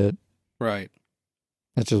something like that. Right.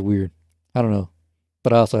 That's just weird. I don't know,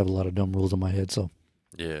 but I also have a lot of dumb rules in my head, so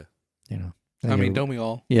Yeah. I mean, don't we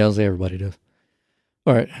all? Yeah, I'll say everybody does.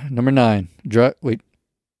 All right, number 9. Dried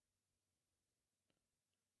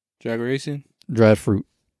Drag racing? fruit.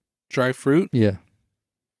 Dry fruit? Yeah,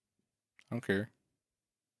 I don't care.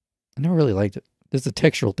 I never really liked it. It's a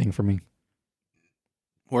textural thing for me.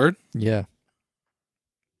 Word? Yeah.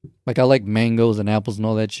 Like I like mangoes and apples and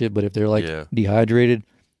all that shit, but if they're like Yeah. dehydrated,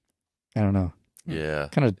 I don't know. Yeah.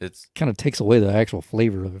 It's kind of takes away the actual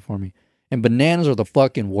flavor of it for me. And bananas are the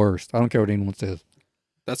fucking worst. I don't care what anyone says.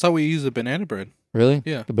 That's how we use the banana bread. Really?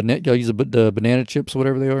 Yeah. Y'all use the banana chips,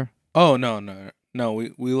 whatever they are. Oh no.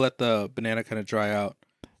 We let the banana kind of dry out.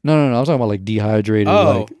 No. I'm talking about like dehydrated,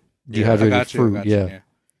 Oh. like dehydrated I got you, fruit. I got you, yeah.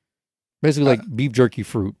 Basically like beef jerky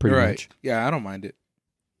fruit, pretty right. much. Yeah, I don't mind it.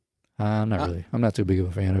 I'm not really. I'm not too big of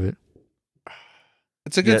a fan of it.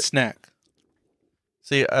 It's a good snack.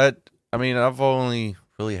 See, I mean, I've only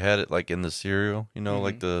really had it like in the cereal, you know,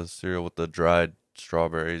 like the cereal with the dried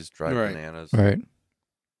strawberries, dried bananas. Right.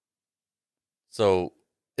 So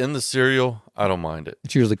in the cereal, I don't mind it.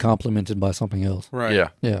 It's usually complemented by something else. Right. Yeah.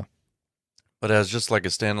 Yeah. But as just like a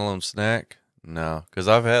standalone snack, no. Because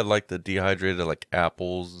I've had like the dehydrated like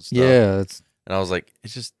apples and stuff. Yeah. And I was like, it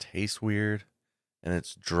just tastes weird. And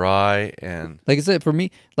it's dry and like I said, for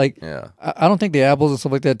me, like I don't think the apples and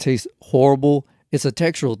stuff like that taste horrible. It's a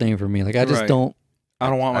textural thing for me. Like I just don't. I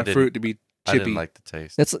don't want my fruit to be chippy. I didn't like the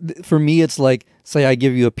taste. That's for me. It's like say I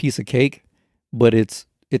give you a piece of cake, but it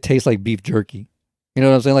tastes like beef jerky. You know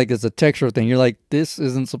what I'm saying? Like it's a texture thing. You're like, this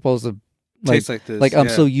isn't supposed to taste like this. Like I'm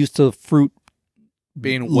so used to fruit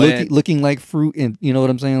being wet, looking like fruit, and you know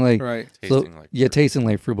what I'm saying? Like right, tasting like fruit. tasting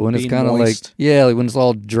like fruit. But when being it's kind of like like when it's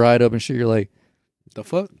all dried up and shit, you're like, the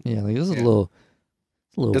fuck? Yeah, like this is a little.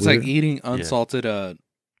 It's weird. like eating unsalted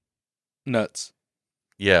nuts.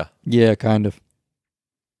 Yeah. Yeah, kind of.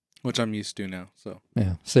 Which I'm used to now. So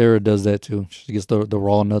yeah, Sarah does that too. She gets the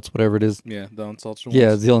raw nuts, whatever it is. Yeah, the unsalted ones.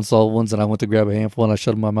 Yeah, the unsalted ones, and I went to grab a handful and I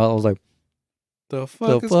shut in my mouth. I was like, "The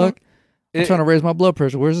fuck? I'm trying to raise my blood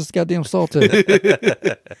pressure. Where's this goddamn salt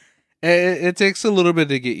at?" It takes a little bit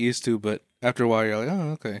to get used to, but after a while, you're like,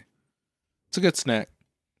 "Oh, okay." It's a good snack.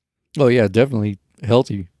 Oh yeah, definitely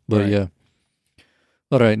healthy. But yeah.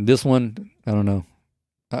 All right, this one I don't know.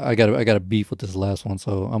 I got a beef with this last one,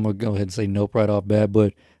 so I'm gonna go ahead and say nope right off bat.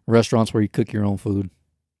 But restaurants where you cook your own food.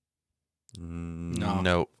 No.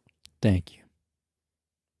 Nope. Thank you.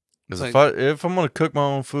 Because if I'm gonna cook my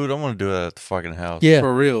own food, I'm gonna do it at the fucking house. Yeah,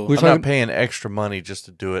 for real. I'm not paying extra money just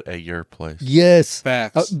to do it at your place. Yes,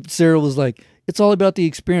 facts. Sarah was like, "It's all about the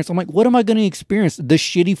experience." I'm like, "What am I gonna experience? The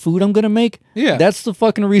shitty food I'm gonna make? Yeah, that's the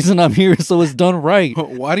fucking reason I'm here, so it's done right."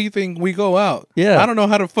 Why do you think we go out? Yeah, I don't know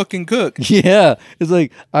how to fucking cook. Yeah, it's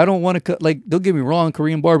like I don't want to cook. Like, don't get me wrong,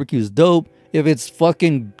 Korean barbecue is dope if it's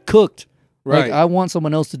fucking cooked. Right. Like, I want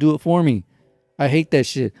someone else to do it for me. I hate that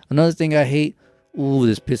shit. Another thing I hate. Ooh,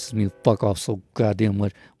 this pisses me the fuck off so goddamn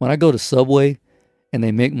much. When I go to Subway and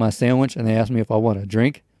they make my sandwich and they ask me if I want a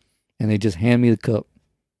drink and they just hand me the cup.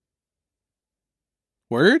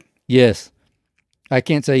 Word? Yes. I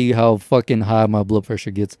can't tell you how fucking high my blood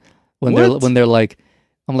pressure gets when they're like,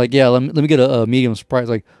 I'm like, yeah, let me get a medium Sprite. It's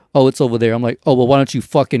like, oh, it's over there. I'm like, oh, well, why don't you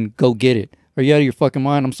fucking go get it? Are you out of your fucking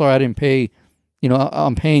mind? I'm sorry I didn't pay. You know,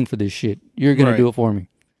 I'm paying for this shit. You're going to do it for me.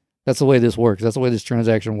 That's the way this works. That's the way this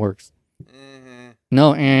transaction works.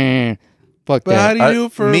 No, fuck but that. how do you do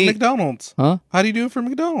it for McDonald's? Huh? How do you do it for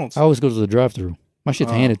McDonald's? I always go to the drive-thru. My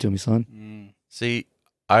shit's handed to me, son. See,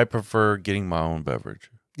 I prefer getting my own beverage.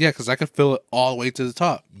 Yeah, because I could fill it all the way to the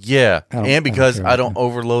top. Yeah, and because I don't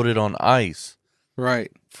overload it on ice. Right.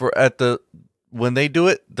 When they do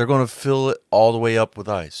it, they're going to fill it all the way up with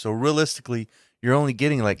ice. So realistically, you're only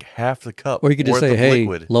getting like half the cup. Or you could just say, hey,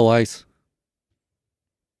 low ice.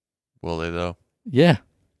 Will they though? Yeah.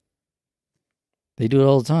 They do it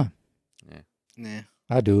all the time. Yeah.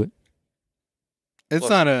 I do it. It's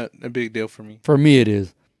not a big deal for me. For me, it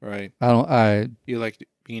is. Right. You like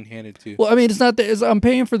being handed to. Well, I mean, it's not that. I'm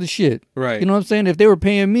paying for the shit. Right. You know what I'm saying? If they were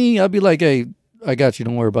paying me, I'd be like, hey, I got you.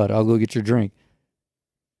 Don't worry about it. I'll go get your drink.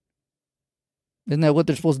 Isn't that what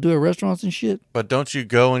they're supposed to do at restaurants and shit? But don't you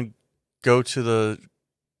go to the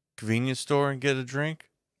convenience store and get a drink?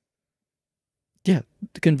 Yeah,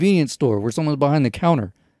 the convenience store where someone's behind the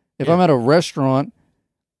counter. If I'm at a restaurant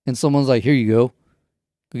and someone's like, here you go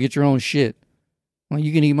get your own shit. Well,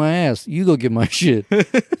 you can eat my ass. You go get my shit.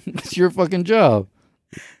 It's your fucking job.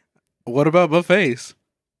 What about buffets?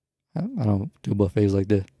 I don't do buffets like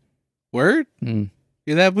that. Word?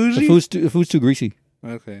 You're that bougie? The food's too greasy.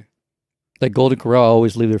 Okay. Like Golden Corral, I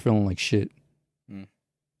always leave there feeling like shit. I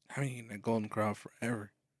haven't eaten at Golden Corral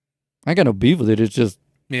forever. I ain't got no beef with it. It's just...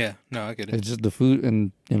 Yeah, no, I get it. It's just the food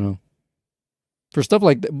and, you know... For stuff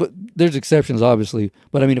like that, but there's exceptions, obviously.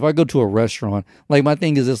 But I mean, if I go to a restaurant, like my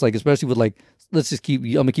thing is this, like, especially with like, I'm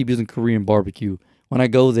gonna keep using Korean barbecue. When I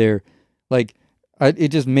go there, like, it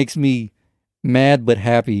just makes me mad but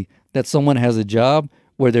happy that someone has a job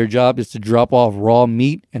where their job is to drop off raw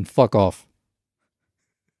meat and fuck off.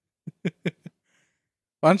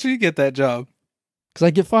 Why don't you get that job? Because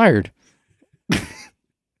I get fired.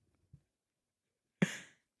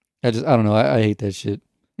 I don't know. I hate that shit.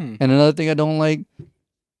 And another thing I don't like,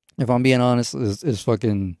 if I'm being honest, is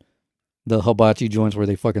fucking the hibachi joints where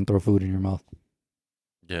they fucking throw food in your mouth.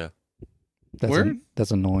 Yeah.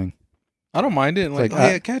 That's annoying. I don't mind it. Like,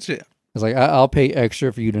 yeah, catch it. It's like, I'll pay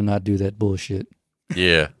extra for you to not do that bullshit.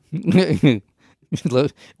 Yeah. Where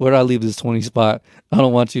do I leave this 20 spot? I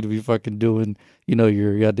don't want you to be fucking doing,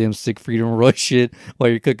 your goddamn sick Freedom Roy shit while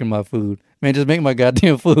you're cooking my food. Man, just make my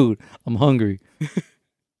goddamn food. I'm hungry.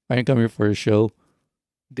 I ain't come here for a show.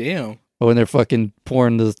 Damn. Or when they're fucking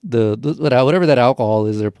pouring the whatever that alcohol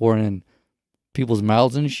is, they're pouring in people's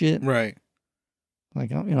mouths and shit. Right.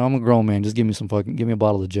 Like, I'm a grown man. Just give me a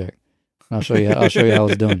bottle of Jack. And I'll show you how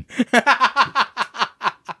it's done.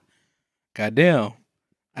 Goddamn.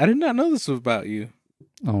 I did not know this was about you.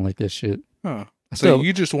 I don't like that shit. Huh. So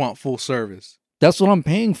you just want full service. That's what I'm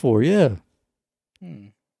paying for, yeah.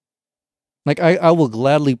 Like I will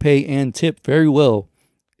gladly pay and tip very well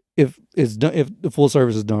if it's done, if the full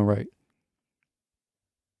service is done right.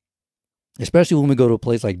 Especially when we go to a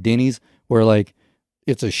place like Denny's where like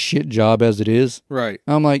it's a shit job as it is. Right.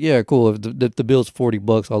 I'm like, yeah, cool. If the bill's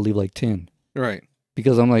 $40, I'll leave like 10. Right.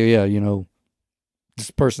 Because I'm like, yeah, this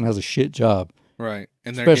person has a shit job. Right.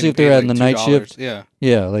 And especially if they're at the night shift. Yeah.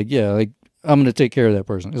 Yeah, like I'm gonna take care of that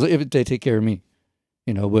person. If they take care of me.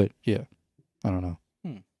 But yeah. I don't know.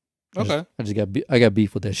 Okay. I got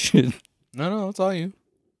beef with that shit. No, it's all you.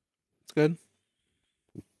 It's good.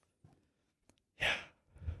 Yeah.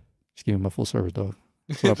 Just give me my full service, dog.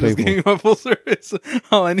 That's what I pay Just for. give me my full service.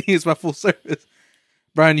 All I need is my full service.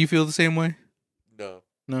 Brian, you feel the same way?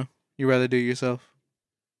 No? You rather do it yourself?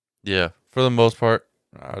 Yeah. For the most part,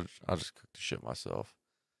 I'll just cook the shit myself.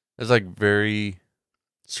 There's like very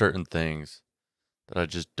certain things that I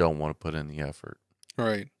just don't want to put in the effort.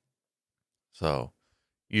 Right. So,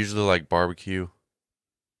 usually like barbecue,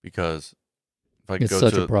 because if I It's go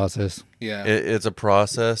such to a process. Yeah. it's a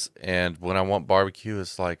process, and when I want barbecue,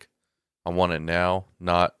 it's like I want it now,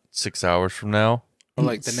 not 6 hours from now. Or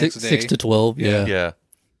like the next day. 6 to 12, yeah. Yeah.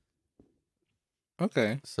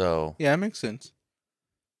 Okay. So, Yeah, that makes sense.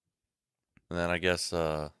 and then I guess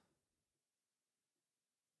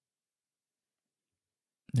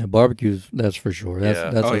Yeah, barbecues, that's for sure.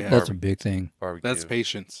 That's a big thing. barbecue. That's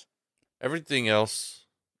patience. Everything else,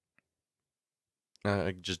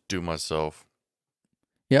 I just do myself.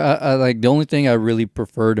 Yeah, I like the only thing I really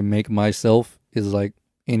prefer to make myself is like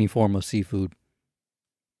any form of seafood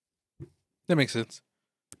That makes sense.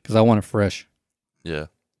 because I want it fresh, Yeah.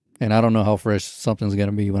 and I don't know how fresh something's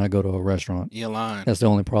gonna be when I go to a restaurant. You lying. That's the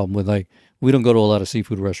only problem with like we don't go to a lot of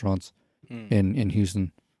seafood restaurants in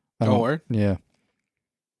Houston. Word? Yeah,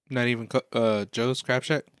 Not even Joe's Crab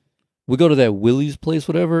Shack? we go to that Willie's place,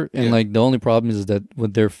 whatever, and Yeah. like the only problem is that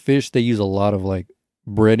with their fish, they use a lot of like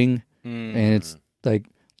breading, Mm. and it's like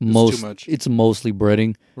too much. it's mostly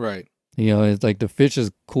breading. Right. It's like the fish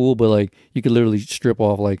is cool, but like you could literally strip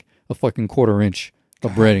off like a fucking quarter-inch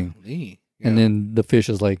of breading, Golly. and Yeah. then the fish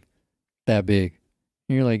is like that big.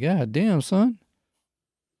 And you're like, God damn, son.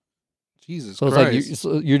 Jesus So it's Christ.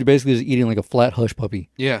 like you're basically just eating like a flat hush puppy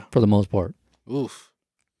Yeah. for the most part. Oof.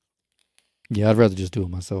 Yeah, I'd rather just do it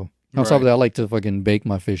myself. On top of that, I like to fucking bake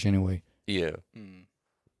my fish anyway. Yeah.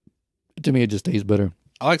 To me, it just tastes better.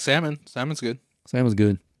 I like salmon. Salmon's good. Salmon's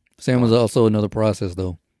good. Salmon's also another process,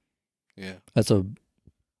 though. Yeah. That's a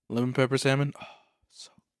Lemon pepper salmon. Oh,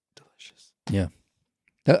 so delicious. yeah.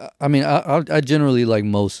 I mean, I generally like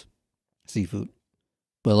most seafood,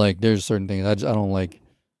 but like there's certain things I don't like.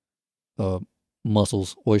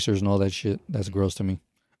 Mussels, oysters, and all that shit. That's gross to me.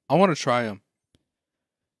 I want to try them.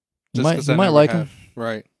 You might like them.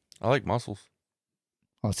 Right. I like mussels.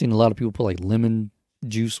 I've seen a lot of people put like lemon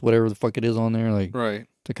juice, whatever the fuck it is, on there, like Right.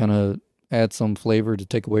 to kind of add some flavor to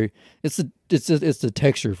take away. It's the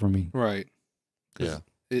texture for me. Right. 'Cause Yeah.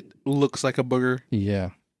 It looks like a booger,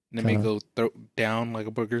 Yeah, and it may go down like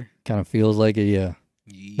a booger. kind of feels like it. Yeah,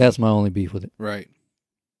 Yeah. that's my only beef with it. Right.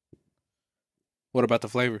 What about the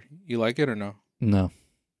flavor? You like it or no? No,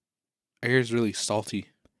 I hear it's really salty.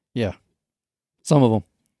 yeah, some of them.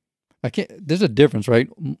 I can't. There's a difference, right?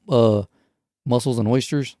 Mussels and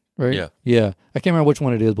oysters, right? Yeah. Yeah. I can't remember which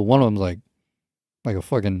one it is, but one of them's like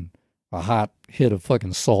a hot hit of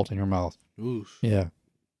fucking salt in your mouth. Oof. Yeah.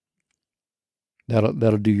 That'll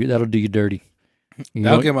do you dirty.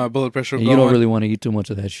 That'll get my blood pressure and going. you don't really want to eat too much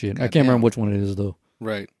of that shit. I can't Goddamn. remember which one it is though.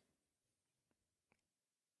 Right.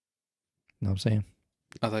 You know what I'm saying?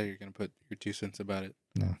 I thought you were gonna put your 2 cents about it.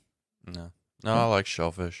 No. No. No, I like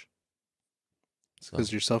shellfish.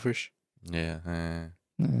 Because you're selfish. Yeah.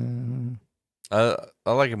 Mm. I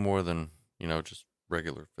like it more than, just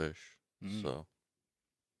regular fish. So.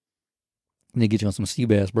 They get you on some sea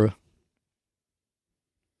bass, bro.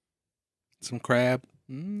 Some crab.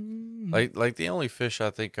 Like the only fish I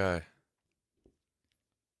think I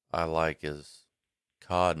like is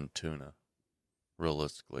cod and tuna.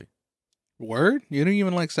 Realistically. Word? You don't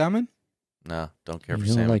even like salmon? No, don't care for You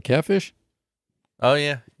don't salmon. like catfish? Oh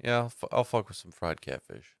yeah. I'll fuck with some fried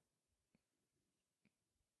catfish.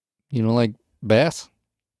 You don't like bass?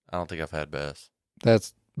 I don't think I've had bass.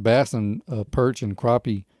 That's bass and perch and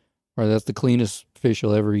crappie, or that's the cleanest fish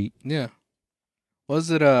you'll ever eat. Yeah. Was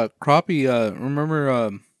it crappie?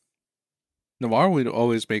 Remember Navarre would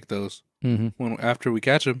always make those when after we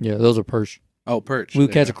catch them. Yeah, those are perch. Oh, perch. We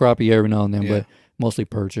catch a crappie every now and then, Yeah. but mostly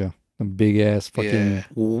perch. Yeah, the big ass fucking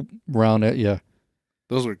round. Yeah,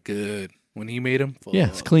 those were good when he made them. yeah,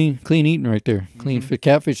 it's clean eating right there. Clean fish.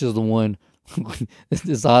 Catfish is the one.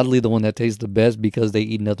 It's oddly the one that tastes the best because they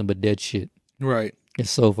eat nothing but dead shit. Right. It's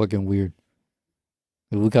so fucking weird.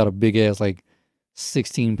 We caught a big ass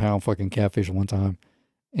 16-pound fucking catfish one time,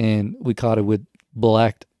 and we caught it with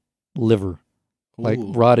black liver,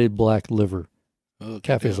 Ooh. rotted black liver. Oh,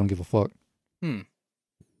 Catfish don't give a fuck.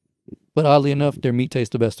 But oddly enough, their meat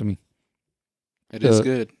tastes the best to me. It is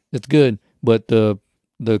good. It's good, but the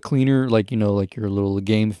cleaner, your little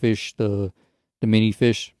game fish, the mini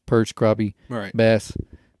fish, perch, crappie, Right. bass,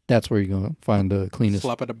 that's where you're gonna find the cleanest.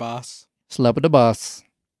 Slap at the boss. Slap at the boss.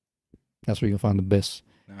 That's where you can find the best.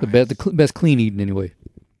 Nice. The best clean eating anyway.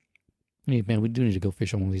 Hey man, we do need to go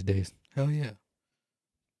fish on one of these days. Hell yeah.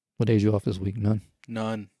 What days you off this week? None.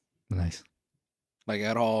 None. Nice. Like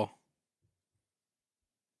at all.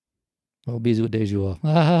 Well, busy with days you off.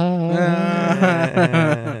 I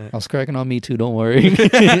was cracking on me too. Don't worry.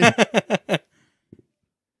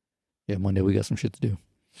 Yeah, Monday we got some shit to do.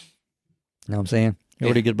 Know what I'm saying? You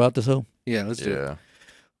already get about this hoe? Yeah, let's do it. Yeah.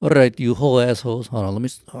 All right, you whole assholes. Hold on, let me.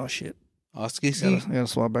 Oh shit. I gotta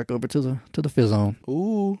swap back over to the fizz on.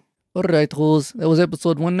 Ooh. All right, hoes. That was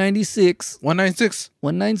episode 196. 196.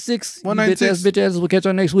 196. 196. Bitch asses. We'll catch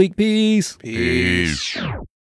y'all next week. Peace. Peace.